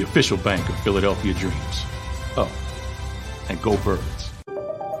 the official bank of Philadelphia dreams. Oh, and go Birds.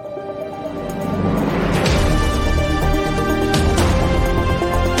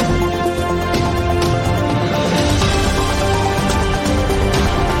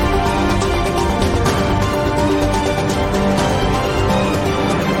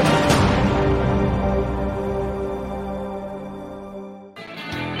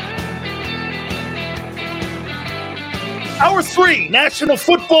 Hour 3, National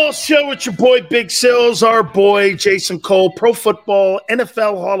Football Show with your boy Big Sills, our boy Jason Cole, Pro Football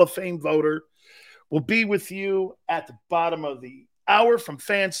NFL Hall of Fame voter, will be with you at the bottom of the hour from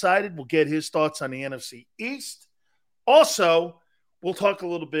Fansided. We'll get his thoughts on the NFC East. Also, we'll talk a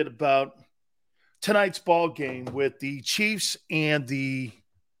little bit about tonight's ball game with the Chiefs and the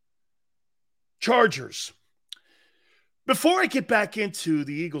Chargers. Before I get back into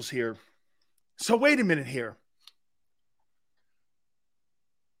the Eagles here, so wait a minute here.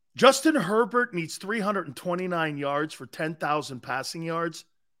 Justin Herbert needs 329 yards for 10,000 passing yards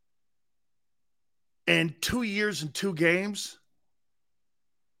and 2 years and 2 games.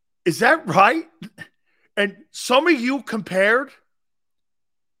 Is that right? And some of you compared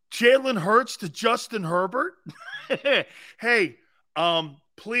Jalen Hurts to Justin Herbert? Hey,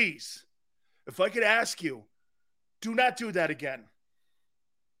 please, if I could ask you, do not do that again.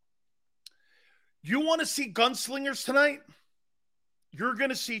 You want to see gunslingers tonight? You're going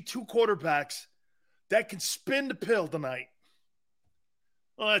to see 2 quarterbacks that can spin the pill tonight.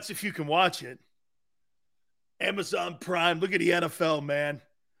 Well, that's if you can watch it. Amazon Prime. Look at the NFL, man.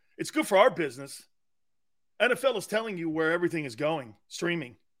 It's good for our business. NFL is telling you where everything is going,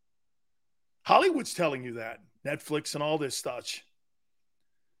 streaming. Hollywood's telling you that. Netflix and all this stuff.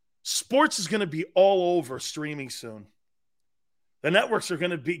 Sports is going to be all over streaming soon. The networks are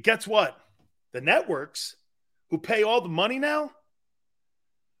going to be, guess what? The networks who pay all the money now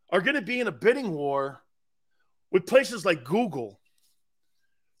are going to be in a bidding war with places like Google,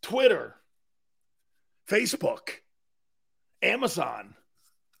 Twitter, Facebook, Amazon,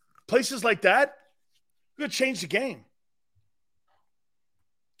 places like that. We're going to change the game.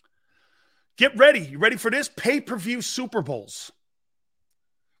 Get ready. You ready for this? Pay-per-view Super Bowls.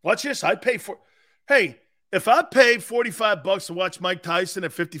 Watch this. Hey, if I pay $45 to watch Mike Tyson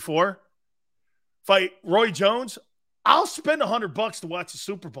at 54, fight Roy Jones, I'll spend $100 to watch the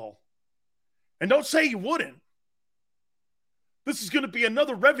Super Bowl. And don't say you wouldn't. This is going to be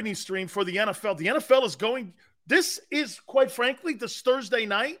another revenue stream for the NFL. The NFL is going, this is, quite frankly, this Thursday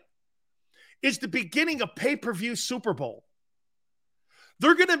night is the beginning of pay-per-view Super Bowl.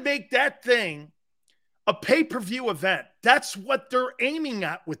 They're going to make that thing a pay-per-view event. That's what they're aiming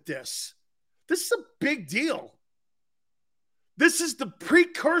at with this. This is a big deal. This is the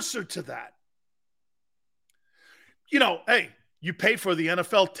precursor to that. You know, hey, you pay for the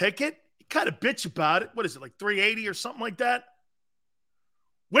NFL ticket, you kind of bitch about it. What is it, like $380 or something like that?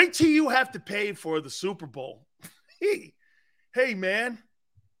 Wait till you have to pay for the Super Bowl. Hey, man,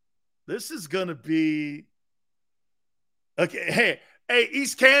 this is going to be okay. Hey,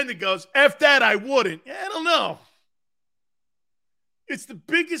 East Canada goes, F that, I wouldn't. I don't know. It's the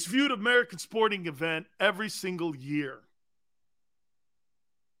biggest viewed American sporting event every single year.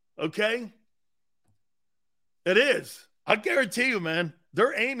 Okay? It is. I guarantee you, man,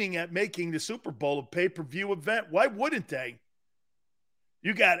 they're aiming at making the Super Bowl a pay-per-view event. Why wouldn't they?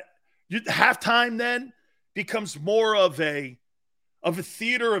 You got it. Halftime then becomes more of a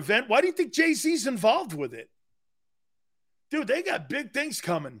theater event. Why do you think Jay-Z's involved with it? Dude, they got big things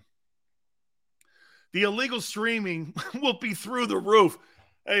coming. The illegal streaming will be through the roof.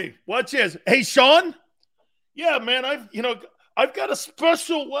 Hey, watch this. Hey, Sean? Yeah, man, I've got a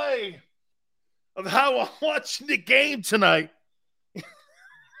special way of how I'm watching the game tonight.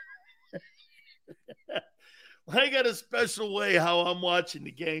 I got a special way how I'm watching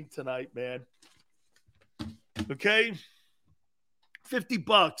the game tonight, man. Okay?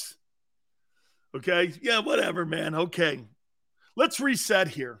 $50. Okay? Yeah, whatever, man. Okay. Let's reset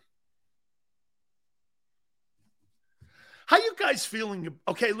here. How you guys feeling?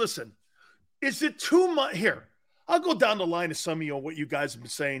 Okay, listen. Is it too much? Here, I'll go down the line of some of you on what you guys have been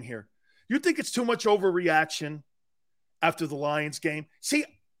saying here. You think it's too much overreaction after the Lions game? See,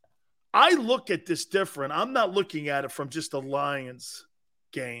 I look at this different. I'm not looking at it from just a Lions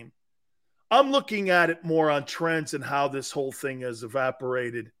game. I'm looking at it more on trends and how this whole thing has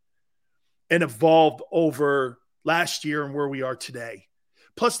evaporated and evolved over last year and where we are today.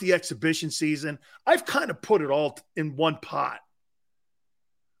 Plus the exhibition season. I've kind of put it all in one pot.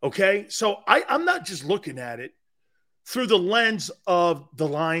 Okay? So I'm not just looking at it through the lens of the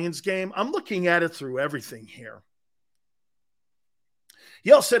Lions game. I'm looking at it through everything here.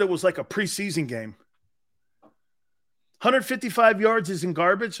 Y'all said it was like a preseason game. 155 yards isn't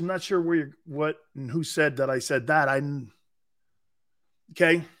garbage. I'm not sure what and who said that I said that.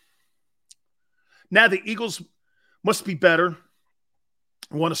 Okay. Now the Eagles must be better.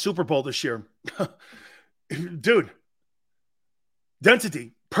 Won a Super Bowl this year. Dude.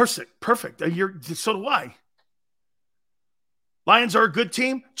 Density. Perfect. So do I. Lions are a good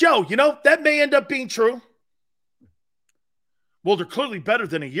team. Joe, that may end up being true. Well, they're clearly better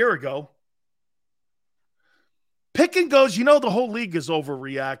than a year ago. Pick and goes, the whole league is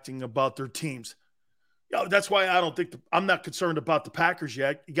overreacting about their teams. That's why I'm not concerned about the Packers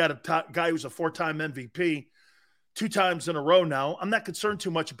yet. You got a guy who's a 4-time MVP, 2 times in a row now. I'm not concerned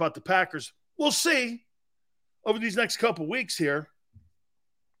too much about the Packers. We'll see over these next couple weeks here.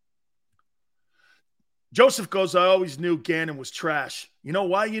 Joseph goes, I always knew Gannon was trash. You know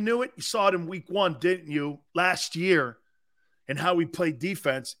why you knew it? You saw it in week 1, didn't you, last year, and how he played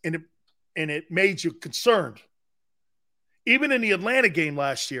defense, and it made you concerned. Even in the Atlanta game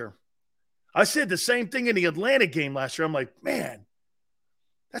last year. I said the same thing in the Atlanta game last year. I'm like, man,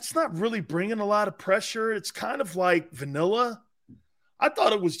 that's not really bringing a lot of pressure. It's kind of like vanilla. I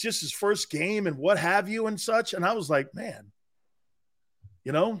thought it was just his first game and what have you and such. And I was like, man,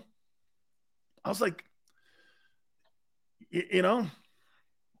 I was like,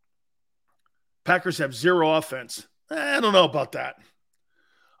 Packers have 0 offense. I don't know about that.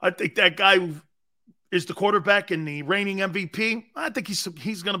 I think that guy who is the quarterback and the reigning MVP, I think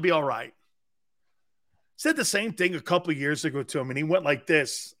he's going to be all right. Said the same thing a couple of years ago to him, and he went like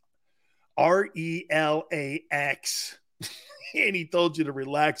this, RELAX. And he told you to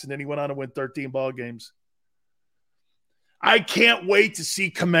relax, and then he went on to win 13 ball games. I can't wait to see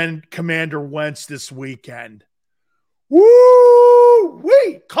Commander Wentz this weekend.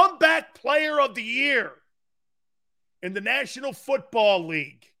 Woo-wee! Comeback player of the year in the National Football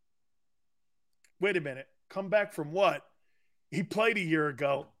League. Wait a minute. Come back from what? He played a year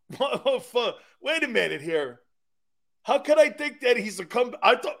ago. Wait a minute here. How could I think that he's a comeback?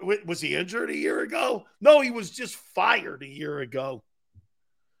 I thought, was he injured a year ago? No, he was just fired a year ago.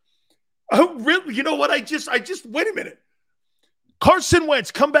 Oh, really? You know what? I just wait a minute. Carson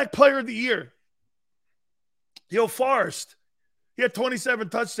Wentz, comeback player of the year. Forrest. He had 27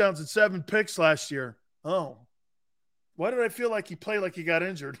 touchdowns and 7 picks last year. Oh. Why did I feel like he played like he got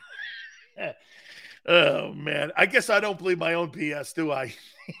injured? Oh, man. I guess I don't believe my own BS, do I?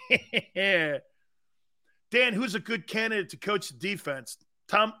 Dan, who's a good candidate to coach the defense?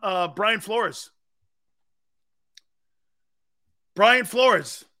 Brian Flores. Brian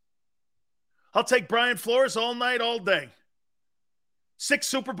Flores. I'll take Brian Flores all night, all day. 6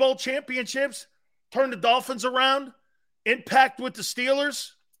 Super Bowl championships. Turn the Dolphins around. Impact with the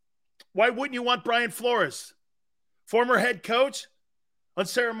Steelers. Why wouldn't you want Brian Flores? Former head coach.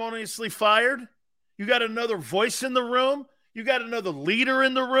 Unceremoniously fired. You got another voice in the room. You got another leader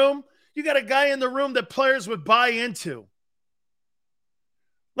in the room. You got a guy in the room that players would buy into.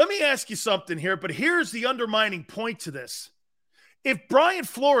 Let me ask you something here, but here's the undermining point to this. If Brian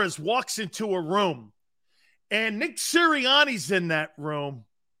Flores walks into a room and Nick Sirianni's in that room,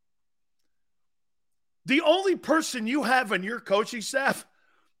 the only person you have on your coaching staff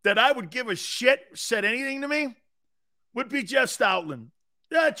that I would give a shit said anything to me would be Jeff Stoutland.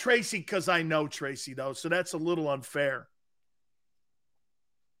 Tracy, because I know Tracy, though, so that's a little unfair.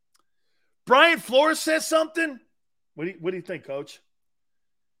 Brian Flores says something. What do you think, Coach?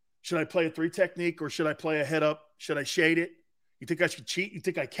 Should I play a 3 technique or should I play a head up? Should I shade it? You think I should cheat? You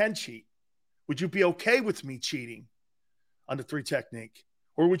think I can cheat? Would you be okay with me cheating on the 3 technique?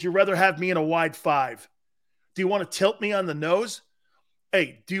 Or would you rather have me in a wide 5? Do you want to tilt me on the nose?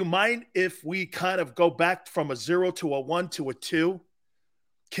 Hey, do you mind if we kind of go back from a 0 to a 1 to a 2?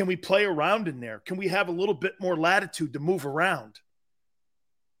 Can we play around in there? Can we have a little bit more latitude to move around?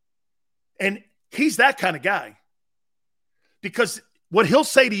 And he's that kind of guy. Because what he'll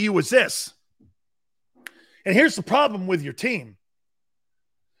say to you is this. And here's the problem with your team.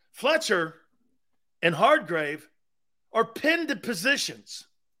 Fletcher and Hardgrave are pinned to positions.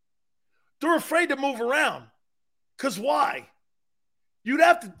 They're afraid to move around. Because why? You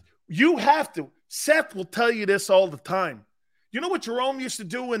have to. Seth will tell you this all the time. You know what Jerome used to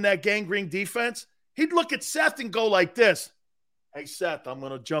do in that gangrene defense? He'd look at Seth and go like this. Hey, Seth, I'm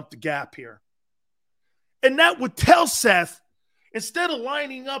going to jump the gap here. And that would tell Seth, instead of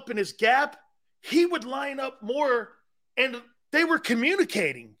lining up in his gap, he would line up more, and they were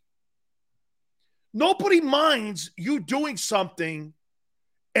communicating. Nobody minds you doing something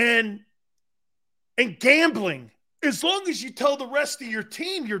and gambling as long as you tell the rest of your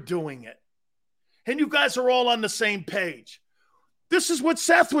team you're doing it. And you guys are all on the same page. This is what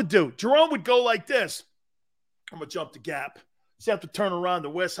Seth would do. Jerome would go like this. I'm going to jump the gap. Seth would turn around to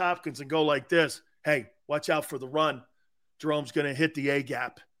Wes Hopkins and go like this. Hey, watch out for the run. Jerome's going to hit the A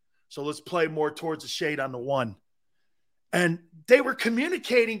gap. So let's play more towards the shade on the 1. And they were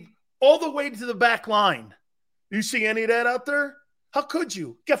communicating all the way to the back line. You see any of that out there? How could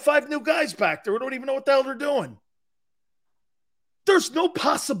you? Get 5 new guys back there who don't even know what the hell they're doing. There's no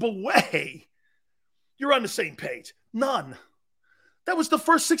possible way you're on the same page. None. That was the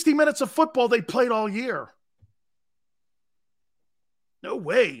first 60 minutes of football they played all year. No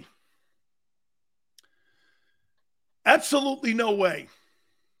way. Absolutely no way.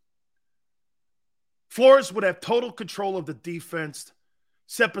 Flores would have total control of the defense.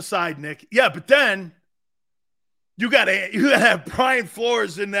 Set beside Nick. Yeah, but then you gotta have Brian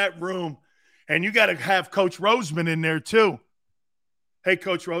Flores in that room, and you gotta have Coach Roseman in there too. Hey,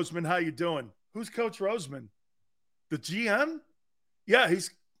 Coach Roseman, how you doing? Who's Coach Roseman? The GM? Yeah,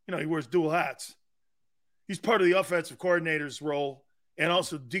 he wears dual hats. He's part of the offensive coordinator's role and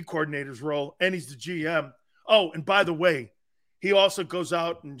also the D coordinator's role, and he's the GM. Oh, and by the way, he also goes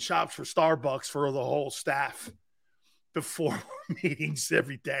out and shops for Starbucks for the whole staff before meetings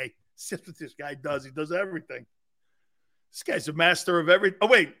every day. That's what this guy does. He does everything. This guy's a master of everything. Oh,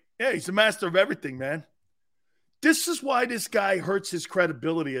 wait. Yeah, he's a master of everything, man. This is why this guy hurts his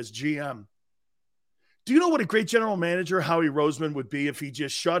credibility as GM. Do you know what a great general manager Howie Roseman would be if he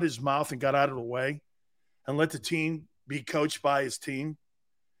just shut his mouth and got out of the way and let the team be coached by his team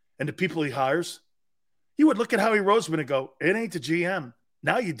and the people he hires? You would look at Howie Roseman and go, it ain't the GM.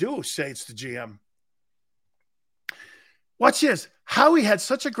 Now you do say it's the GM. Watch this. Howie had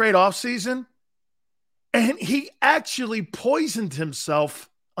such a great offseason, and he actually poisoned himself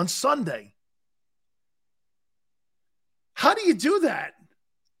on Sunday. How do you do that?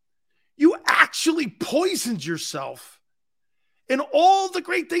 You actually poisoned yourself in all the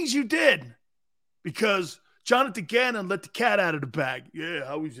great things you did because Jonathan Gannon let the cat out of the bag. Yeah,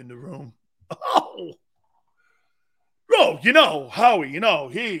 Howie's in the room. Oh, Howie, he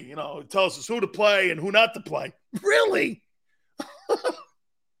tells us who to play and who not to play. Really?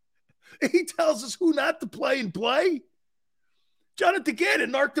 He tells us who not to play and play? Jonathan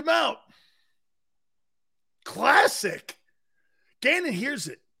Gannon knocked him out. Classic. Gannon hears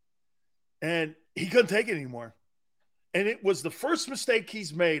it, and he couldn't take it anymore. And it was the first mistake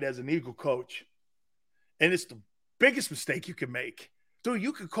he's made as an Eagle coach. And it's the biggest mistake you can make. Dude,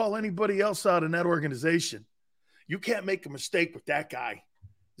 you could call anybody else out in that organization. You can't make a mistake with that guy.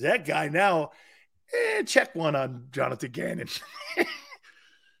 That guy now, check one on Jonathan Gannon.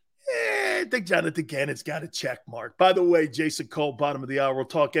 I think Jonathan Gannon's got a check mark. By the way, Jason Cole, bottom of the hour. We'll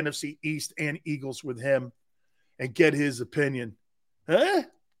talk NFC East and Eagles with him and get his opinion. Huh?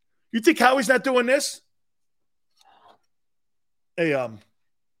 You think Howie's not doing this? Hey,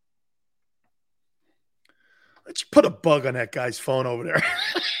 let's put a bug on that guy's phone over there.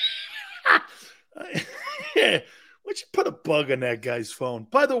 Yeah, why don't you put a bug on that guy's phone?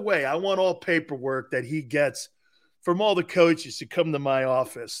 By the way, I want all paperwork that he gets from all the coaches to come to my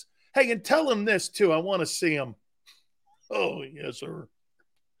office. Hey, and tell him this, too. I want to see him. Oh, yes, sir.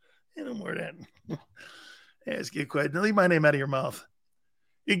 No more of that. Ask you a question. Leave my name out of your mouth.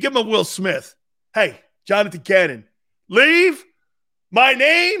 You give him a Will Smith. Hey, Jonathan Gannon, leave my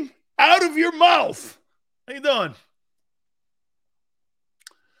name out of your mouth. How you doing?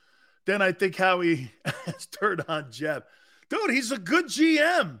 Then I think Howie has turned on Jeff. Dude, he's a good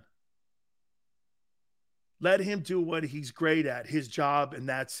GM. Let him do what he's great at, his job, and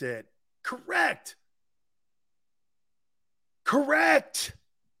that's it. Correct.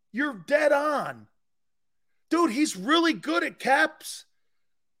 You're dead on. Dude, he's really good at caps.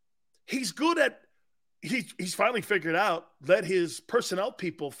 He's good at, he's finally figured out, let his personnel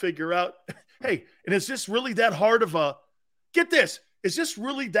people figure out, hey, and is this really that hard of a, get this, is this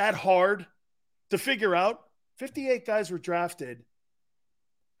really that hard to figure out? 58 guys were drafted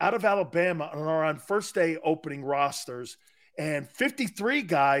out of Alabama and are on first day opening rosters, and 53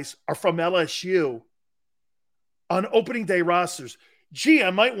 guys are from LSU on opening day rosters. Gee,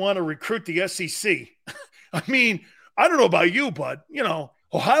 I might want to recruit the SEC. I mean, I don't know about you, but, you know,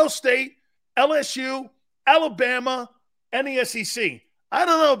 Ohio State, LSU, Alabama, and the SEC. I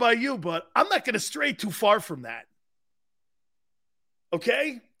don't know about you, but I'm not going to stray too far from that.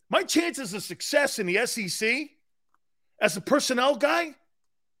 Okay? My chances of success in the SEC as a personnel guy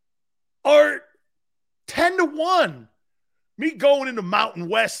are 10-1. Me going into Mountain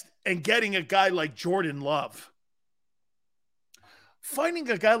West and getting a guy like Jordan Love. Finding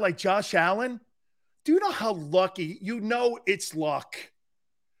a guy like Josh Allen, do you know how lucky? You know it's luck.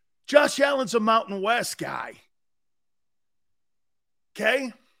 Josh Allen's a Mountain West guy.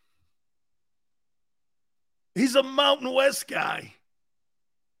 Okay? He's a Mountain West guy.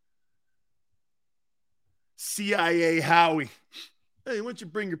 CIA Howie. Hey, why don't you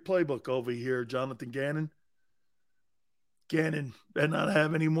bring your playbook over here, Jonathan Gannon? Gannon better not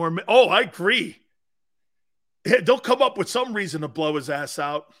have any more. Oh, I agree. They'll come up with some reason to blow his ass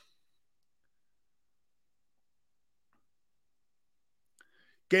out.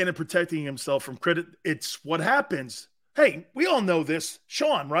 Gannon protecting himself from credit. It's what happens. Hey, we all know this.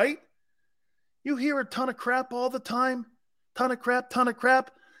 Sean, right? You hear a ton of crap all the time. Ton of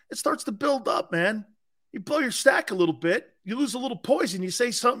crap. It starts to build up, man. You blow your stack a little bit. You lose a little poison. You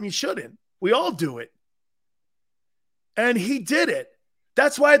say something you shouldn't. We all do it. And he did it.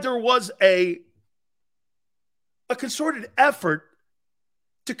 That's why there was a concerted effort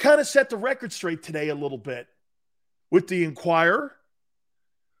to kind of set the record straight today a little bit with the Inquirer,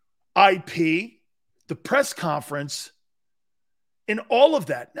 IP, the press conference, and all of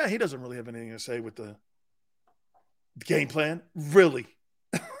that. Now, he doesn't really have anything to say with the game plan. Really?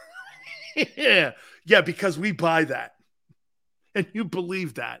 Yeah, because we buy that. And you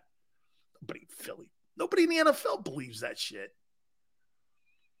believe that. Nobody in the NFL believes that shit.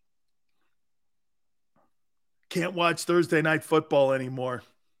 Can't watch Thursday Night Football anymore.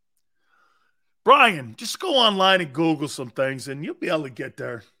 Brian, just go online and Google some things and you'll be able to get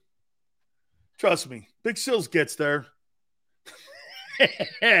there. Trust me. Big Sills gets there.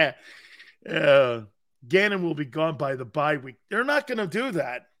 Gannon will be gone by the bye week. They're not going to do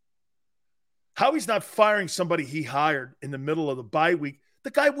that. Howie's not firing somebody he hired in the middle of the bye week.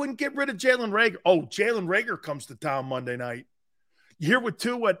 The guy wouldn't get rid of Jalen Reagor. Oh, Jalen Reagor comes to town Monday night. You hear what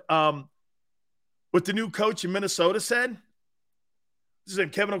the new coach in Minnesota said? This is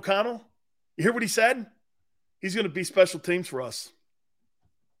Kevin O'Connell. You hear what he said? He's going to be special teams for us.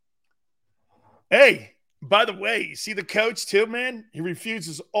 Hey, by the way, you see the coach too, man? He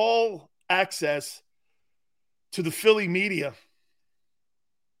refuses all access to the Philly media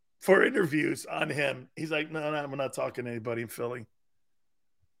for interviews on him. He's like, no, we're not talking to anybody in Philly.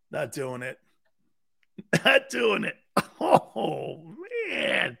 Not doing it. Not doing it. Oh,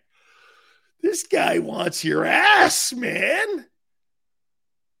 man. This guy wants your ass, man.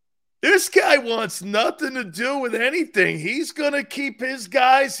 This guy wants nothing to do with anything. He's going to keep his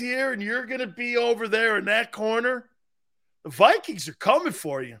guys here, and you're going to be over there in that corner. The Vikings are coming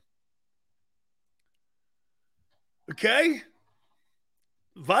for you. Okay?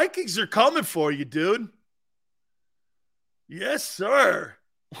 Vikings are coming for you, dude. Yes, sir.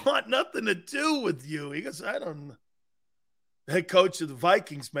 Want nothing to do with you. He goes, I don't know. The head coach of the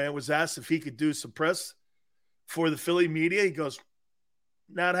Vikings, man, was asked if he could do some press for the Philly media. He goes,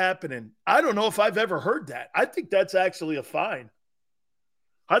 not happening. I don't know if I've ever heard that. I think that's actually a fine.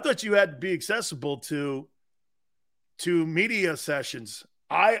 I thought you had to be accessible to media sessions.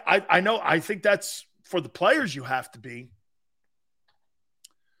 I know. I think that's for the players you have to be.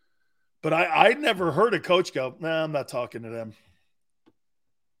 But I never heard a coach go, nah, I'm not talking to them.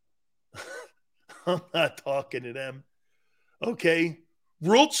 I'm not talking to them. Okay.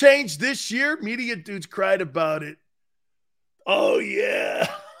 Rule change this year. Media dudes cried about it. Oh, yeah.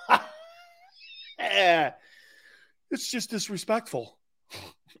 Yeah. It's just disrespectful.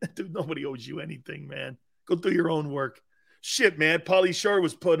 Dude, nobody owes you anything, man. Go do your own work. Shit, man. Pauly Shore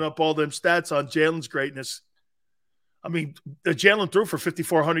was putting up all them stats on Jalen's greatness. I mean, Jalen threw for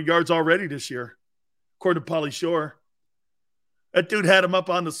 5,400 yards already this year, according to Pauly Shore. That dude had him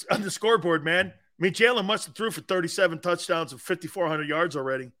up on the scoreboard, man. I mean, Jalen must have threw for 37 touchdowns and 5,400 yards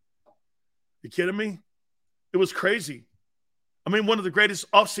already. You kidding me? It was crazy. I mean, one of the greatest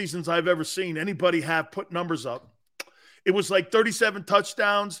off seasons I've ever seen anybody have put numbers up. It was like 37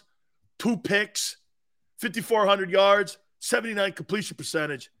 touchdowns, 2 picks, 5,400 yards, 79 completion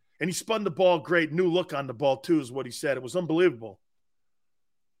percentage. And he spun the ball great. New look on the ball, too, is what he said. It was unbelievable.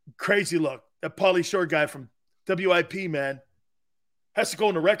 Crazy look. That Pauly Shore guy from WIP, man, has to go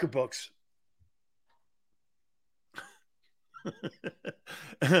in the record books.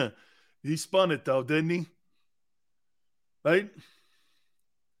 He spun it, though, didn't he? Right?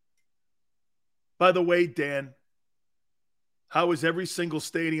 By the way, Dan, how is every single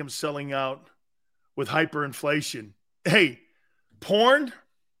stadium selling out with hyperinflation? Hey, porn,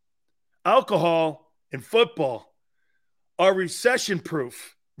 alcohol, and football are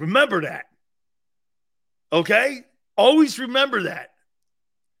recession-proof. Remember that. Okay? Always remember that.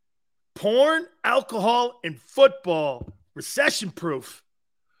 Porn, alcohol, and football, recession-proof.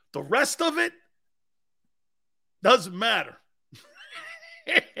 The rest of it doesn't matter.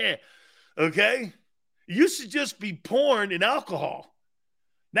 Okay? It used to just be porn and alcohol.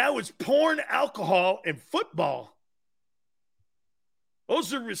 Now it's porn, alcohol, and football.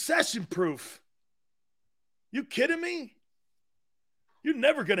 Those are recession-proof. You kidding me? You're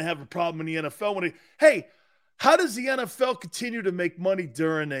never going to have a problem in the NFL. Hey, how does the NFL continue to make money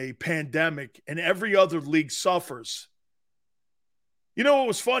during a pandemic and every other league suffers? You know what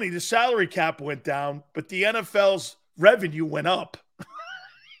was funny? The salary cap went down, but the NFL's revenue went up.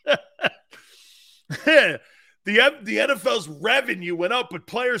 The NFL's revenue went up, but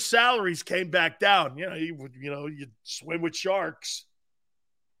players' salaries came back down. You swim with sharks,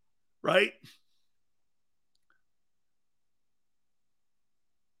 right?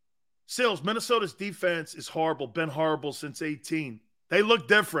 Sills, Minnesota's defense is horrible. Been horrible since 18. They look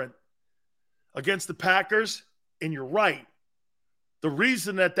different against the Packers, and you're right. The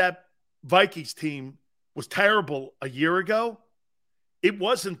reason that Vikings team was terrible a year ago, it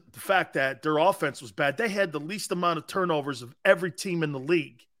wasn't the fact that their offense was bad. They had the least amount of turnovers of every team in the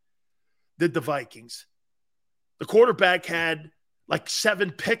league, did the Vikings. The quarterback had like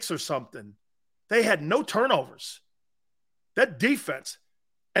 7 picks or something. They had no turnovers. That defense,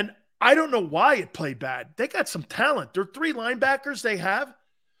 and I don't know why it played bad. They got some talent. Their 3 linebackers they have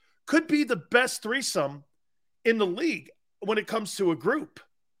could be the best threesome in the league when it comes to a group.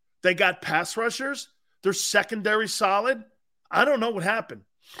 They got pass rushers. Their secondary solid. I don't know what happened.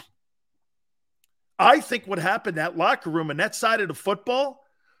 I think what happened, that locker room and that side of the football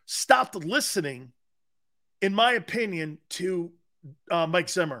stopped listening, in my opinion, to Mike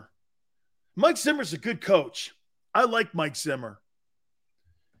Zimmer. Mike Zimmer's a good coach. I like Mike Zimmer.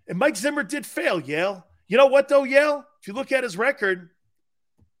 And Mike Zimmer did fail, Yale. You know what, though, Yale? If you look at his record,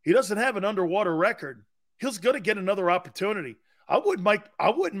 he doesn't have an underwater record. He's going to get another opportunity. I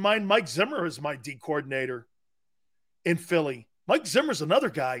wouldn't mind Mike Zimmer as my D coordinator in Philly. Mike Zimmer's another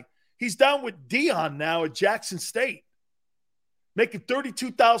guy. He's down with Dion now at Jackson State, making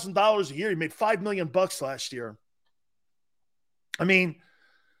 $32,000 a year. He made $5 million last year. I mean,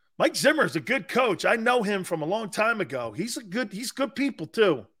 Mike Zimmer is a good coach. I know him from a long time ago. He's good people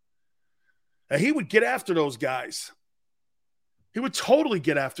too. And he would get after those guys. He would totally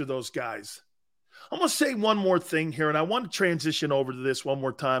get after those guys. I'm going to say one more thing here, and I want to transition over to this one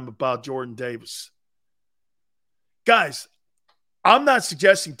more time about Jordan Davis. Guys, I'm not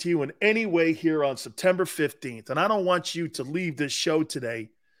suggesting to you in any way here on September 15th, and I don't want you to leave this show today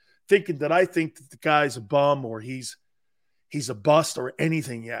thinking that I think that the guy's a bum or he's a bust or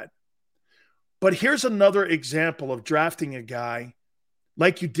anything yet. But here's another example of drafting a guy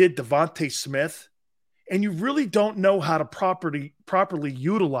like you did Devontae Smith, and you really don't know how to properly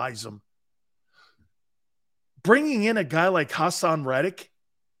utilize him. Bringing in a guy like Hassan Reddick,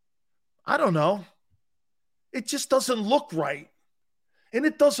 I don't know. It just doesn't look right. And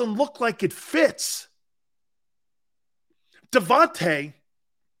it doesn't look like it fits. Devontae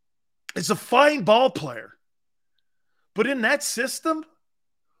is a fine ball player. But in that system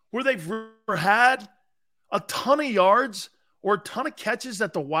where they've had a ton of yards or a ton of catches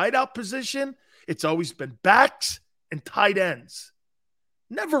at the wideout position, it's always been backs and tight ends.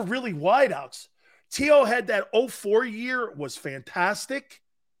 Never really wideouts. T.O. had that 04 year, was fantastic.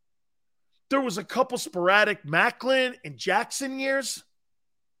 There was a couple sporadic Macklin and Jackson years.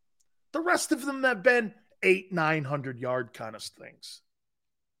 The rest of them have been 800-900 yard kind of things.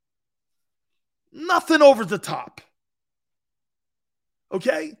 Nothing over the top.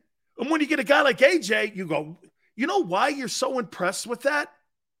 Okay? And when you get a guy like AJ, you go, you know why you're so impressed with that?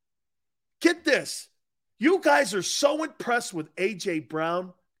 Get this. You guys are so impressed with AJ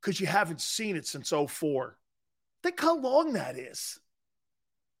Brown because you haven't seen it since 04. Think how long that is.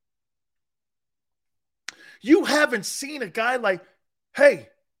 You haven't seen a guy like, hey,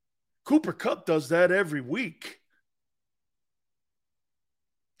 Cooper Kupp does that every week.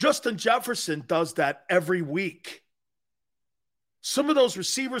 Justin Jefferson does that every week. Some of those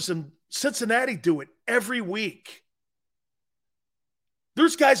receivers in Cincinnati do it every week.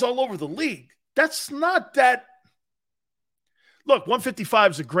 There's guys all over the league. That's not that. Look,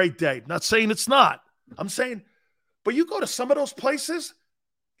 155 is a great day. Not saying it's not. I'm saying, but you go to some of those places,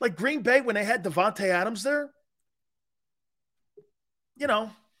 like Green Bay when they had Devontae Adams there, you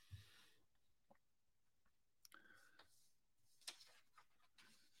know,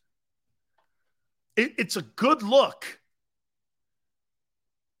 it's a good look.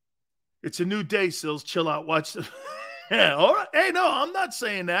 It's a new day, Sills. Chill out. Watch the. Yeah, all right. Hey, no, I'm not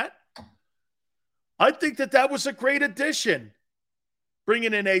saying that. I think that was a great addition,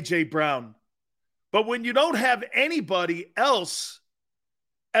 bringing in A.J. Brown. But when you don't have anybody else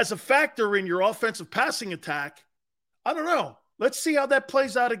as a factor in your offensive passing attack, I don't know. Let's see how that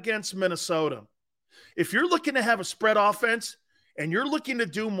plays out against Minnesota. If you're looking to have a spread offense and you're looking to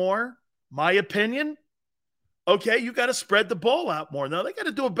do more, my opinion, okay, you got to spread the ball out more. Now, they got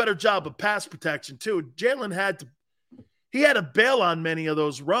to do a better job of pass protection, too. Jalen had to bail on many of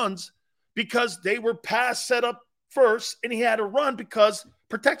those runs because they were pass set up first, and he had to run because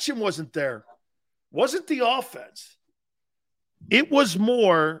protection wasn't there. Wasn't the offense. It was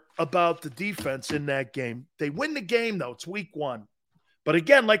more about the defense in that game. They win the game, though. It's week 1. But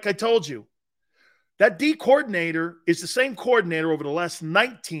again, like I told you, that D coordinator is the same coordinator over the last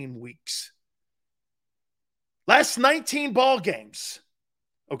 19 weeks. Last 19 ball games,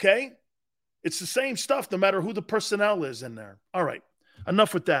 okay? It's the same stuff no matter who the personnel is in there. All right,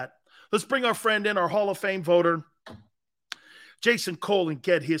 enough with that. Let's bring our friend in, our Hall of Fame voter, Jason Cole, and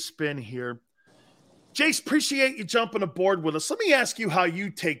get his spin here. Jace, appreciate you jumping aboard with us. Let me ask you how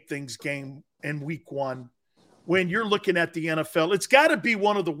you take things game in week 1 when you're looking at the NFL. It's got to be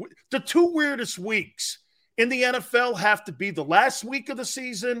one of the two weirdest weeks in the NFL have to be the last week of the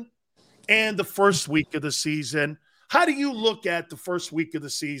season and the first week of the season. How do you look at the first week of the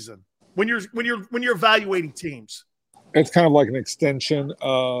season when you're evaluating teams? It's kind of like an extension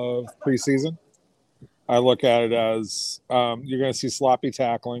of preseason. I look at it as you're going to see sloppy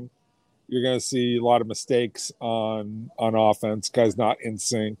tackling. You're going to see a lot of mistakes on offense, guys not in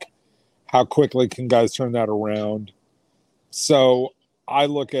sync. How quickly can guys turn that around? So I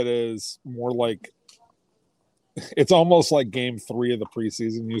look at it as more like it's almost like game 3 of the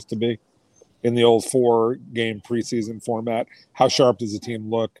preseason used to be in the old 4-game preseason format. How sharp does the team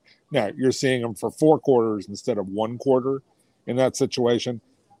look? Now, you're seeing them for 4 quarters instead of 1 quarter in that situation.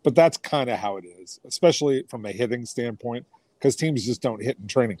 But that's kind of how it is, especially from a hitting standpoint, because teams just don't hit in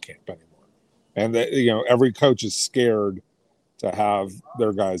training camp anymore. And every coach is scared to have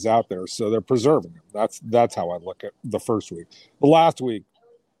their guys out there, so they're preserving them. That's how I look at the first week. The last week,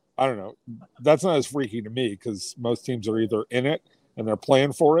 I don't know. That's not as freaky to me because most teams are either in it and they're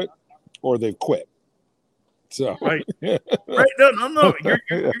playing for it, or they've quit. So right. No.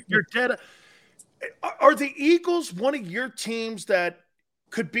 You're dead. Are the Eagles one of your teams that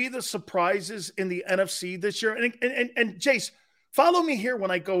could be the surprises in the NFC this year? And Jace, follow me here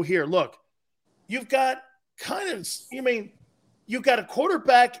when I go here. Look. You've got you've got a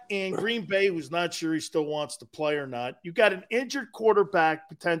quarterback in Green Bay who's not sure he still wants to play or not. You've got an injured quarterback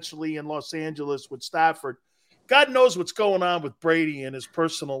potentially in Los Angeles with Stafford. God knows what's going on with Brady in his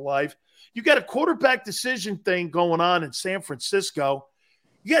personal life. You got a quarterback decision thing going on in San Francisco.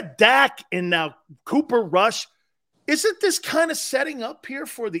 You got Dak and now Cooper Rush. Isn't this kind of setting up here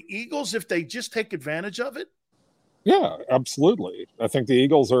for the Eagles if they just take advantage of it? Yeah, absolutely. I think the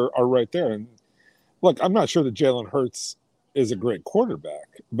Eagles are right there. And look, I'm not sure that Jalen Hurts is a great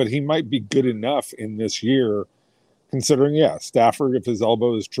quarterback, but he might be good enough in this year, considering, Stafford, if his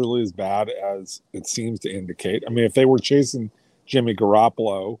elbow is truly as bad as it seems to indicate. I mean, if they were chasing Jimmy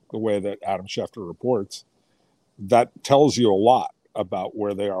Garoppolo the way that Adam Schefter reports, that tells you a lot about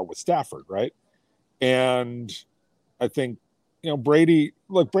where they are with Stafford, right? And I think, Brady's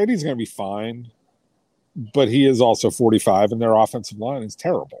going to be fine, but he is also 45, and their offensive line is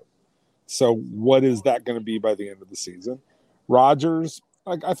terrible. So what is that going to be by the end of the season? Rodgers,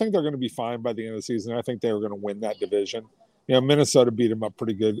 I think they're going to be fine by the end of the season. I think they were going to win that division. Minnesota beat them up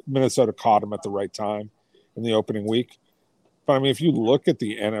pretty good. Minnesota caught them at the right time in the opening week. But, I mean, if you look at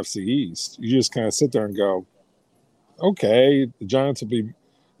the NFC East, you just kind of sit there and go, okay, the Giants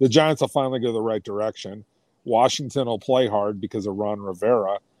will finally go the right direction. Washington will play hard because of Ron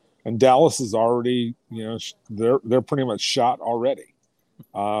Rivera. And Dallas is already, they're pretty much shot already.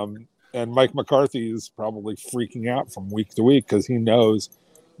 And Mike McCarthy is probably freaking out from week to week because he knows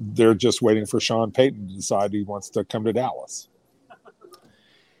they're just waiting for Sean Payton to decide he wants to come to Dallas.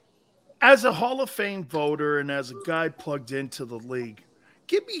 As a Hall of Fame voter and as a guy plugged into the league,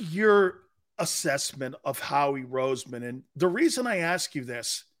 give me your assessment of Howie Roseman. And the reason I ask you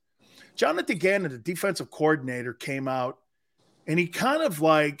this, Jonathan Gannon, the defensive coordinator, came out and he kind of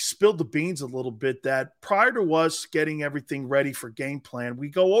like spilled the beans a little bit that prior to us getting everything ready for game plan, we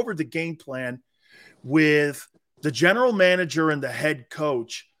go over the game plan with the general manager and the head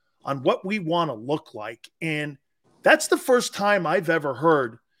coach on what we want to look like. And that's the first time I've ever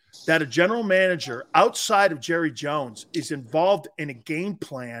heard that a general manager outside of Jerry Jones is involved in a game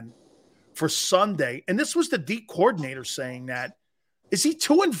plan for Sunday. And this was the D coordinator saying that. Is he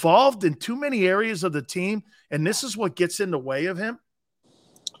too involved in too many areas of the team, and this is what gets in the way of him?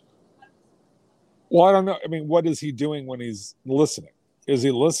 Well, I don't know. I mean, what is he doing when he's listening? Is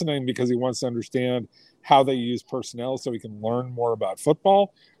he listening because he wants to understand how they use personnel so he can learn more about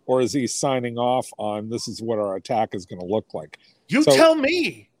football? Or is he signing off on this is what our attack is going to look like? You tell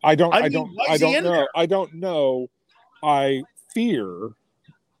me. I don't know. I don't know. I fear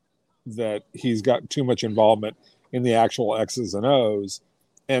that he's got too much involvement in the actual X's and O's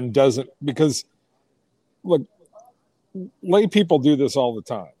and doesn't, because look, lay people do this all the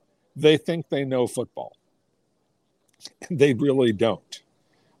time. They think they know football. They really don't.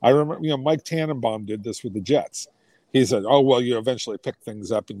 I remember, Mike Tannenbaum did this with the Jets. He said, oh, well, you eventually pick things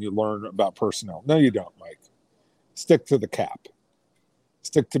up and you learn about personnel. No, you don't, Mike. Stick to the cap.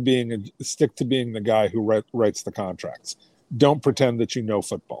 Stick to being the guy who writes the contracts. Don't pretend that you know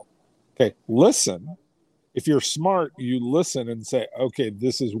football. Okay, listen. If you're smart, you listen and say, okay,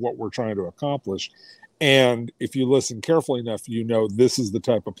 this is what we're trying to accomplish. And if you listen carefully enough, this is the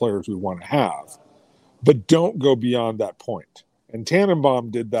type of players we want to have. But don't go beyond that point. And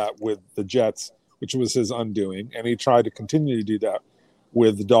Tannenbaum did that with the Jets, which was his undoing. And he tried to continue to do that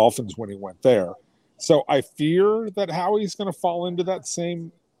with the Dolphins when he went there. So I fear that Howie's going to fall into that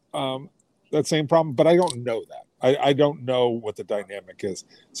same problem. But I don't know that. I don't know what the dynamic is.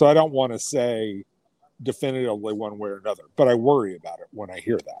 So I don't want to say definitively one way or another, but I worry about it when I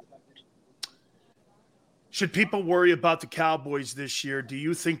hear that. Should people worry about the Cowboys this year? Do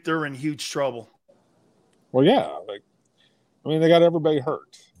you think they're in huge trouble? Well, yeah. They got everybody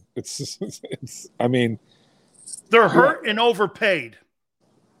hurt. They're hurt and overpaid.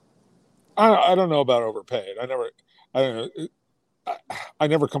 I don't know about overpaid. I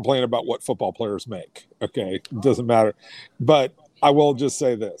never complain about what football players make. Okay. It doesn't matter. But I will just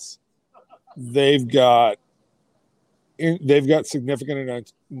say this. They've got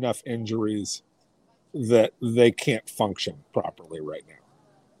significant enough injuries that they can't function properly right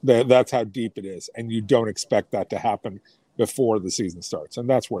now. That's how deep it is, and you don't expect that to happen before the season starts, and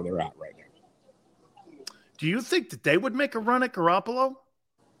that's where they're at right now. Do you think that they would make a run at Garoppolo?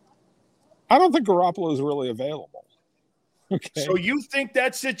 I don't think Garoppolo is really available. Okay. So you think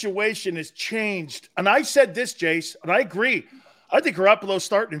that situation has changed? And I said this, Jace, and I agree. I think Garoppolo's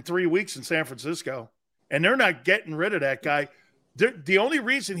starting in 3 weeks in San Francisco, and they're not getting rid of that guy. The only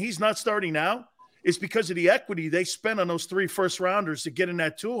reason he's not starting now is because of the equity they spent on those 3 first-rounders to get in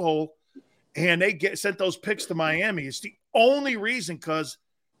that 2-hole, and they sent those picks to Miami. It's the only reason, because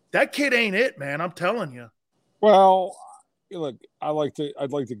that kid ain't it, man. I'm telling you. Well, look, I'd like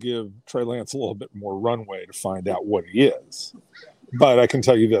to give Trey Lance a little bit more runway to find out what he is. But I can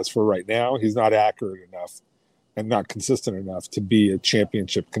tell you this, for right now, he's not accurate enough and not consistent enough to be a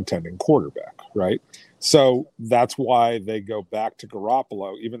championship contending quarterback, right? So that's why they go back to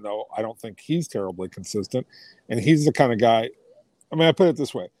Garoppolo, even though I don't think he's terribly consistent. And he's the kind of guy, I put it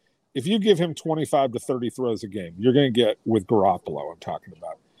this way. If you give him 25 to 30 throws a game, you're going to get, with Garoppolo I'm talking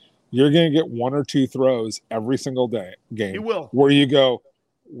about, you're going to get 1 or 2 throws every single game. He will. Where you go,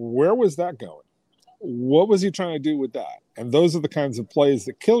 where was that going? What was he trying to do with that? And those are the kinds of plays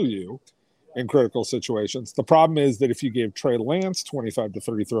that kill you in critical situations. The problem is that if you gave Trey Lance 25 to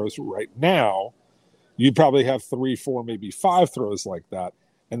 30 throws right now, you'd probably have 3, 4, maybe 5 throws like that,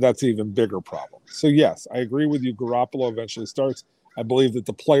 and that's an even bigger problem. So, yes, I agree with you. Garoppolo eventually starts. I believe that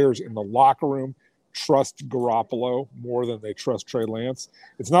the players in the locker room trust Garoppolo more than they trust Trey Lance.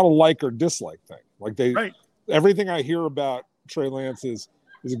 It's not a like or dislike thing. Right. Everything I hear about Trey Lance is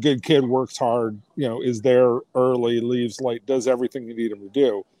a good kid, works hard, is there early, leaves late, does everything you need him to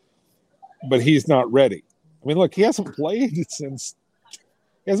do. But he's not ready. Look, he hasn't played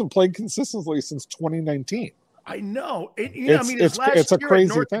consistently since 2019. I know. It's last a year crazy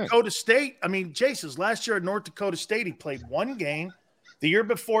at North thing. Dakota State. Jace's last year at North Dakota State, he played 1 game. The year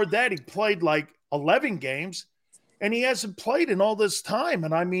before that, he played like 11 games, and he hasn't played in all this time.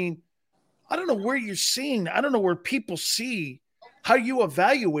 And I don't know where you're seeing. I don't know where people see how you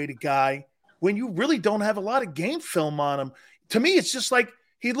evaluate a guy when you really don't have a lot of game film on him. To me, it's just like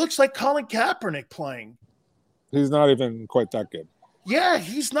he looks like Colin Kaepernick playing. He's not even quite that good. Yeah,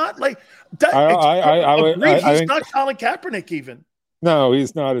 he's not like that. I He's think, not Colin Kaepernick even. No,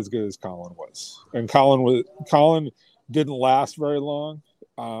 he's not as good as Colin was. And Colin didn't last very long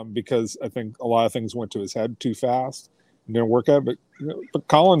because I think a lot of things went to his head too fast and didn't work out. But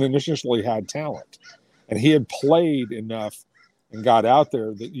Colin initially had talent, and he had played enough and got out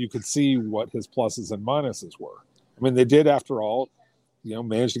there that you could see what his pluses and minuses were. I mean, they did, after all,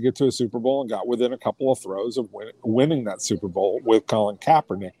 managed to get to a Super Bowl and got within a couple of throws of winning that Super Bowl with Colin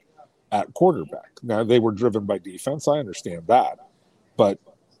Kaepernick at quarterback. Now, they were driven by defense. I understand that. But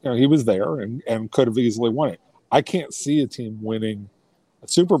he was there and could have easily won it. I can't see a team winning a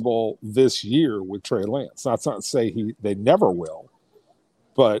Super Bowl this year with Trey Lance. That's not to say they never will,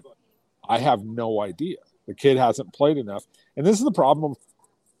 but I have no idea. The kid hasn't played enough. And this is the problem.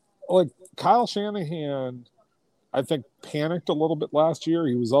 Like, Kyle Shanahan, I think, panicked a little bit last year.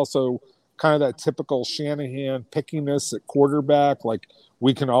 He was also kind of that typical Shanahan pickiness at quarterback. Like,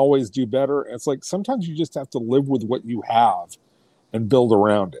 we can always do better. And it's like, sometimes you just have to live with what you have and build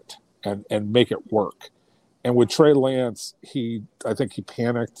around it and make it work. And with Trey Lance, I think he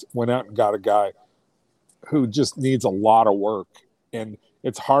panicked, went out and got a guy who just needs a lot of work. And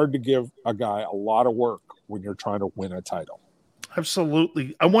it's hard to give a guy a lot of work when you're trying to win a title.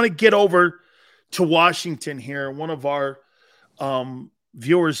 Absolutely. I want to get over to Washington here. One of our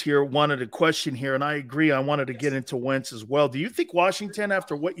viewers here wanted a question here, and I agree. I wanted to get into Wentz as well. Do you think Washington,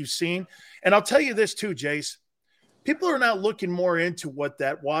 after what you've seen, and I'll tell you this too, Jace, people are now looking more into what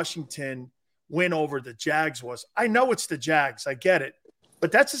that Washington win over the Jags was. I know it's the Jags. I get it.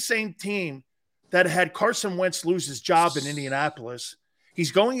 But that's the same team that had Carson Wentz lose his job in Indianapolis.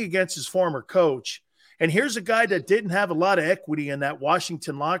 He's going against his former coach. And here's a guy that didn't have a lot of equity in that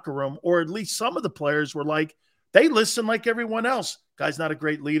Washington locker room, or at least some of the players were like, they listen like everyone else. Guy's not a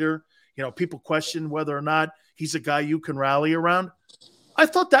great leader. People question whether or not he's a guy you can rally around. I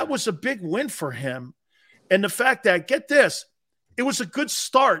thought that was a big win for him. And the fact that, get this, it was a good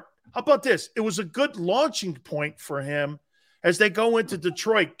start. How about this? It was a good launching point for him as they go into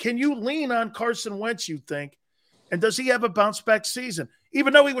Detroit. Can you lean on Carson Wentz, you think? And does he have a bounce-back season?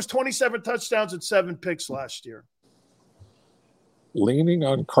 Even though he was 27 touchdowns and 7 picks last year. Leaning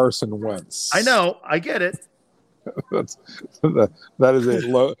on Carson Wentz. I know. I get it. that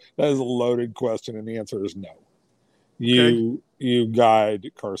is a loaded question, and the answer is no. You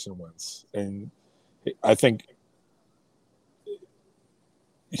guide Carson Wentz, and I think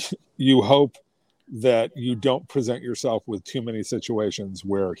you hope that you don't present yourself with too many situations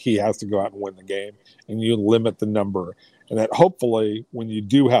where he has to go out and win the game, and you limit the number. And that hopefully when you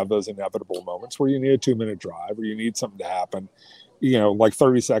do have those inevitable moments where you need a 2-minute drive or you need something to happen, like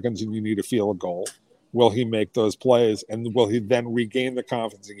 30 seconds and you need to field a goal, will he make those plays? And will he then regain the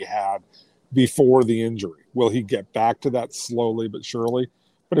confidence he had before the injury? Will he get back to that slowly but surely?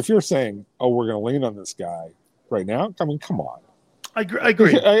 But if you're saying, oh, we're going to lean on this guy right now, I mean, come on. I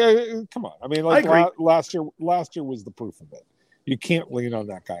agree. Come on. I mean, like last year was the proof of it. You can't lean on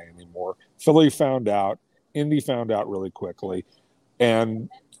that guy anymore. Philly found out. Indy found out really quickly. And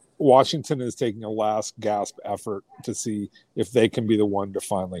Washington is taking a last gasp effort to see if they can be the one to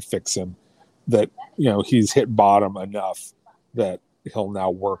finally fix him. That, he's hit bottom enough that he'll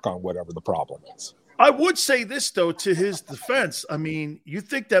now work on whatever the problem is. I would say this, though, to his defense. I mean, you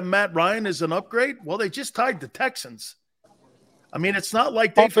think that Matt Ryan is an upgrade? Well, they just tied the Texans. I mean, it's not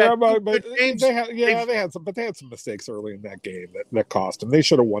like they've had good games. They had some mistakes early in that game that cost them. They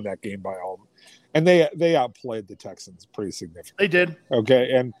should have won that game by all. And they outplayed the Texans pretty significantly. They did.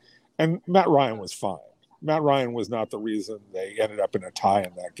 Okay, and Matt Ryan was fine. Matt Ryan was not the reason they ended up in a tie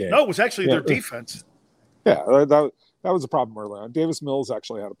in that game. No, it was actually their defense. Yeah, that was a problem early on. Davis Mills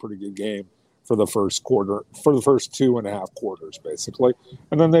actually had a pretty good game for the first quarter, for the first 2.5 quarters, basically.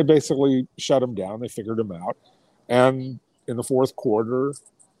 And then they basically shut him down. They figured him out. And in the fourth quarter,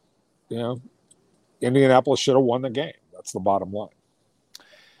 Indianapolis should have won the game. That's the bottom line.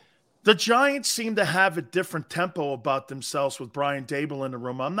 The Giants seem to have a different tempo about themselves with Brian Daboll in the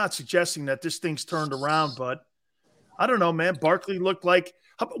room. I'm not suggesting that this thing's turned around, but I don't know, man. Barkley looked like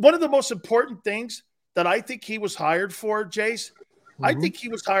one of the most important things that I think he was hired for, Jace. Mm-hmm. I think he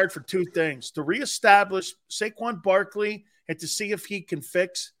was hired for 2 things: to reestablish Saquon Barkley and to see if he can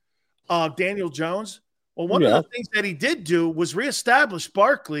fix Daniel Jones. Well, one of the things that he did do was reestablish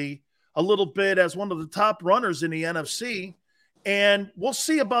Barkley a little bit as one of the top runners in the NFC. And we'll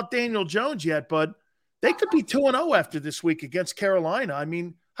see about Daniel Jones yet, but they could be 2-0 after this week against Carolina. I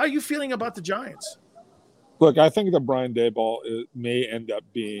mean, how are you feeling about the Giants? Look, I think that Brian Daboll may end up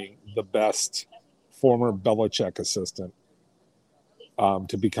being the best former Belichick assistant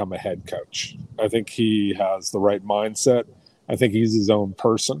to become a head coach. I think he has the right mindset. I think he's his own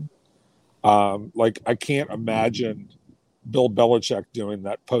person. I can't imagine Bill Belichick doing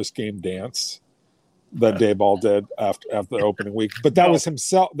that post-game dance that Daboll did after the opening week. But that was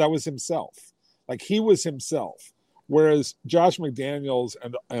himself. That was himself. Like, he was himself. Whereas Josh McDaniels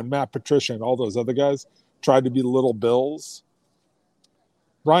and Matt Patricia and all those other guys tried to be little Bills.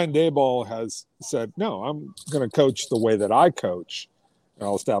 Brian Daboll has said, no, I'm going to coach the way that I coach, and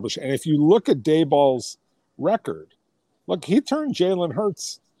I'll establish. And if you look at Daboll's record, look, he turned Jalen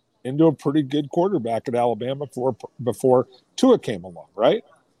Hurts into a pretty good quarterback at Alabama before Tua came along, right?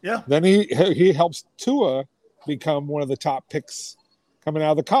 Yeah. Then he helps Tua become one of the top picks coming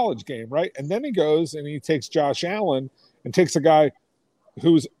out of the college game, right? And then he goes and he takes Josh Allen and takes a guy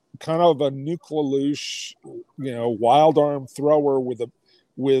who's kind of a nuclear-louche, wild arm thrower with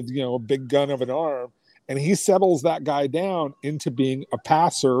a big gun of an arm, and he settles that guy down into being a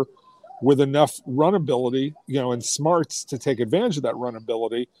passer with enough run ability, and smarts to take advantage of that run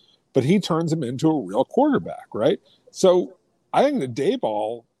ability, but he turns him into a real quarterback, right? So I think that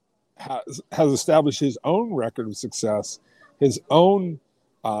Daboll has established his own record of success, his own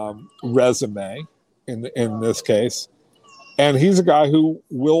resume in this case, and he's a guy who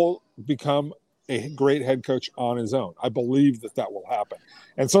will become a great head coach on his own. I believe that will happen,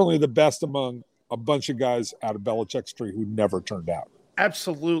 and certainly the best among a bunch of guys out of Belichick's tree who never turned out.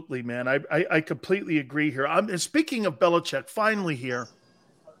 Absolutely, man. I completely agree here. And speaking of Belichick, finally here,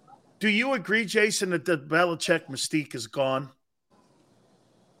 do you agree, Jason, that the Belichick mystique is gone?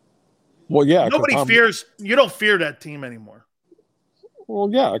 Well, yeah. You don't fear that team anymore. Well,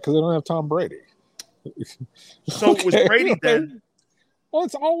 yeah, because they don't have Tom Brady. So okay. Was Brady then? Well,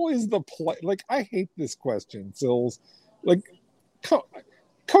 it's always the play. Like, I hate this question, Sills. Like,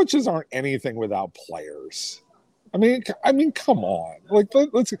 coaches aren't anything without players. I mean, come on.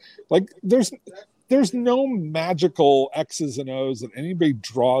 There's no magical X's and O's that anybody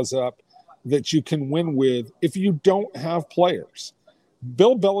draws up that you can win with if you don't have players.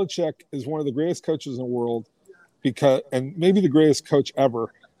 Bill Belichick is one of the greatest coaches in the world and maybe the greatest coach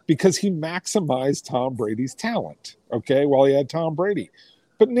ever, because he maximized Tom Brady's talent, okay, while he had Tom Brady.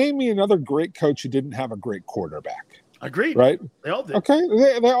 But name me another great coach who didn't have a great quarterback. Agreed. Right? They all did. Okay,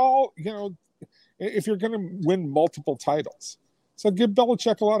 they all, if you're going to win multiple titles. So give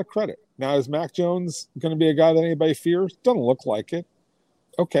Belichick a lot of credit. Now, is Mac Jones going to be a guy that anybody fears? Doesn't look like it.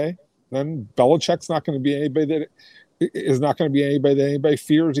 Okay, then Belichick's not going to be anybody that anybody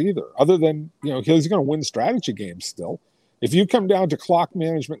fears either, other than, he's going to win strategy games still. If you come down to clock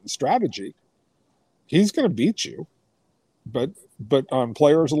management and strategy, he's going to beat you. But on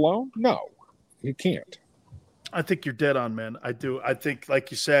players alone, no, he can't. I think you're dead on, man. I do. I think, like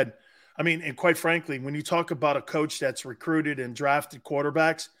you said, and quite frankly, when you talk about a coach that's recruited and drafted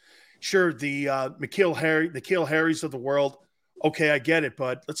quarterbacks, sure, the N'Keal Harrys of the world, okay, I get it,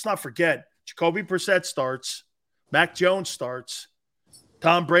 but let's not forget, Jacoby Brissett starts, Mac Jones starts,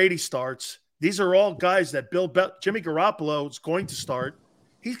 Tom Brady starts. These are all guys that Jimmy Garoppolo is going to start.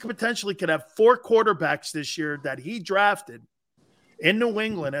 He potentially could have 4 quarterbacks this year that he drafted in New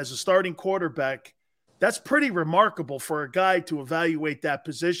England as a starting quarterback. That's pretty remarkable for a guy to evaluate that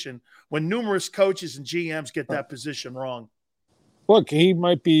position when numerous coaches and GMs get that position wrong. Look, he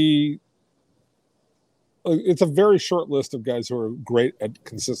might be – it's a very short list of guys who are great at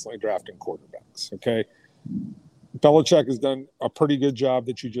consistently drafting quarterbacks, okay? Belichick has done a pretty good job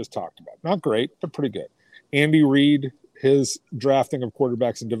that you just talked about. Not great, but pretty good. Andy Reid, his drafting of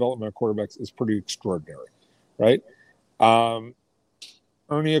quarterbacks and development of quarterbacks is pretty extraordinary, right?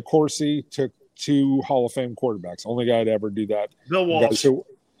 Ernie Accorsi took 2 Hall of Fame quarterbacks. Only guy to ever do that. Bill Walsh.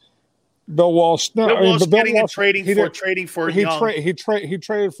 Bill Walsh. No, Bill Walsh getting Walsh, trading for Young. He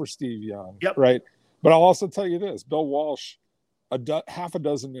traded for Steve Young. Yep. Right. But I'll also tell you this: Bill Walsh, half a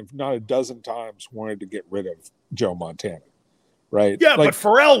dozen, if not a dozen times, wanted to get rid of Joe Montana. Right. Yeah, but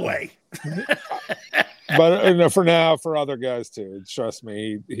for Elway. But for other guys too. Trust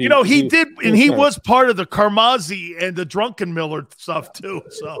me. He did, and he was part of the Carmazzi and the Drunkenmiller stuff too.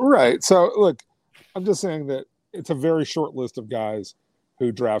 So right. So look, I'm just saying that it's a very short list of guys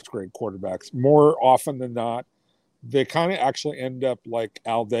who draft great quarterbacks. More often than not, they kind of actually end up like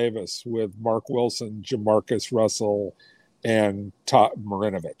Al Davis with Mark Wilson, Jamarcus Russell, and Todd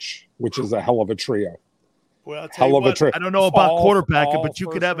Marinovich, which is a hell of a trio. Well, I'll tell you hell of a what, trip. I don't know about All quarterbacking, but you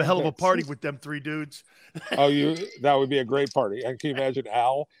could have a first-round hell of a picks. party with them 3 dudes. That would be a great party. And can you imagine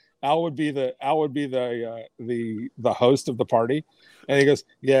Al? Al would be the host of the party, and he goes,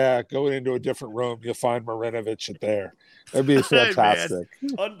 "Yeah, going into a different room, you'll find Marinovich there." That'd be fantastic. Hey,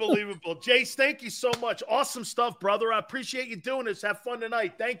 unbelievable. Jace, thank you so much. Awesome stuff, brother. I appreciate you doing this. Have fun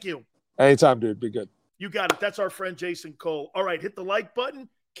tonight. Thank you. Anytime, dude. Be good. You got it. That's our friend Jason Cole. All right, hit the like button.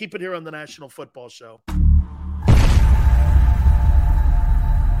 Keep it here on the National Football Show.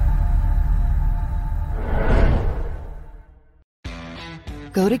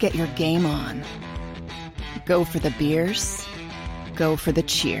 Go to get your game on. Go for the beers. Go for the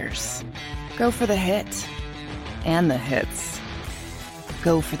cheers. Go for the hit and the hits.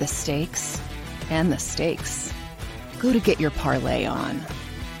 Go for the stakes and the stakes. Go to get your parlay on.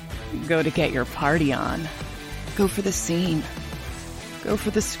 Go to get your party on. Go for the scene. Go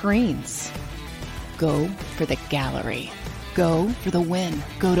for the screens. Go for the gallery. Go for the win.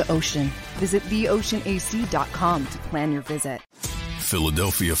 Go to Ocean. Visit theoceanac.com to plan your visit.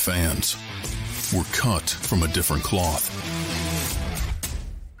 Philadelphia fans, we're cut from a different cloth.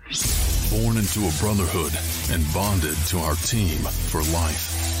 Born into a brotherhood and bonded to our team for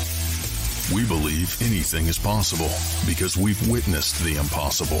life. We believe anything is possible because we've witnessed the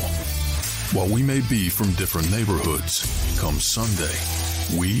impossible. While we may be from different neighborhoods, come Sunday,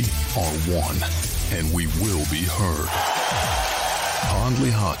 we are one, and we will be heard.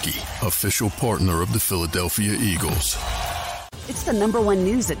 Pondley Hockey, official partner of the Philadelphia Eagles. It's the #1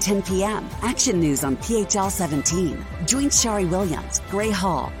 news at 10 p.m. Action News on PHL 17. Join Shari Williams, Gray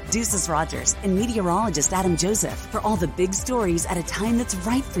Hall, Deuces Rogers, and meteorologist Adam Joseph for all the big stories at a time that's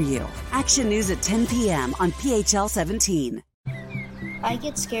right for you. Action News at 10 p.m. on PHL 17. I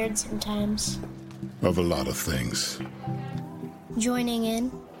get scared sometimes. Of a lot of things. Joining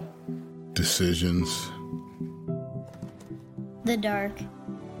in. Decisions. The dark.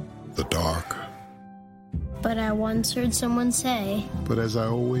 The dark. But I once heard someone say, But as I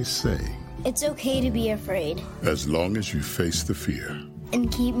always say, it's okay to be afraid. as long as you face the fear.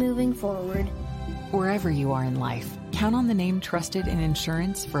 And keep moving forward. Wherever you are in life, count on the name trusted in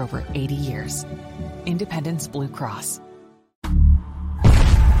insurance for over 80 years. Independence Blue Cross.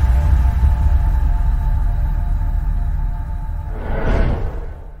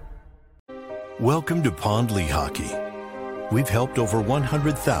 Welcome to Pondley Hockey. We've helped over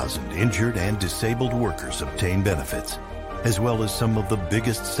 100,000 injured and disabled workers obtain benefits, as well as some of the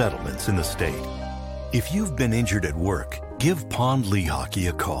biggest settlements in the state. If you've been injured at work, give Pondley Hockey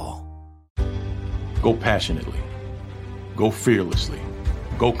a call. Go passionately. Go fearlessly.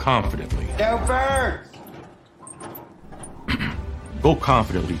 Go confidently. Go Birds! Go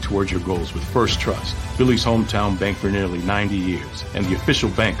confidently towards your goals with First Trust, Philly's hometown bank for nearly 90 years, and the official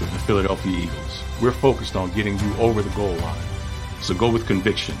bank of the Philadelphia Eagles. We're focused on getting you over the goal line. So go with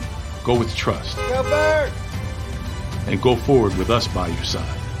conviction, go with trust, Go Birds! and go forward with us by your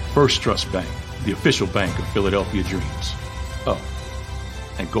side. First Trust Bank, the official bank of Philadelphia dreams. Up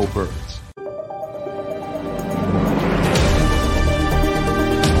and go Birds.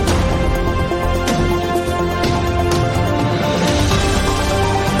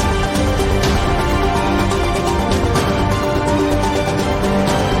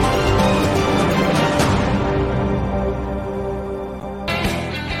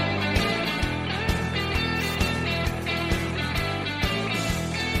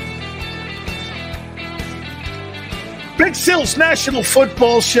 Big Sil's National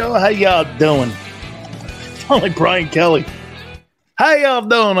Football Show. How y'all doing? Sound like Brian Kelly. How y'all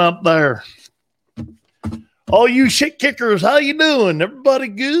doing up there? All you shit kickers, how you doing? Everybody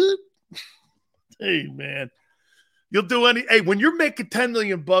good? Hey, man. You'll do any. Hey, when you're making $10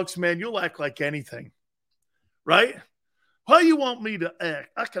 million, man, you'll act like anything. Right? How you want me to act?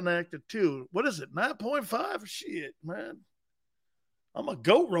 I can act it too. What is it? 9.5? Shit, man. I'm a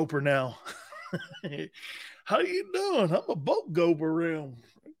goat roper now. How you doing? I'm a boat go around.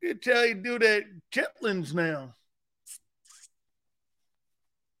 That's how you do that chitlins now.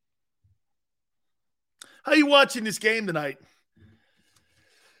 How you watching this game tonight?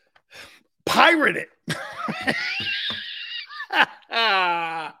 Pirate it.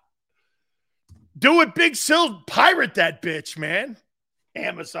 Do it, Big Sil. Pirate that bitch, man.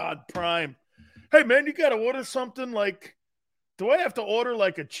 Amazon Prime. Hey, man, you got to order something like, do I have to order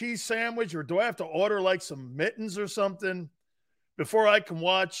like a cheese sandwich or do I have to order like some mittens or something before I can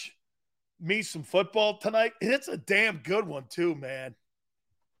watch me some football tonight? It's a damn good one too, man.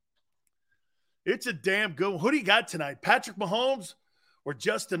 It's a damn good one. Who do you got tonight? Patrick Mahomes or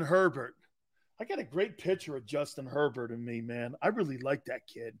Justin Herbert? I got a great picture of Justin Herbert in me, man. I really like that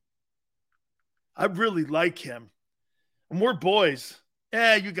kid. I really like him. And we're boys.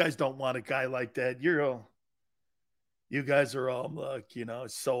 You guys don't want a guy like that. You guys are all,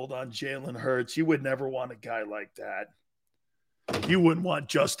 sold on Jalen Hurts. You would never want a guy like that. You wouldn't want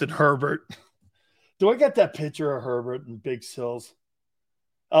Justin Herbert. Do I get that picture of Herbert and Big Sills?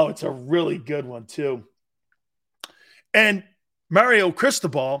 Oh, it's a really good one, too. And Mario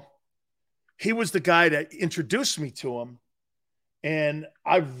Cristobal, he was the guy that introduced me to him. And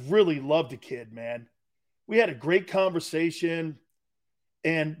I really loved the kid, man. We had a great conversation.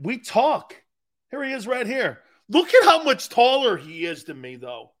 And we talk. Here he is right here. Look at how much taller he is than me,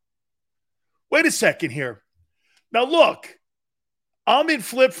 though. Wait a second here. Now, look. I'm in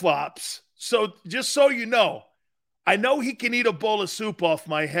flip-flops. So just so you know, I know he can eat a bowl of soup off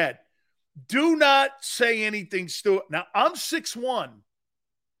my head. Do not say anything stupid. Now, I'm 6'1".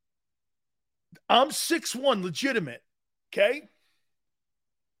 I'm 6'1", legitimate. Okay?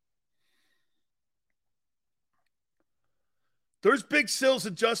 There's Big Sills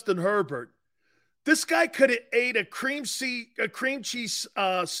and Justin Herbert. This guy could have ate a cream cheese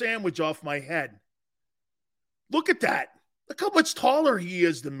sandwich off my head. Look at that. Look how much taller he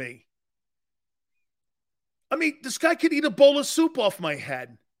is than me. I mean, this guy could eat a bowl of soup off my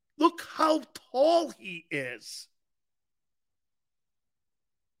head. Look how tall he is.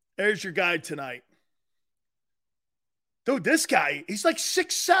 There's your guy tonight. Dude, this guy, he's like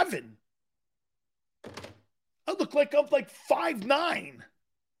 6'7". I look like I'm like 5'9".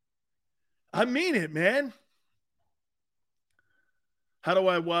 I mean it, man. How do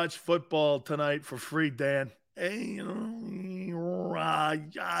I watch football tonight for free, Dan? Hey,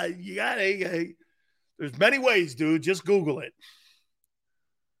 there's many ways, dude. Just Google it.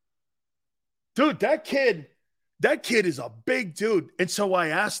 Dude, that kid is a big dude. And so I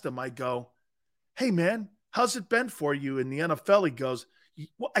asked him, I go, hey, man, how's it been for you in the NFL? He goes,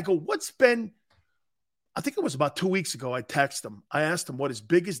 I go, what's been, I think it was about 2 weeks ago, I texted him. I asked him what his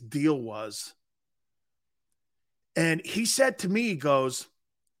biggest deal was. And he said to me, he goes,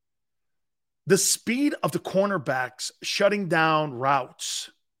 the speed of the cornerbacks shutting down routes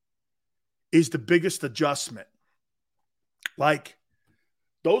is the biggest adjustment. Like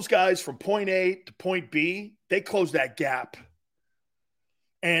those guys from point A to point B, they close that gap.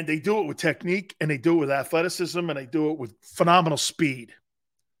 And they do it with technique, and they do it with athleticism, and they do it with phenomenal speed.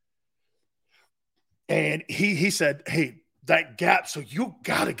 And he said, hey, that gap, so you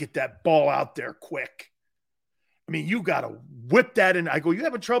got to get that ball out there quick. I mean, you got to whip that in. I go, you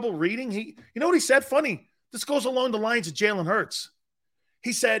having trouble reading? You know what he said? Funny. This goes along the lines of Jalen Hurts.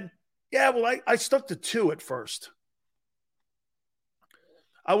 He said, yeah, well, I stuck to 2 at first.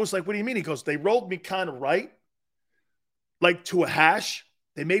 I was like, what do you mean? He goes, they rolled me kind of right, like to a hash.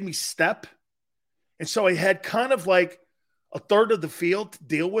 They made me step. And so I had kind of like a third of the field to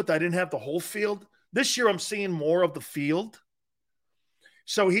deal with. I didn't have the whole field. This year I'm seeing more of the field.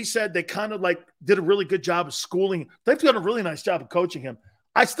 So he said they kind of like did a really good job of schooling. They've done a really nice job of coaching him.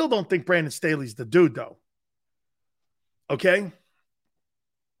 I still don't think Brandon Staley's the dude, though. Okay?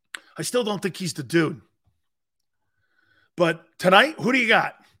 I still don't think he's the dude. But tonight, who do you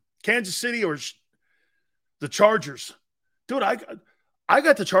got? Kansas City or the Chargers? Dude, I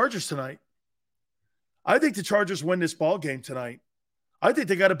got the Chargers tonight. I think the Chargers win this ball game tonight. I think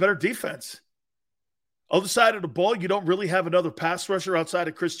they got a better defense. Other side of the ball, you don't really have another pass rusher outside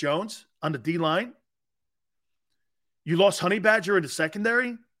of Chris Jones on the D-line. You lost Honey Badger in the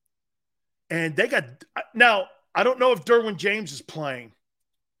secondary. And they got – now, I don't know if Derwin James is playing.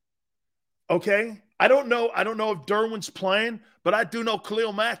 Okay? I don't know if Derwin's playing, but I do know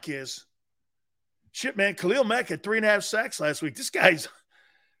Khalil Mack is. Shit, man, Khalil Mack had 3.5 sacks last week. This guy's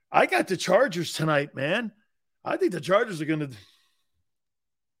 – I got the Chargers tonight, man. I think the Chargers are going to –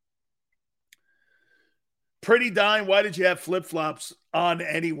 Pretty Dime, why did you have flip-flops on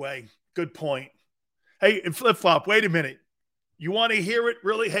anyway? Good point. Hey, and flip-flop, wait a minute. You want to hear it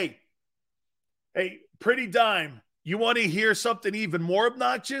really? Hey, Pretty Dime, you want to hear something even more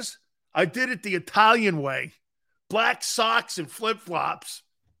obnoxious? I did it the Italian way. Black socks and flip-flops.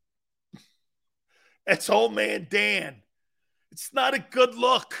 That's old man Dan. It's not a good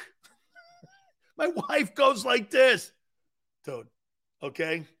look. My wife goes like this. Dude,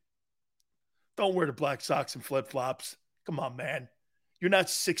 okay? Don't wear the black socks and flip-flops. Come on, man. You're not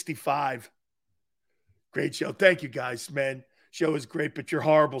 65. Great show. Thank you, guys, man. Show is great, but you're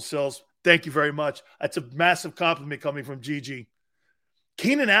horrible, Sills. Thank you very much. That's a massive compliment coming from Gigi.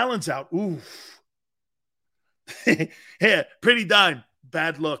 Keenan Allen's out. Ooh. Yeah, Pretty Dime.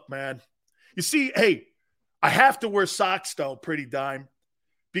 Bad look, man. You see, hey, I have to wear socks, though, Pretty Dime,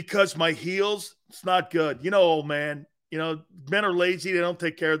 because my heels, it's not good. You know, old man, men are lazy. They don't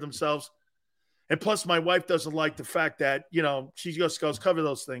take care of themselves. And plus, my wife doesn't like the fact that, she just goes, cover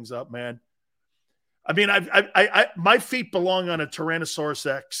those things up, man. I mean, my feet belong on a Tyrannosaurus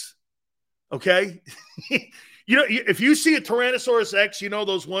X. Okay? If you see a Tyrannosaurus X,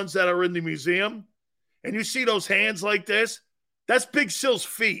 those ones that are in the museum, and you see those hands like this, that's Big Sil's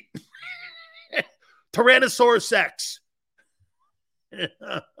feet. Tyrannosaurus X.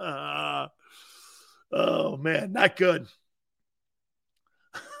 Oh, man, not good.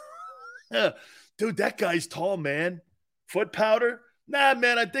 Dude, that guy's tall, man. Foot powder? Nah,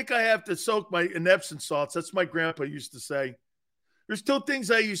 man, I think I have to soak in Epsom salts. That's what my grandpa used to say. There's 2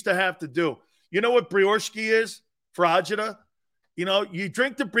 things I used to have to do. You know what brioche is for agita? You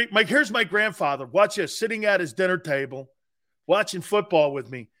drink the here's my grandfather. Watch this, sitting at his dinner table, watching football with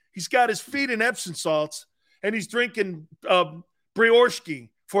me. He's got his feet in Epsom salts, and he's drinking brioche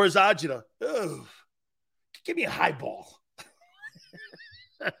for his agita. Ugh. Give me a highball.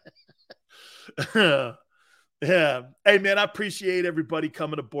 Yeah. Hey, man, I appreciate everybody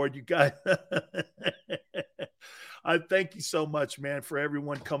coming aboard. You guys. I thank you so much, man, for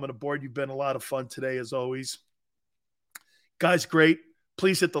everyone coming aboard. You've been a lot of fun today, as always. Guys, great.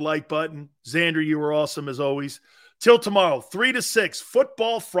 Please hit the like button. Xander, you were awesome, as always. Till tomorrow, 3 to 6,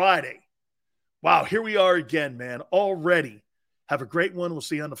 Football Friday. Wow, here we are again, man, already. Have a great one. We'll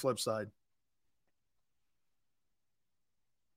see you on the flip side.